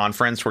like a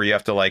conference where you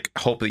have to like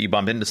hope that you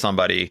bump into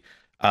somebody,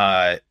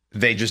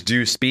 they just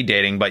do speed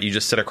dating, but you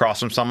just sit across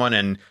from someone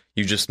and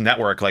you just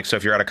network. Like, so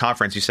if you're at a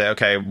conference, you say,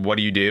 okay, what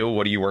do you do?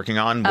 What are you working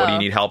on? What do you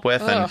need help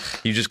with? And Ugh.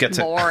 you just get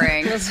to.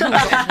 Boring. That sounds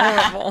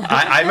horrible.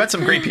 I met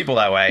some great people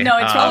that way. No,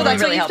 it's Oh, probably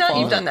that's really what you've done.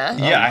 helpful. You've done that.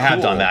 Yeah, I have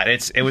cool. done that.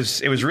 It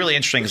was really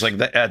interesting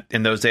because like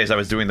in those days I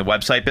was doing the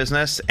website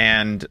business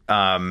and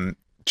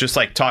just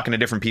like talking to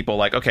different people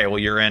like, okay, well,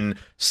 you're in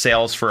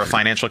sales for a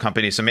financial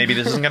company, so maybe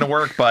this isn't going to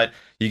work, but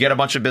you get a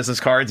bunch of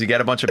business cards, you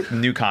get a bunch of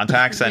new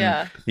contacts, and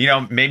Yeah. you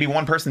know, maybe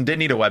one person did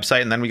need a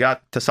website, and then we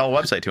got to sell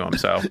a website to them.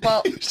 So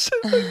Well,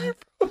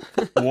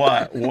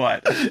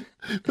 what?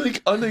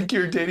 Like on like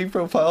your dating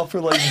profile for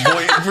like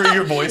for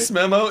your voice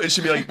memo, it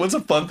should be like, "What's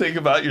a fun thing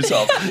about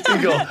yourself?"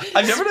 You go,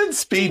 "I've never done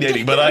speed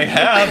dating, but I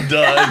have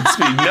done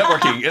speed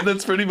networking," and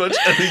that's pretty much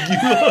I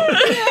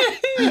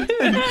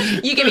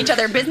think you give each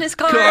other business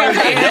cards. cards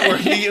and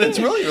networking, and it's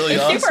really really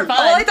awesome. Super fun.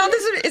 Well, I thought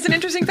this is an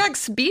interesting fact.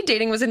 Speed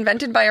dating was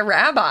invented by a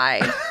rabbi.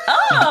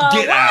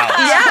 Get out!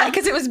 Yeah,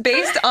 because it was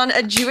based on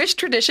a Jewish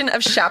tradition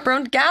of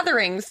chaperoned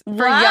gatherings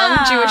for young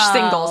Jewish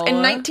singles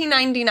in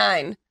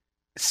 1999.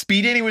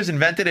 Speed dating was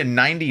invented in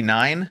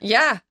 '99.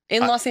 Yeah,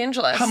 in Los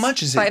Angeles. how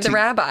much is it by the to-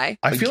 rabbi?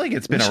 I feel like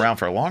it's been around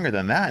for longer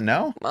than that.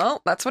 No.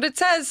 Well, that's what it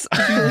says.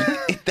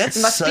 That's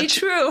Must be such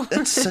true.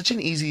 that's such an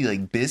easy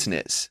like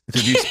business. To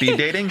do speed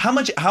dating? How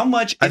much?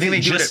 I Is think it they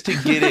do just it-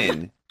 to get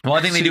in? Well,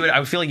 I think they do it.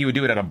 I feel like you would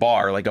do it at a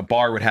bar. Like a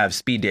bar would have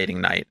speed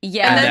dating night.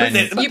 Yeah. And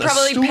then But you the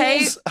probably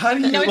pay. stools, How do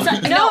you? No, it's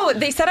not- No,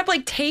 they set up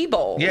like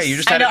tables. Yeah, you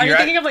just I had know. Are you you're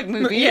thinking at, of like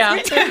movies? Yeah.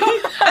 Me too.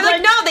 I'm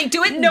like, no, they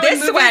do it No, in this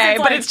movies, way, it's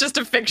but like- it's just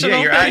a fictional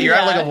yeah, you're at thing. you're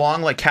at like a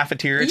long like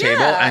cafeteria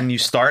table, Yeah. and you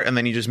start, and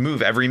then you just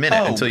move every minute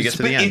Oh, until you get to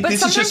but the end. But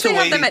This is sometimes just a they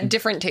have way them to- at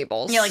different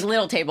tables. Yeah, like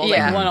little tables,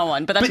 Yeah. like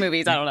one-on-one. But that's But-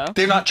 movies. I don't know.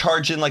 They're not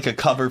charging like a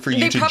cover for you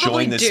They to probably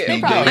join the do.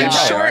 speed probably dating. I'm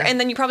are. sure, and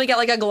then you probably get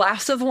like a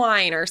glass of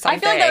wine or I something.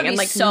 feel like that would and be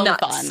like so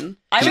nuts. fun.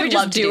 I Should would we just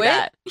love to do do it?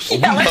 that. We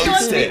Yeah, let's go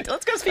host speed. it.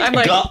 Let's go speed. I'm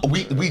like- God,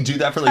 we do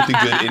that for like the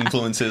good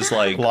influences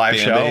like Live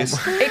fan show.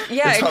 base.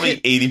 Yeah, It's it probably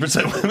could-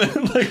 80%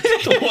 women, like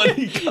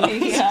 20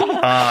 guys.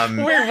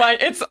 yeah. we're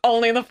white. It's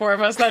only the 4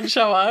 of us that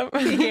show up.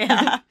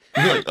 Yeah.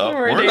 You're like, oh,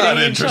 We're we're not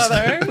dating each interested.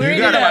 other. We're You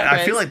gotta, into that, I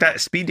feel Chris. like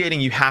that speed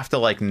dating, you have to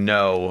like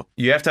know.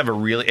 You have to have a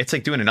really. It's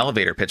like doing an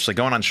elevator pitch, like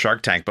going on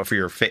Shark Tank, but for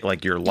your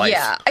like your life.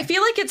 Yeah, I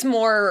feel like it's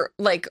more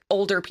like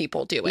older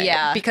people do it.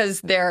 Yeah.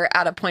 because they're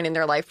at a point in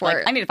their life where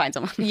Like, I need to find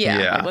someone. Yeah.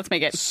 Yeah. Like, let's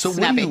make it So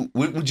snappy.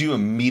 what would you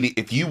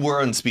immediately, if you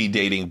were on speed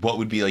dating, what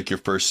would be like your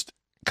first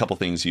couple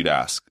things you'd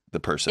ask the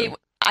person?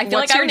 I feel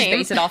What's like I your would just name?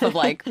 base it off of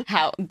like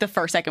how the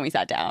first second we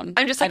sat down.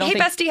 I'm just I like, don't hey,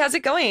 think- bestie, how's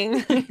it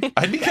going?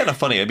 I'd be kind of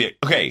funny. I'd be like,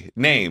 okay,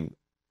 name,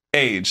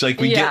 age. Like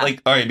we Yeah. get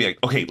like, all right, I'd be like,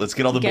 okay, let's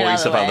get all the Get boring out of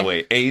the stuff out of the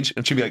way. Age,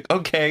 and she'd be like,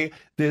 okay,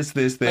 this,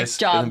 Like and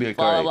job, then be like,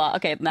 blah, all blah,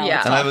 right. blah. Okay, now Yeah.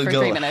 let's And I talk would for go,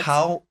 3 minutes.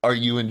 how are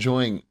you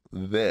enjoying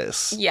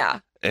this? yeah,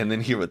 And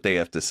then hear what they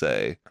have to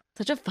say.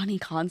 Such a funny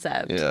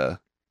concept. Yeah.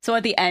 So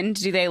at the end,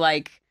 do they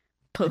like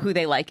put who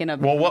they like in a.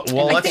 Well, I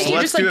let's think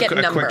you just, do like, a get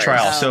quick numbers.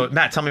 trial. So,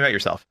 Matt, tell me about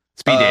yourself.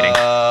 Speed dating.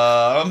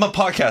 I'm a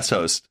podcast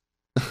host.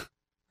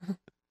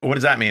 What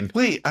does that mean?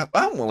 Wait, I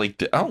don't like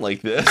this. I don't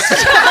like this.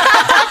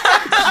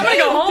 I'm gonna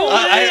go home.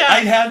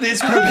 I had this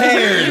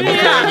prepared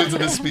before I went to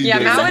the speed Yeah,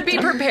 dating. Matt would be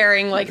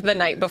preparing like the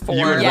night before.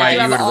 You would You write-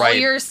 have you would all write-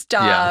 your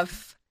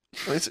stuff.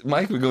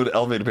 Mike would go to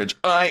elevator pitch.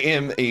 I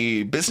am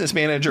a business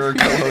manager,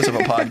 co-host of a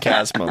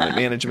podcast, Moment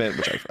Management,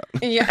 which I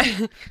found.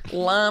 Yeah.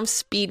 Lump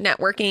speed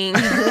networking.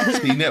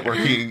 Speed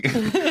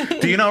networking.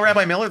 Do you know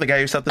Rabbi Miller, the guy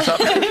who set this up?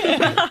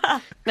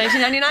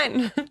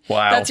 1999.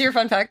 Wow. That's your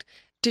fun fact.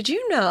 Did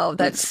you know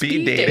that Speed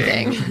speed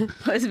dating. dating?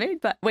 Was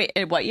made by. Wait,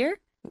 in what year?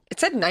 It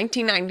said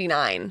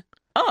 1999.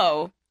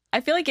 Oh,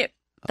 I feel like it.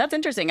 That's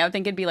interesting. I would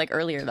think it'd be like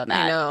earlier than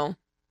that. I know.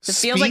 It feels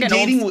Speed like an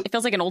dating old. It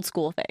feels like an old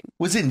school thing.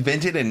 was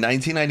invented in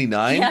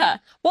 1999. Yeah.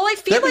 Well, I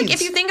feel That like means-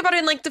 if you think about it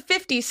in like the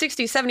 50s,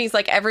 60s, 70s,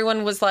 like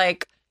everyone was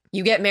like,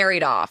 you get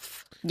married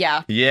off.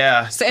 Yeah.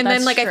 Yeah. So, and then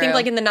That's like I think true.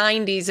 like in the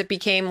 90s, it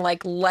became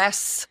like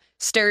less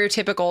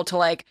stereotypical to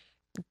like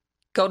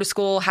go to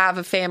school, have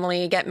a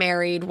family, get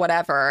married,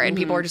 whatever. And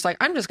people Mhm. are just like,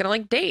 I'm just going to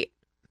like date.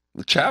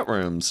 The chat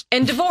rooms.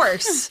 And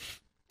divorce.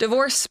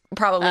 Divorce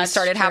probably That's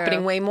started true.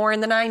 happening way more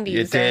in the 90s.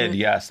 It did, and-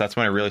 yes. That's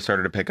when it really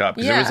started to pick up.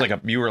 Because it was Yeah.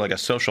 like you were like a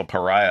social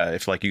pariah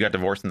if like you got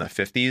divorced in the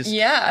 50s.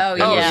 Yeah. Oh, It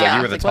was yeah. like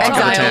you were the Like, talk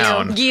of the Exile,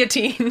 town.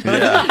 guillotine.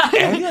 Yeah.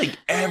 And like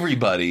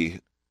everybody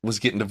was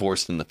getting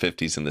divorced in the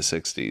 50s and the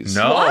 60s.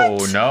 No,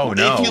 What? no.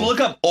 If you look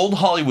up old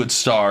Hollywood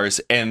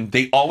stars, and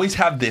they always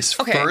have this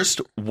Okay.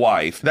 first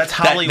wife. That's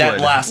that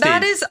Hollywood. lasted.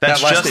 That is That's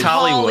that just lasted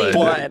Hollywood.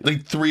 Hollywood.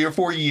 like 3 or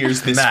 4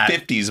 years. This Matt.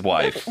 50s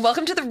wife.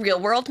 Welcome to the real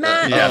world,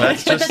 Matt. Yeah, Oh.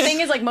 that's But just the thing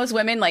is, like, most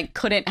women like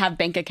couldn't have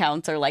bank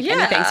accounts or like Yeah.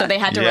 anything, so they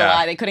had to Yeah.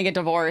 rely. They couldn't get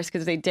divorced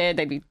because they did.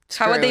 They'd be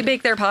How would they screwed.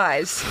 bake their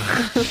pies?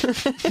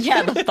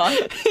 Yeah, the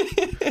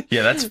fuck.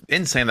 yeah, that's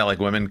insane that like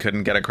women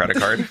couldn't get a credit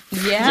card.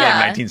 Yeah.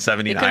 Like They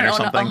 1979 couldn't or own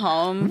something. a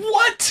home.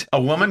 What?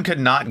 A woman could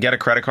not get a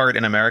credit card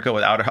in America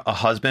without a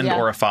husband Yeah.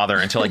 or a father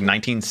until like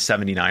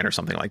 1979 or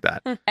something like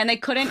that. And they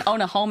couldn't own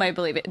a home, I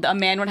believe. A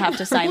man would have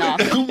to sign off.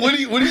 What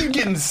are you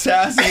getting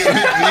sassy with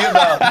me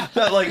about?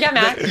 That like Yeah,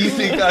 Matt. that you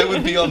think I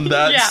would be on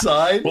that Yeah.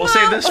 side? We'll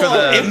save this for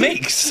Well, it the.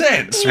 makes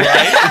sense,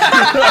 right?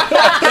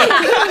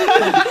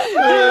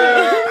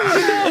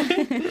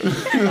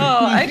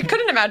 Oh, I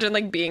couldn't imagine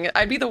like being.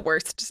 I'd be the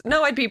worst.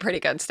 No, I'd be pretty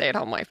good stay at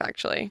home wife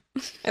actually.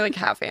 I like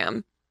half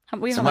am.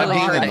 We Am have I a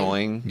being lot.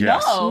 annoying?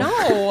 Yes. No,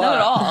 No. not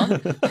at all.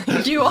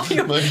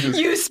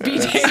 You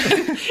speed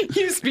dating.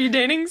 You speed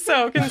dating.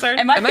 So concerned.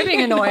 Am I being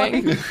being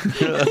annoying?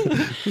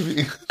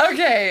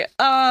 Okay.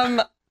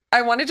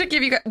 I wanted to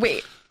give you guys.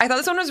 Wait. I thought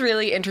this one was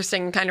really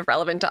interesting, and kind of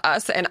relevant to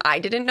us, and I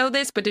didn't know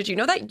this. But did you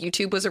know that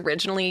YouTube was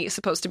originally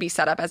supposed to be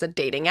set up as a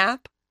dating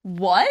app?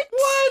 What?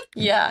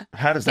 Yeah.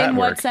 How does that In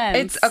work? what sense?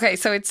 It's okay.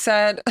 So it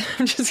said.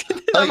 I'm just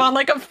kidding. I'm on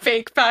like a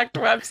fake fact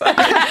website.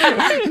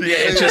 Yeah,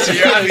 it's just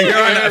you're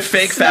on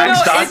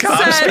fakefacts.com.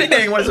 No, it said- Speed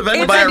dating was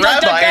invented it by a said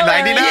rabbi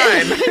in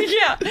DuckDuckGo. 99.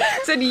 Yeah.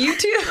 So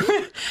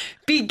YouTube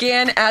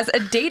began as a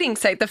dating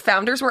site. The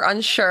founders were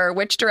unsure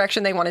which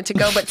direction they wanted to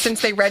go, but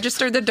since they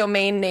registered the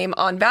domain name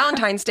on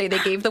Valentine's Day, they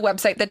gave the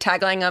website the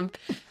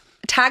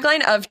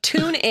tagline of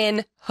tune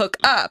in, hook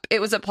up. It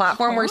was a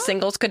platform where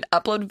singles could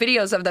upload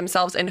videos of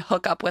themselves and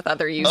hook up with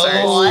other users.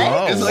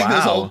 Oh, It's like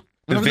this wow. old.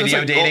 The remember those, video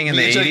like, dating in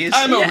old the videos, 80s?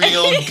 I'm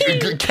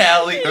a real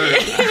Cali,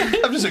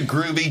 or I'm just a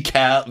groovy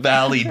Cal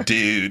Valley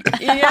dude.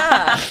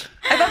 Yeah.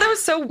 I thought that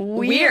was so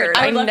weird.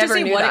 I would love to never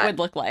see knew what that. it would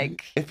look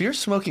like. If you're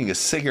smoking a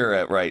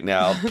cigarette right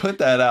now, put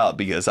that out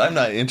because I'm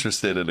not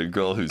interested in a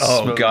girl who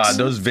Oh smokes. god,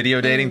 those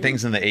video dating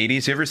things in the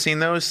 80s. You ever seen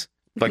those?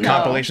 Like No.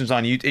 compilations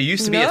on YouTube. It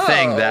used to be a No.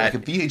 thing like that a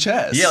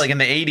VHS. yeah, like in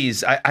the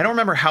 80s. I don't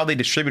remember how they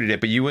distributed it,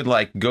 but you would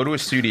like go to a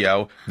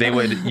studio,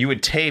 you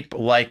would tape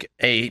like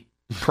a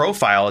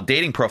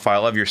dating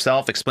profile of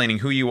yourself, explaining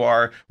who you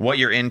are, what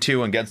you're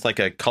into, against like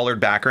a colored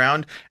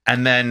background,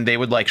 and then they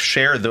would like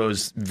share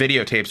those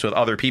videotapes with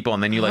other people,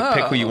 and then you like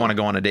pick who you want to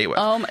go on a date with.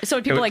 So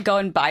would people would- like go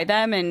and buy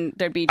them, and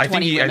there'd be 20 I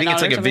think women it's on like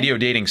it a or something? video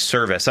dating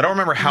service. I don't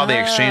remember how they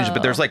exchanged it,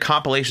 but there's like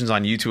compilations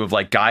on YouTube of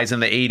like guys in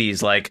the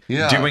 80s like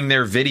Yeah. doing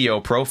their video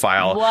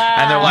profile, Wow.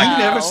 and they're like. You've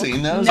never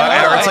seen those? No.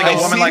 Or it's like I've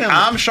a woman seen like, them.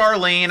 I'm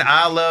Charlene,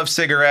 I love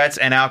cigarettes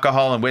and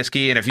alcohol and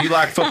whiskey, and if you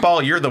like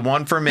football, you're the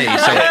one for me. So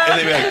And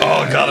they'd be like,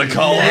 oh, gotta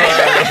call her.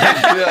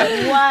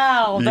 Yeah.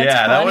 Wow, that's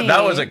yeah, funny.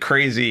 that was a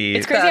crazy.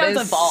 It's crazy That how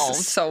it's is evolved.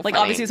 so like funny.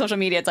 obviously social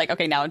media, it's like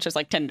okay, now it's just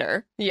like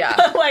Tinder. Yeah.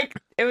 Like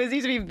it was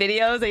used to be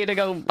videos that you had to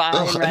go buy.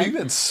 Ugh, and I think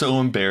rent. that's so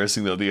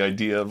embarrassing, though. The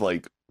idea of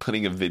like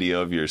putting a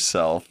video of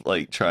yourself,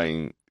 like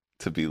trying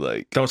to be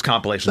like Those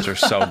compilations are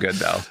so good,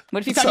 though.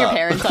 What if you found your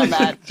parents on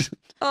that?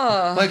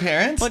 Oh. my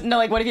parents. What, no,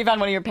 like what if you found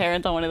one of your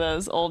parents on one of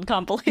those old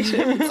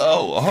compilations?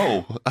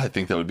 Oh, I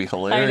think that would be I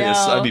hilarious.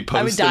 know. I'd be posting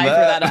I would die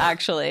that. for that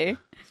actually.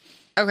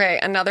 Okay,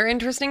 another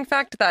interesting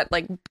fact that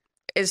like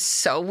is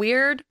so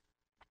weird.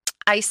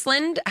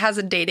 Iceland has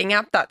a dating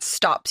app that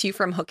stops you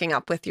from hooking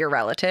up with your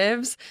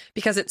relatives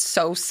because it's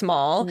so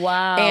small.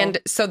 Wow. And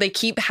so they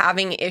keep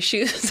having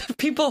issues of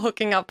people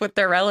hooking up with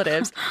their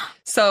relatives.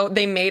 So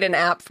they made an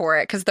app for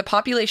it because the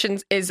population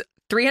is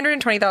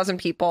 320,000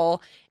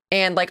 people,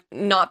 and like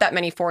not that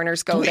many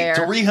foreigners go Wait, there.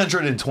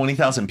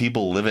 320,000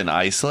 people live in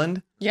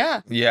Iceland?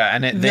 Yeah. Yeah,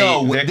 and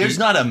There's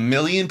not a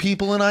million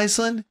people in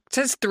Iceland? It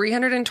says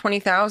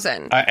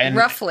 320,000, and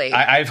roughly.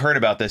 I've heard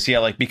about this. Yeah,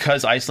 like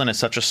because Iceland is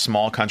such a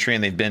small country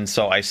and they've been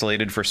so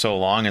isolated for so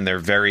long, and they're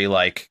very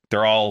like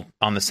they're all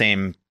on the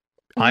same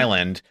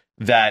island,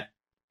 that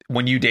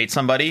when you date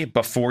somebody,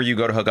 before you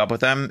go to hook up with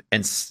them,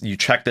 and you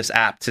check this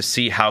app to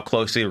see how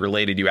closely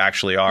related you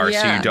actually are, so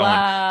Yeah. you don't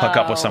hook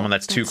up with Wow. someone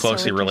that's too That's so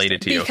closely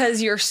related to you.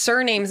 Because your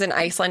surnames in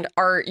Iceland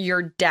are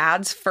your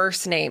dad's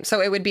first name.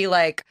 So it would be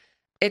like,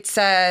 it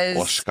says,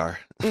 Oskar.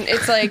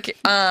 it's like,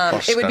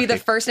 it would be the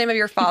Oskar. first name of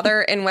your father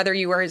and whether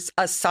you were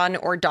a son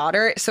or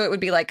daughter. So it would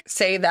be like,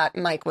 say that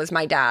Mike was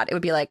my dad. It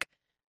would be like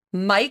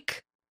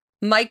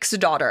Mike's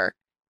daughter.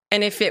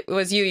 And if it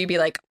was you, you'd be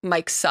like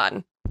Mike's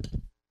son.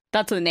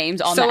 That's the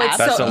names on So the it's app.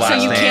 That's the so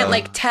last you name. can't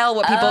like tell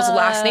what people's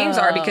last names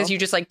are because Oh. you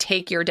just like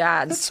take your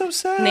That's dad's. so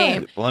sad.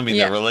 Name. Well, I mean,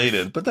 Yeah. they're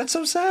related, but that's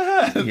so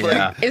sad.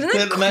 Yeah. Isn't it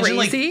then imagine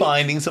crazy? like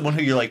finding someone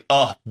who you're like,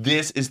 oh,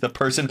 this is the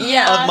person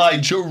Yeah. of my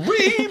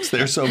dreams.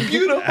 They're so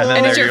beautiful. And then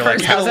And it's you're your like,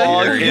 first get cousin.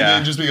 along, and Yeah.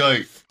 then just be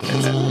like,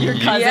 Your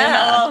cousin.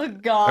 Yeah. Oh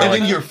god. and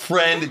then your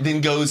friend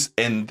then goes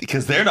and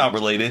because they're not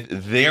related,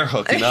 they're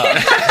hooking up.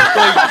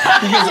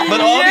 But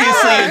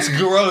obviously Yeah. it's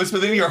gross.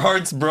 But then your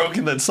heart's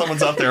broken that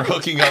someone's out there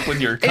hooking up with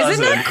your cousin.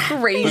 Isn't that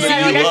crazy? But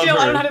then yeah, you like love I don't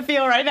know her. how to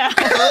feel right now.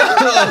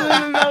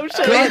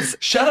 Emotions. Guys,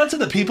 shout out to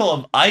the people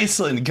of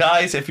Iceland,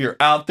 guys. If you're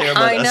out there, let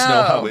I us know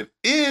know. how it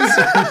is.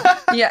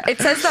 Yeah, it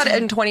says that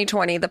in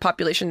 2020 the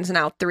population is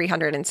now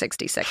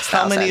 366,000.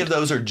 How many of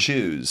those are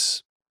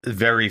Jews?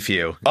 Very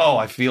few. Oh,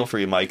 I feel for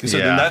you, Mike. So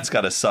Yeah. then that's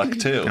got to suck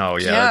too. Oh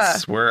yeah,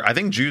 Yeah. I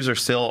think Jews are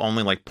still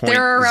only like point.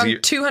 There are around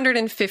zero-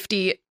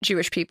 250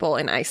 Jewish people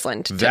in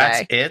Iceland That's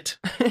today. it.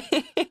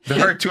 There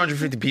are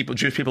 250 people,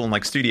 Jewish people in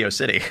like Studio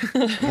City.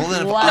 Well,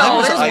 then if Wow. I No,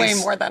 was there's way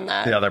Ice- more than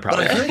that. Yeah, they're But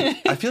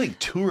probably. I feel like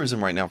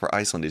tourism right now for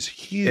Iceland is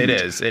huge. It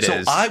is, it so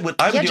is. I would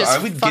Yeah,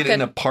 just get an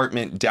fucking-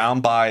 apartment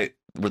down by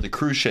where the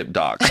cruise ship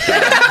docks.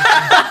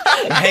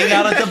 Hang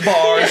out at the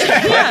bars,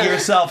 put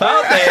yourself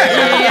out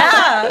there.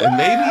 Yeah. And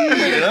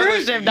maybe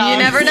Cruise ship You dogs.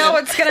 never know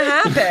what's going to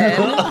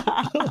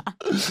happen.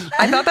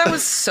 I thought that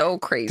was so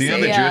crazy. Do you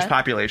know the Yeah. Jewish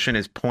population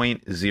is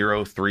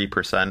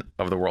 0.03%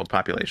 of the world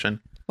population?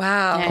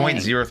 Wow. Dang.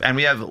 0.0, and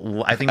we have,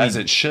 I think, as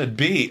it should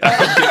be.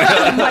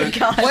 Oh my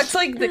god. What's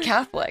like the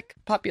Catholic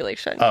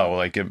population? oh,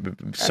 like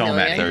so million?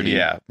 many. 30,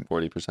 Yeah,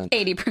 40%.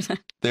 80%.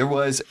 There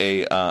was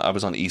I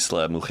was on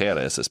Isla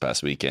Mujeres this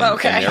past weekend.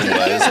 Okay.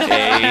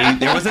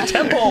 And there was a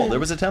temple. There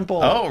was a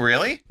temple. Oh,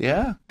 really?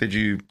 Yeah. Did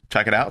you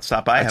check it out?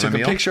 Stop by, I have took a a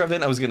meal? picture of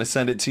it. I was going to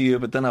send it to you,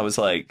 but then I was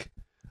like,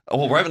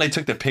 well, right when I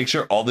took the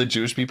picture, all the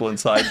Jewish people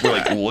inside were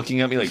like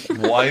looking at me like,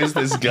 why is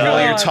this guy?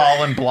 Really, you're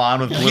tall and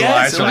blonde with blue Yes,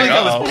 eyes. it You're was like,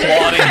 like I oh, was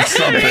plotting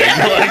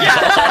something.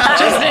 Like,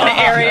 Just an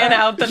Aryan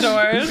out the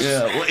doors.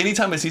 yeah. Well,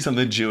 anytime I see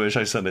something Jewish,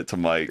 I send it to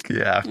Mike.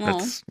 yeah,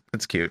 Aw.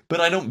 that's cute.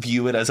 But I don't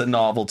view it as a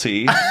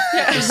novelty.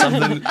 Just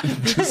something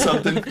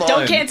fun.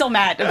 Don't cancel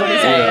Matt. Is what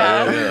he's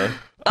saying.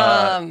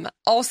 Yeah.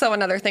 Also,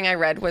 another thing I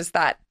read was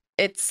that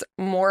it's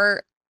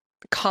more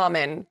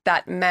common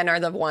that men are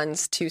the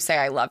ones to say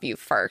 "I love you"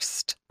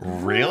 first.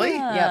 Really?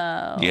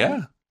 Oh.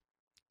 Yeah.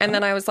 And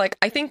then I was like,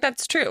 I think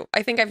that's true.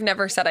 I think I've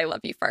never said "I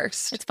love you"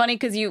 first. It's funny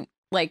because you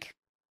like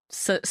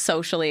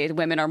socially,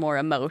 women are more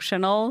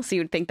emotional, so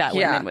you'd think that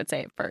Yeah. women would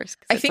say it first.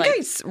 'cause I it's think like,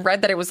 I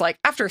read that it was like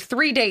after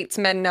 3 dates,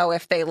 men know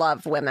if they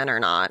love women or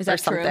not, is or that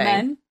something. true,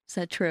 men? Is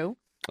that true?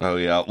 Oh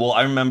yeah. Well,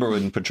 I remember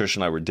when Patricia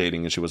and I were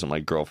dating, and she wasn't my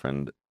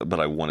girlfriend, but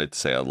I wanted to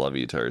say I love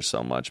you to her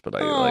so much, but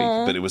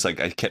Aw. but it was like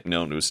I kept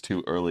knowing it was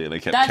too early, and I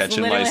kept That's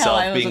catching literally how myself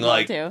I was being as well,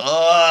 like, too.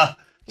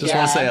 just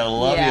want to say I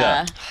love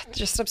yeah. you.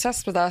 Just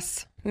obsessed with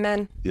us,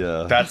 men.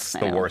 Yeah. That's I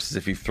the know. worst. Is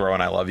if you throw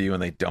an "I love you"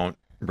 and they don't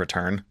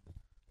return.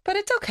 But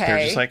it's okay.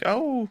 They're just like,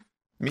 oh,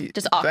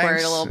 Just awkward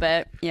thanks. a little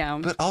bit. Yeah.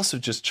 But also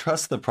just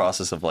trust the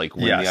process of like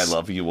when Yes. the I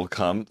love you will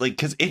come. Like,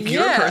 because if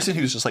you're Yeah. a person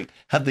who's just like,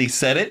 have they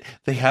said it?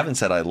 They haven't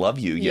said I love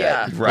you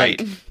yet. Yeah. Right.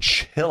 Like,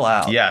 chill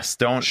out. Yes,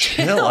 don't.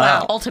 Chill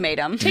out.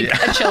 Ultimatum. Take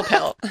a chill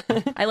pill.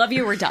 I love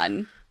you. We're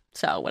done.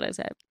 So what is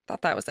it?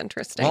 Thought that was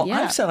interesting. Well, Yeah.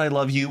 I've said I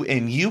love you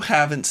and you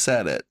haven't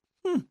said it.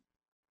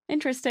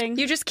 Interesting.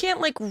 You just can't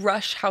like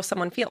rush how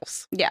someone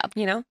feels, yeah.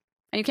 you know?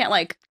 And you can't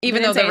like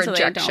Even they though didn't the say it, so they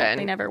don't. rejection,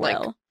 They never like,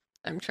 will.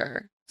 I'm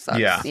sure. Sucks.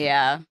 Yeah.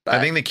 Yeah. But I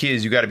think the key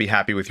is you got to be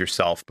happy with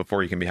yourself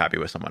before you can be happy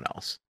with someone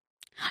else,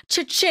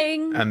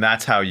 Cha-ching. and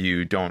that's how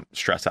you don't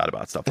stress out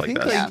about stuff I like think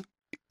this. like,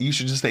 you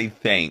should just say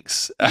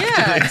thanks. Yeah.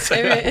 after they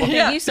say I love you.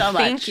 Thank you so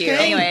much. Thank you.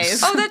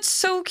 Anyways. Oh, that's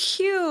so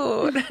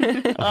cute.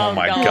 Oh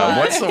my god,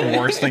 what's the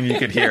worst thing you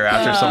could hear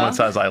after someone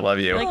says "I love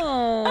you"? Like,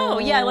 oh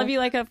yeah, I love you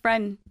like a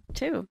friend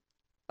too.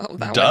 Oh,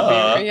 that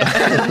Duh. would be,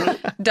 yeah.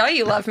 Duh,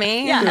 you love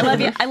me. Yeah, I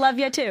love you. I love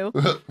you too.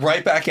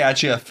 Right back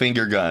at you,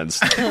 finger guns.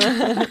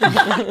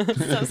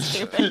 So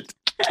stupid.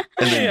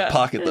 And then Yeah.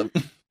 pocket them.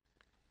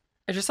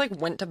 I just like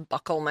went to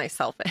buckle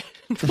myself in.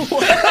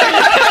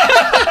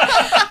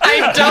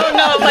 I don't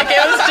know. Like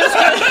it was just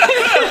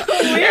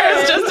weird. It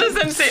was just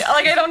as insane.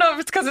 Like I don't know if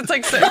it's because it's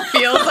like it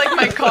feels like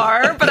my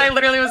car, but I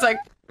literally was like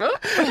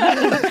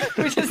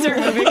We just start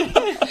moving.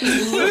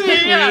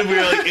 Yeah.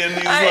 We're like in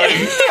these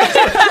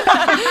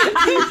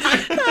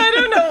I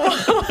don't know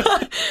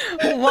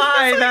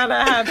why that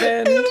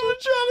happened.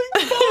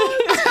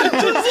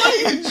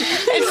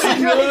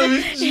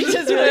 It's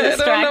just really I don't know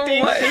distracting.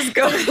 what is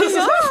going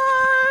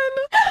on.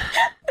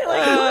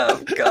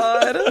 Oh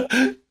God.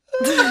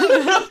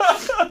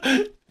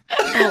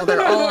 Oh,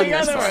 they're all in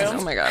this one.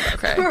 Oh my God.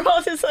 Okay. We're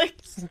all just like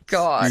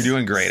God. You're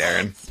doing great,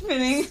 Erin.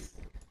 spinning.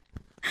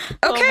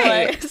 Okay. Oh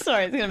boy.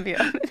 Sorry, it's gonna be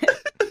a minute.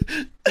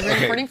 We've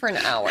been recording for an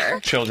hour.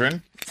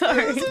 Children,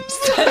 Sorry.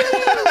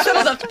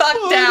 Settle the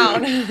fuck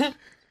down.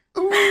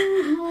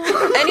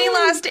 Any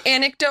last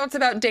anecdotes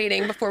about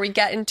dating before we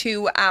get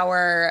into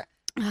our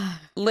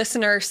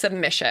listener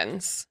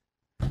submissions?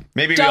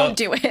 maybe Don't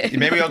do it.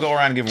 Maybe I'll go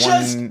around and give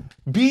Just one.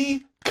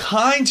 be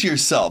kind to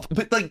yourself.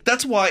 But like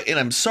that's why, and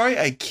I'm sorry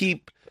I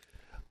get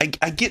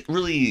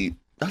really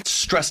not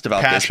stressed about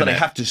this, but I Passionate.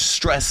 have to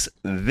stress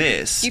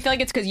this. Do you feel like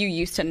it's because you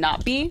used to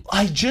not be?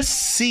 I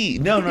just see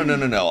no.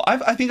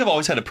 I think I've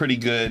always had a pretty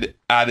good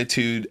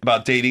attitude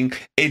about dating.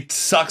 It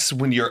sucks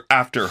when you're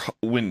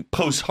when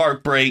post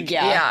heartbreak,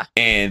 Yeah.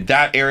 and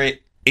that area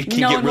it can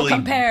No get one will really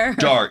compare.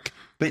 dark.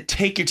 But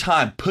take your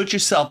time, put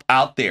yourself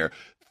out there,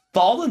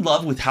 fall in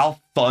love with how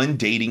fun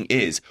dating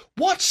is.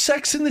 Watch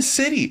Sex in the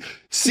City,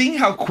 seeing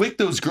how quick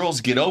those girls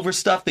get over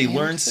stuff. They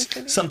learn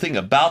something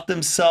about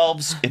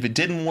themselves. If it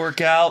didn't work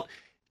out,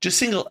 just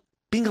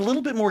being a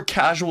little bit more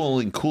casual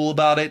and cool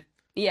about it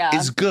Yeah.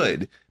 is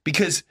good,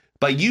 because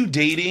by you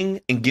dating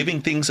and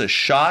giving things a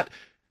shot,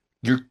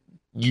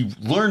 you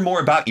learn more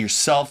about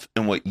yourself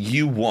and what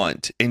you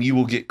want, and you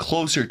will get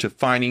closer to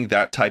finding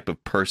that type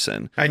of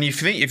person. And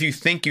if you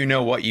think you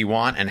know what you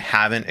want and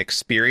haven't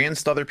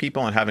experienced other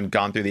people and haven't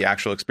gone through the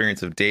actual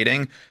experience of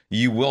dating,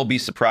 you will be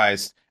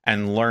surprised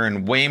and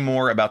learn way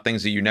more about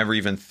things that you never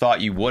even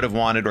thought you would have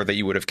wanted or that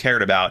you would have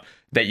cared about,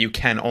 that you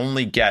can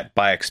only get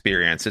by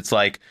experience. It's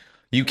like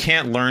you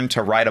can't learn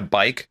to ride a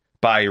bike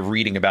by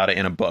reading about it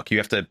in a book. You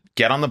have to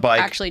get on the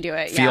bike, Actually do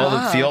it. feel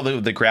Yeah. feel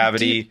the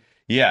gravity.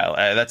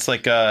 That's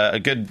like a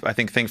good, I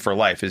think, thing for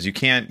life is you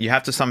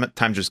have to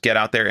sometimes just get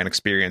out there and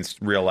experience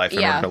real life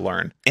in Yeah. order to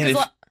learn. And if,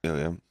 It's oh,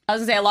 yeah. I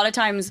was gonna say a lot of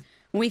times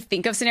when we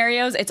think of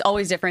scenarios, it's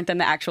always different than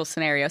the actual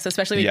scenario. So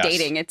especially with Yes.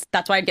 dating,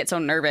 that's why I'd get so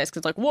nervous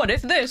because it's like, what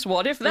if this?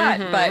 What if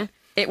that? But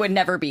it would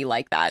never be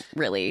like that.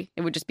 Really,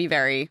 it would just be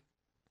very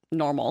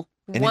normal.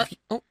 And What? if-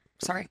 Oh,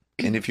 sorry.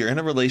 And if you're in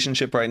a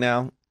relationship right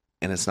now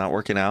and it's not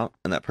working out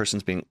and that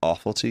person's being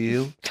awful to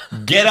you,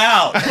 get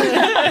out.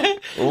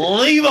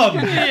 Leave them.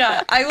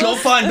 Yeah, I will Go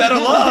find better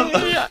love.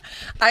 Yeah.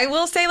 I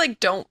will say, like,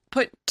 don't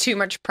put too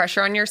much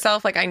pressure on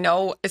yourself. Like, I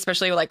know,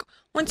 especially like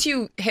once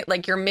you hit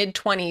like your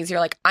mid-20s, you're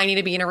like, I need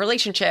to be in a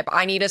relationship.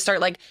 I need to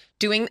start like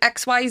doing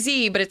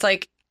XYZ. But it's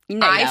like,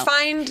 No, I no.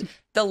 find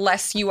the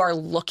less you are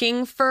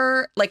looking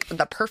for like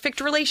the perfect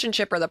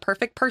relationship or the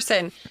perfect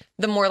person,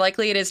 the more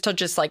likely it is to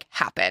just like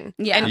happen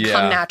Yeah. and Yeah.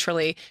 come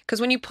naturally.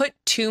 Because when you put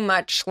too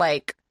much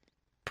like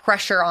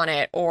pressure on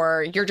it,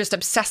 or you're just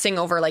obsessing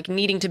over like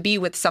needing to be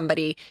with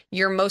somebody,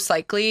 you're most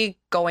likely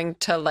going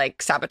to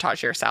like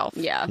sabotage yourself.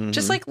 Yeah.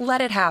 Just like let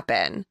it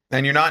happen.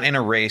 And you're not in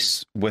a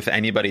race with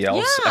anybody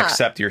else Yeah.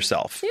 except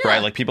yourself, Yeah.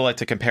 right? Like people like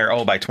to compare,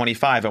 by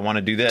 25, I want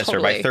to do this, or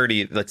by Totally.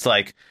 30, that's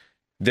like,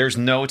 there's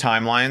no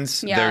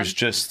timelines. Yeah. There's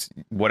just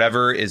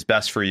whatever is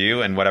best for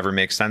you and whatever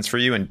makes sense for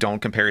you. And don't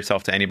compare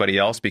yourself to anybody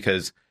else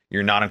because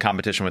you're not in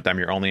competition with them.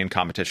 You're only in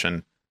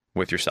competition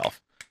with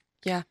yourself.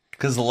 Yeah.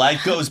 Because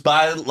life goes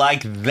by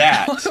like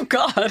that. Oh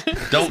God.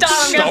 Don't Stop,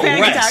 I'm gonna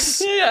panic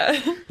stress.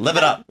 Yeah. Live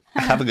it up.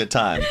 Have a good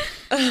time.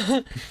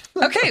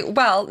 Okay,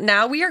 well,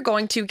 now we are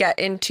going to get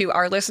into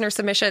our listener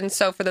submissions.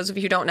 So, for those of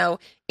you who don't know,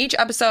 each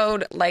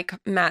episode, like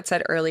Matt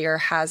said earlier,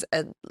 has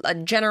a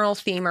general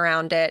theme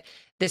around it.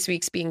 This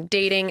week's being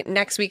dating.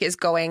 Next week is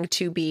going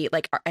to be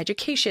like our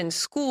education,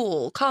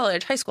 school,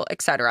 college, high school,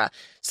 etc.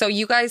 So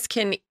you guys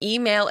can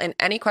email in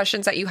any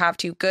questions that you have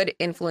to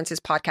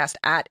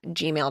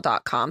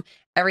goodinfluencespodcast@gmail.com.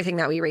 Everything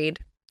that we read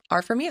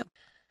are from you.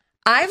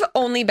 I've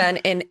only been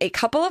in a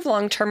couple of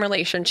long-term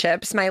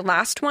relationships. My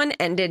last one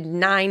ended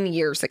 9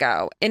 years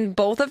ago. In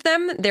both of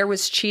them, there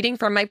was cheating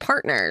from my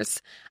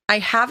partners. I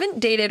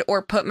haven't dated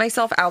or put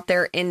myself out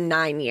there in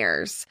 9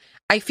 years.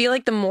 I feel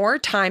like the more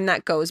time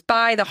that goes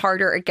by, the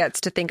harder it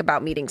gets to think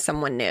about meeting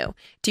someone new.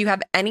 Do you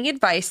have any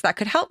advice that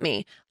could help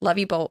me? Love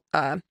you both.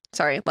 Love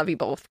you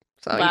both.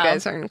 So you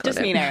guys are included. Just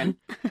me and Erin.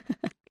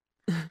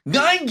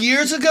 9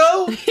 years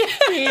ago?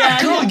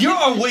 Yeah. Girl,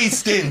 you're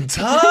wasting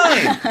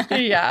time.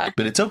 Yeah.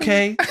 But it's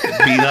okay.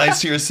 Be nice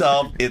to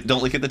yourself.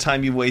 Don't look at the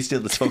time you've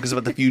wasted. Let's focus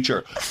about the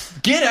future.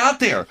 Get out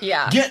there.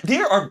 Yeah.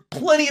 There are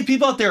plenty of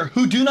people out there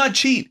who do not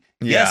cheat.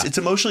 Yes, Yeah. it's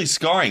emotionally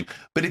scarring.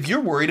 But if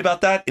you're worried about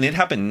that and it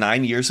happened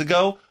 9 years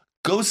ago,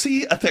 go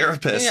see a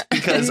therapist, Yeah.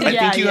 because I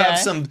Yeah, think you have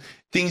yeah. some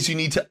things you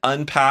need to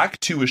unpack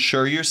to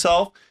assure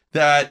yourself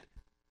that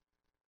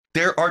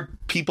there are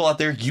people out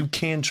there you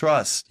can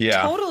trust.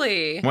 Yeah.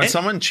 Totally. When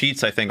someone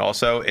cheats, I think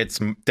also it's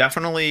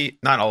definitely,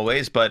 not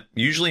always, but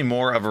usually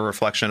more of a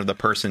reflection of the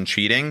person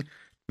cheating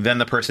than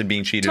the person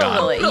being cheated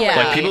Totally, on. yeah.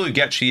 Like people who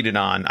get cheated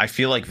on, I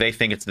feel like they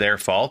think it's their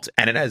fault,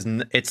 and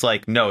it's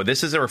like, no,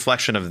 this is a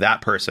reflection of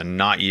that person,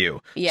 not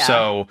you. Yeah.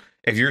 So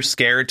if you're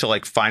scared to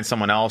like find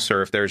someone else,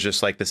 or if there's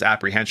just like this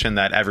apprehension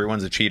that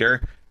everyone's a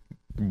cheater,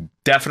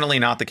 definitely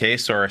not the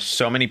case. There are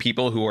so many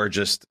people who are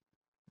just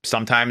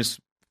sometimes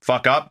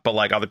fuck up, but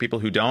like other people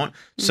who don't.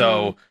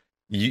 So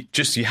you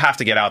have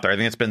to get out there. I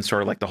think it's been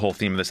sort of like the whole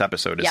theme of this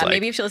episode. Is Yeah, like,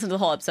 maybe if she listens to the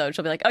whole episode,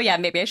 she'll be like, oh yeah,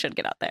 maybe I should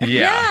get out there.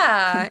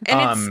 Yeah.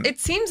 And it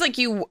seems like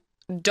you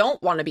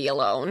don't want to be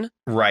alone.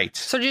 Right.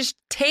 So just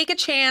take a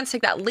chance,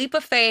 take that leap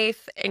of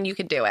faith, and you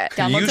can do it.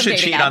 Download You some should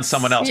dating cheat on apps.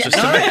 someone else Yeah. just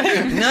to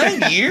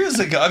make 9 years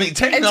ago. I mean,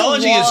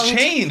 technology has long-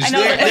 changed. I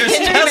know, There's it's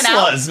been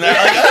out. Teslas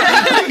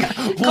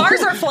now. Like,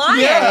 Cars are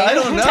flying. Yeah, I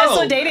don't know.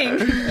 Tesla dating.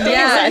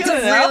 Yeah, it's a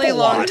An really Apple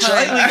long Watch.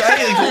 time.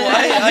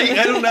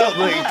 I don't know.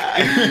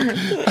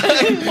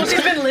 Like Well,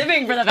 she's been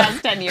living for the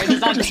past 10 years.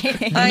 It's not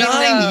dating. I know.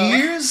 9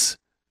 years.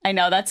 I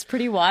know, that's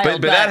pretty wild.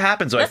 But that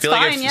happens. Though. I that's feel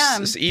like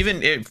fine, if,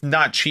 even if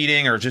not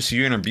cheating or just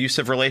you in an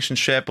abusive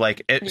relationship,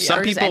 like some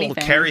or just people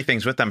anything. carry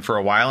things with them for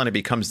a while, and it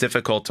becomes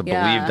difficult to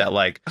Yeah. believe that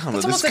like I don't know.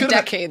 It's This almost a could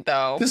decade,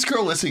 though. This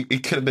girl, listen,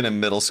 it could have been in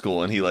middle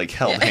school, and he like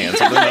held hands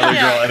with another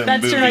girl at a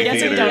That's movie true. I guess we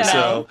theater. don't know.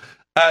 So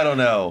I don't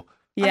know.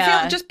 I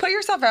Yeah. feel just put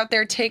yourself out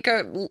there, take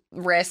a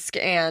risk,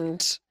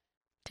 and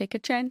Take a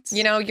chance.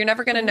 you're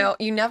never gonna know.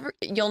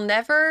 You'll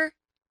never.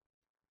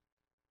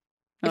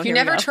 Oh, If you here we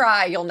never go.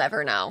 try, you'll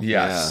never know.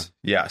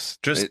 yes,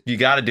 just you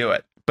got to do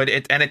it. But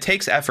it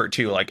takes effort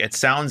too. Like it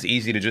sounds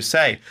easy to just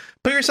say,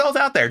 put yourself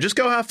out there, just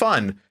go have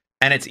fun,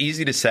 and it's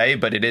easy to say,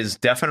 but it is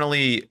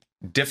definitely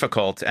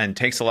difficult and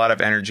takes a lot of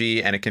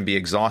energy, and it can be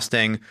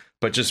exhausting.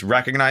 But just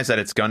recognize that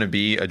it's going to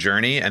be a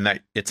journey and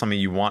that it's something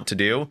you want to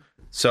do.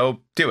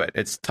 So do it.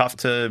 It's tough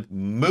to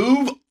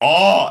Move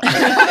on.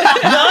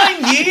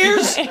 9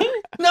 years.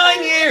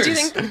 9 years. Do you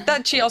think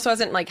that she also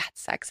hasn't like had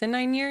sex in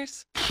 9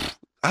 years?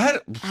 I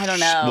don't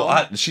know.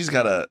 Well, she's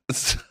got a.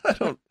 I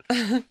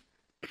don't.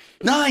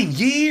 9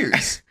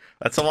 years.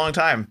 That's a long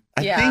time.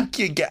 I Yeah. think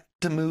you got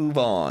to move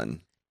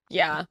on.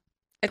 Yeah,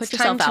 it's Put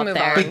time yourself to out move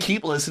there. on. But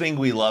keep listening.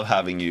 We love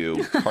having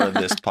you part of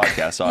this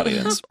podcast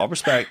audience. All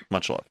respect,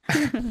 much love.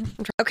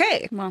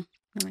 Okay, Well,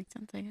 that makes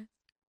sense, I guess.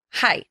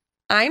 hi.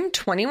 I'm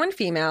 21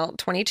 female,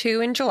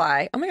 22 in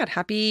July. Oh my God,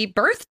 happy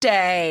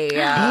birthday.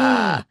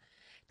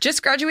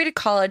 Just graduated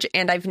college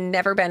and I've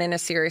never been in a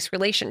serious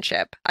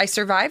relationship. I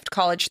survived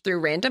college through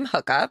random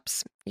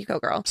hookups. You go,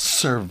 girl.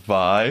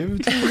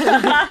 Survived.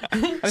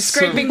 I was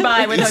scraping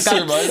by with You hookups.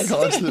 survived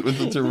college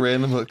with the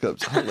random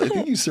hookups. I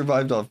think you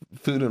survived off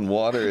food and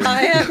water. And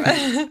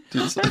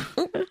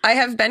I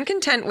have been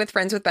content with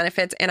friends with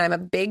benefits, and I'm a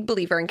big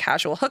believer in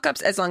casual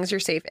hookups as long as you're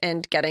safe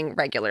and getting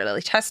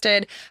regularly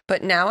tested.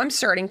 But now I'm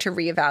starting to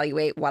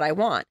reevaluate what I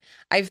want.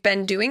 I've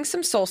been doing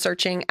some soul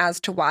searching as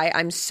to why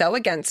I'm so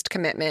against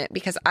commitment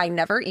because I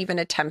never even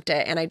attempt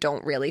it and I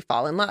don't really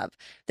fall in love.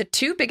 The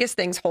two biggest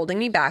things holding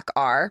me back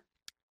are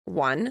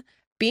 1,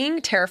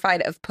 being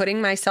terrified of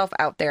putting myself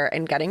out there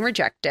and getting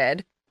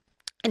rejected.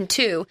 And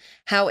 2,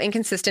 how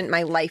inconsistent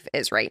my life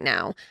is right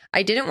now.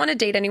 I didn't want to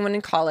date anyone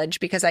in college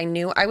because I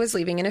knew I was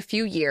leaving in a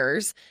few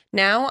years.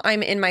 Now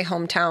I'm in my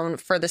hometown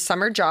for the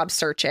summer job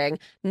searching.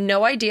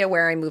 No idea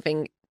where I'm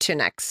moving to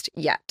next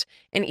yet.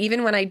 And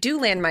even when I do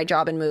land my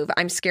job and move,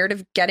 I'm scared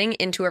of getting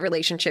into a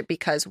relationship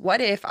because what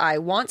if I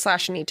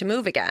want/need to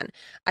move again?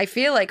 I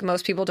feel like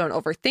most people don't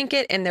overthink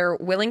it and they're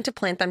willing to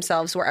plant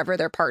themselves wherever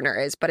their partner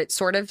is, but it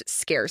sort of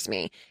scares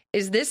me.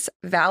 Is this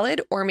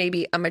valid or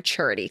maybe a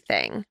maturity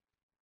thing?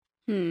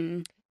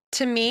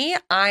 To me,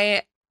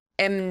 I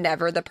am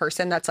never the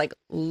person that's like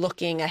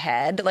looking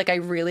ahead. Like I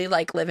really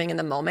like living in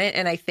the moment.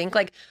 And I think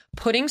like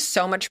putting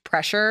so much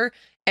pressure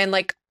and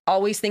like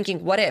always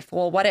thinking, what if,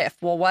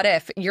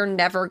 you're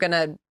never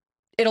gonna,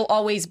 it'll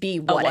always be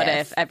what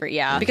if.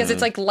 Yeah. Because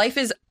it's like life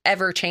is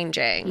ever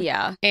changing.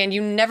 Yeah. And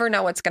you never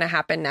know what's going to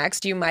happen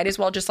next. You might as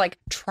well just like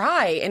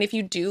try. And if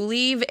you do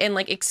leave and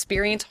like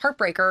experience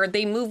heartbreak or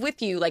they move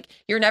with you, like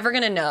you're never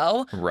going to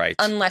know Right.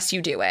 unless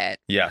you do it.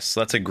 Yes,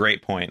 that's a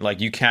great point.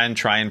 Like you can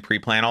try and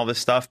pre-plan all this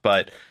stuff,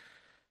 but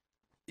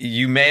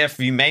you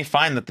may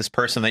find that this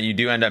person that you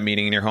do end up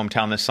meeting in your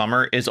hometown this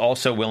summer is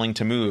also willing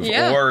to move.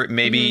 Yeah. Or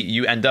maybe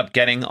you end up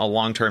getting a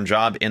long-term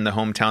job in the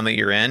hometown that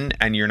you're in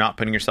and you're not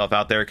putting yourself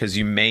out there because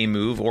you may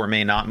move or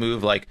may not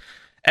move. Like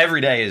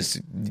every day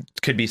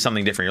could be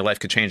something different. Your life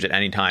could change at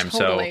any time.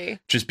 Totally. So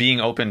just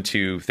being open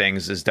to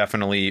things is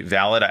definitely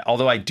valid.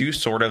 Although I do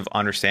sort of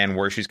understand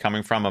where she's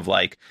coming from of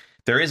like,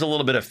 there is a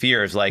little bit of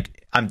fear. It's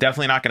like, I'm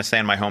definitely not going to stay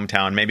in my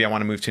hometown. Maybe I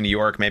want to move to New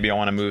York. Maybe I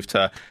want to move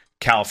to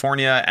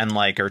California and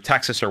like, or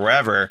Texas or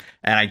wherever.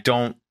 And I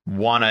don't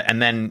want to.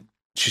 And then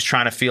she's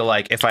trying to feel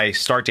like if I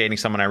start dating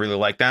someone, I really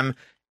like them,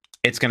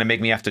 it's going to make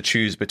me have to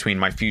choose between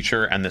my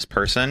future and this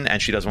person.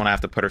 And she doesn't want to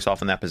have to put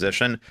herself in that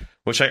position,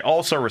 which I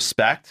also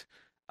respect.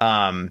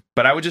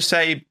 But I would just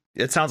say,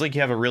 it sounds like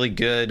you have a really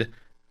good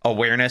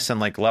awareness and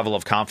like level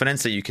of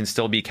confidence that you can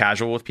still be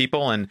casual with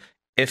people. And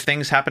if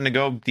things happen to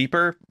go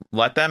deeper,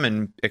 let them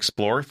and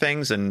explore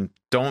things and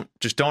don't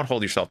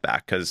hold yourself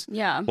back because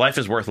Yeah. life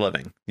is worth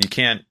living. You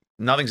can't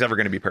nothing's ever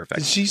going to be Did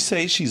perfect. she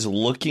say she's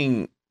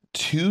looking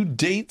to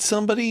date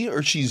somebody,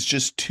 or she's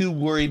just too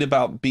worried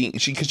about being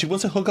because she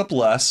wants to hook up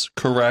less,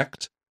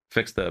 correct?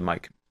 Fix the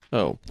mic.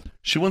 Oh,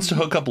 she wants to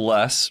hook up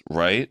less,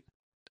 right?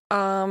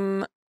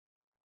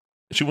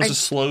 She wants to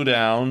slow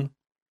down.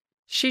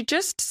 She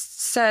just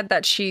said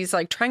that she's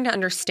like trying to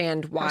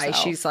understand why Herself.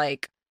 she's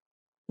like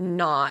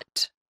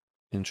not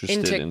Interested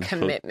into in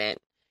commitment.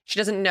 She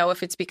doesn't know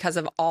if it's because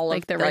of all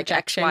Like of the the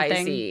rejection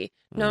XYZ. thing?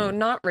 No,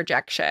 not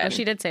rejection. Oh,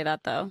 she did say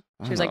that though.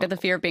 She was Oh. like that the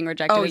fear of being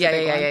rejected. Oh is yeah, a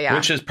big yeah, one. yeah, yeah.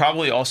 Which is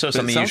probably also But it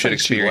something you sounds should like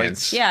she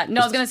experience. Yeah,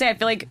 no, I was gonna say I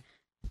feel like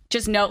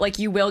just know like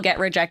you will get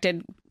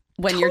rejected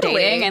when you're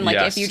Totally. dating, and like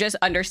Yes. if you just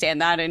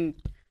understand that and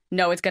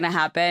know it's gonna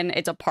happen,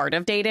 it's a part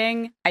of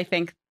dating. I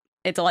think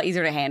it's a lot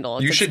easier to handle.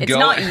 You It's, should it's go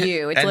not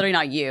you. It's and- literally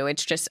not you.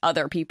 It's just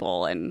other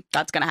people, and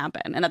that's gonna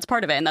happen, and that's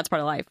part of it, and that's part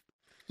of life.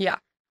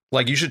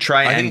 Like you should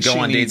try I and think go she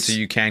on dates needs- so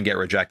you can get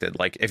rejected.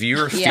 Like if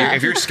you're Yeah.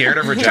 if you're scared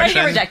of Try to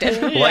rejection, get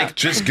rejected. like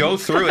just go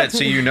through it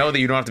so you know that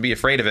you don't have to be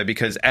afraid of it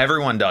because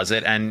everyone does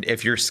it. And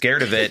if you're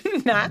scared of it,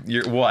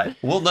 you're what?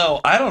 Well, no,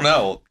 I don't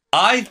know.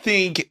 I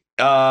think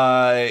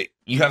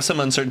you have some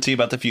uncertainty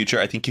about the future.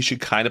 I think you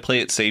should kind of play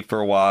it safe for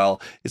a while.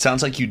 It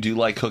sounds like you do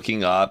like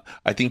hooking up.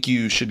 I think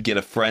you should get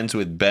a friends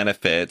with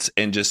benefits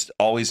and just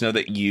always know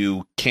that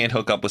you can't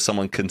hook up with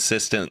someone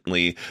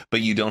consistently,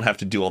 but you don't have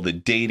to do all the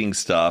dating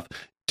stuff.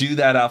 Do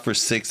that out for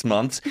 6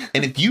 months.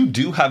 And if you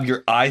do have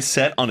your eyes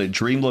set on a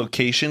dream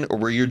location or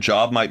where your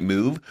job might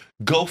move,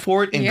 go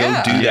for it and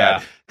Yeah. go do Yeah.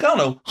 that. I don't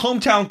know,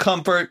 hometown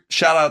comfort.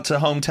 Shout out to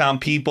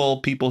hometown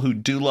people who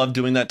do love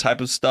doing that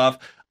type of stuff.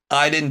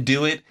 I didn't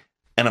do it,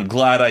 and I'm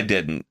glad I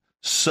didn't.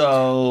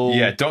 So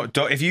Yeah, don't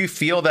if you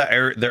feel the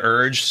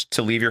urge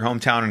to leave your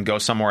hometown and go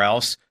somewhere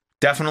else,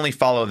 definitely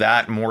follow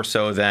that more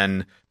so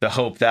than the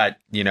hope that,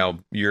 you know,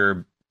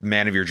 your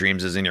man of your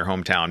dreams is in your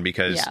hometown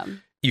because Yeah.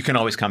 you can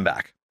always come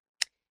back.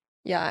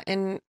 Yeah,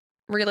 and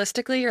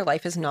realistically, your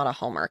life is not a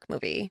Hallmark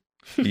movie.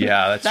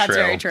 Yeah, that's, That's true.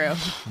 very true.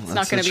 It's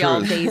not going to be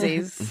all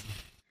daisies.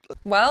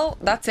 Well,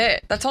 that's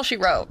it. That's all she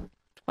wrote.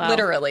 Wow.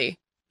 Literally.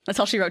 That's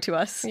all she wrote to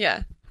us.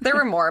 Yeah. There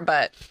were more,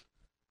 but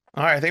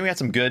All right, I think we had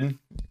some good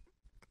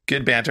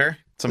banter,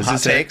 some Is hot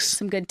this it? takes.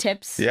 Some good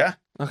tips. Yeah.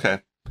 Okay.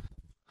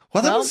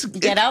 Well, that Well, was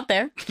get out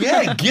there.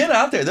 Yeah, get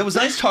out there. That was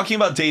nice talking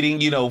about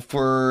dating. You know,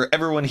 for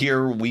everyone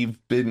here, we've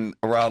been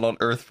around on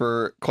Earth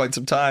for quite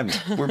some time.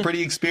 We're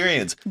pretty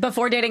experienced.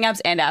 Before dating apps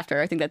and after.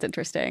 I think that's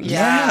interesting.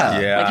 Yeah.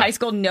 Yeah. Like high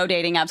school, no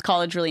dating apps.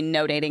 College, really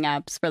no dating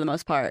apps for the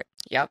most part.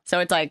 yep. So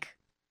it's like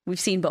we've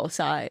seen both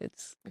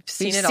sides. We've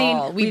seen We've it seen-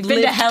 all. we've We've been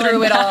to lived hell and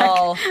through it back.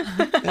 all.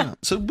 Yeah.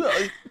 So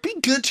be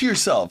good to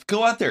yourself.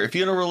 Go out there. If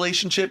you're in a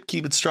relationship,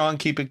 keep it strong,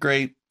 keep it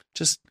great.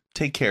 Just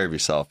take care of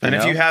yourself. And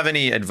if know? you have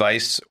any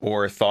advice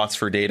or thoughts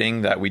for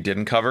dating that we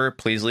didn't cover,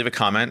 please leave a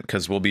comment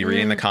because we'll be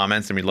reading the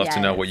comments and we'd love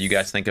to know what you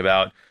Yes. guys think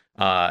about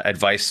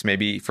advice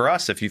maybe for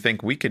us if you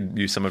think we could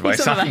use some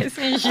advice Some on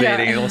advice.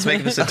 dating. Let's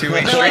make this a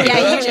two-way They're like,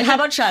 street. yeah, how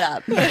about shut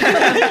up?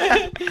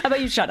 How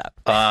about you shut up?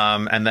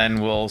 And then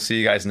we'll see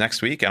you guys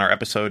next week. And our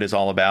episode is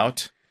all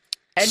about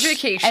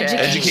Education.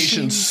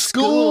 Education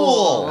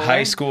school.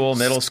 high school,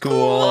 middle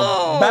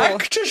school.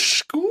 Back to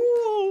school.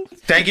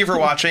 Thank you for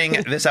watching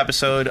this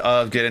episode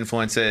of Good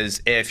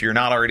Influences. If you're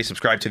not already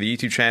subscribed to the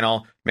YouTube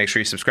channel, make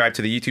sure you subscribe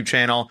to the YouTube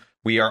channel.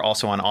 We are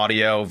also on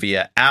audio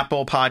via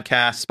Apple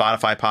Podcasts,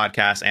 Spotify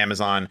Podcasts,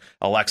 Amazon,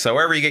 Alexa,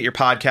 wherever you get your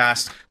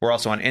podcasts. We're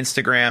also on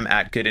Instagram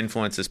at Good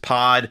Influences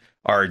Pod.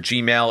 Our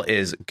Gmail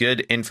is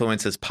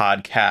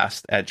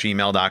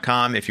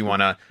goodinfluencespodcast@gmail.com. If you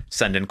want to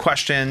send in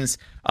questions,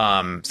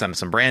 send us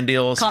some brand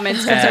deals,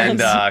 Comments, and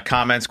concerns.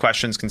 comments,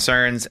 questions,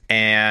 concerns,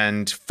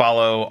 and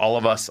follow all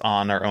of us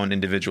on our own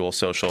individual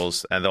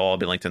socials. And they'll all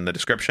be linked in the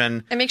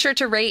description. And make sure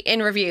to rate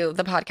and review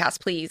the podcast,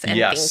 please. And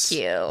Yes.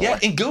 thank you. Yeah,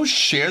 and go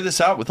share this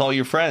out with all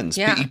your friends.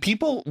 Yeah.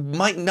 People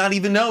might not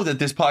even know that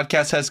this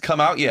podcast has come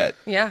out yet.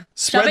 Yeah.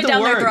 Spread Shove it the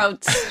down word. their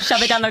throats.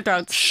 Shove it down their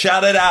throats.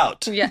 Shout it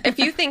out. Yeah. If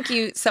you think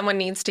someone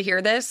needs to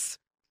hear this,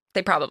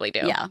 they probably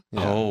do. Yeah.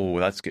 Oh,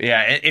 that's good.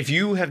 Yeah, if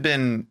you have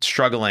been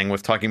struggling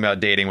with talking about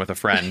dating with a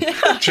friend,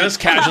 just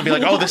casually be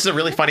like, "Oh, this is a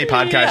really funny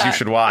podcast you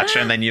should watch,"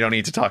 and then you don't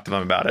need to talk to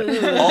them about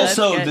it.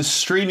 Also, good. the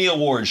Streamy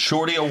Awards,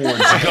 Shorty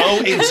Awards, go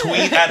and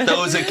tweet at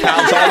those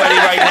accounts already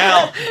right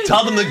now.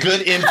 Tell them the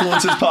Good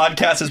Influences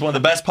podcast is one of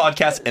the best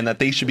podcasts and that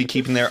they should be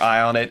keeping their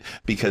eye on it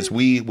because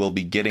we will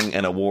be getting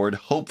an award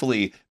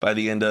hopefully by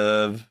the end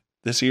of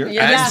this year.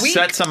 Yeah. And Next week.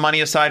 set some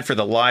money aside for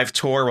the live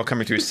tour. We're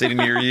coming to a city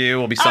near you.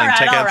 We'll be All selling right,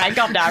 tickets. all right.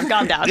 Calm down,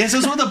 calm down. This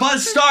is when the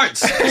buzz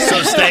starts.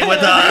 So stay with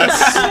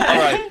us. All right. All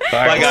right,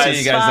 Bye, we'll guys. see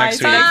you guys Bye. next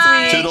week.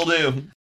 Bye. Toodle-doo.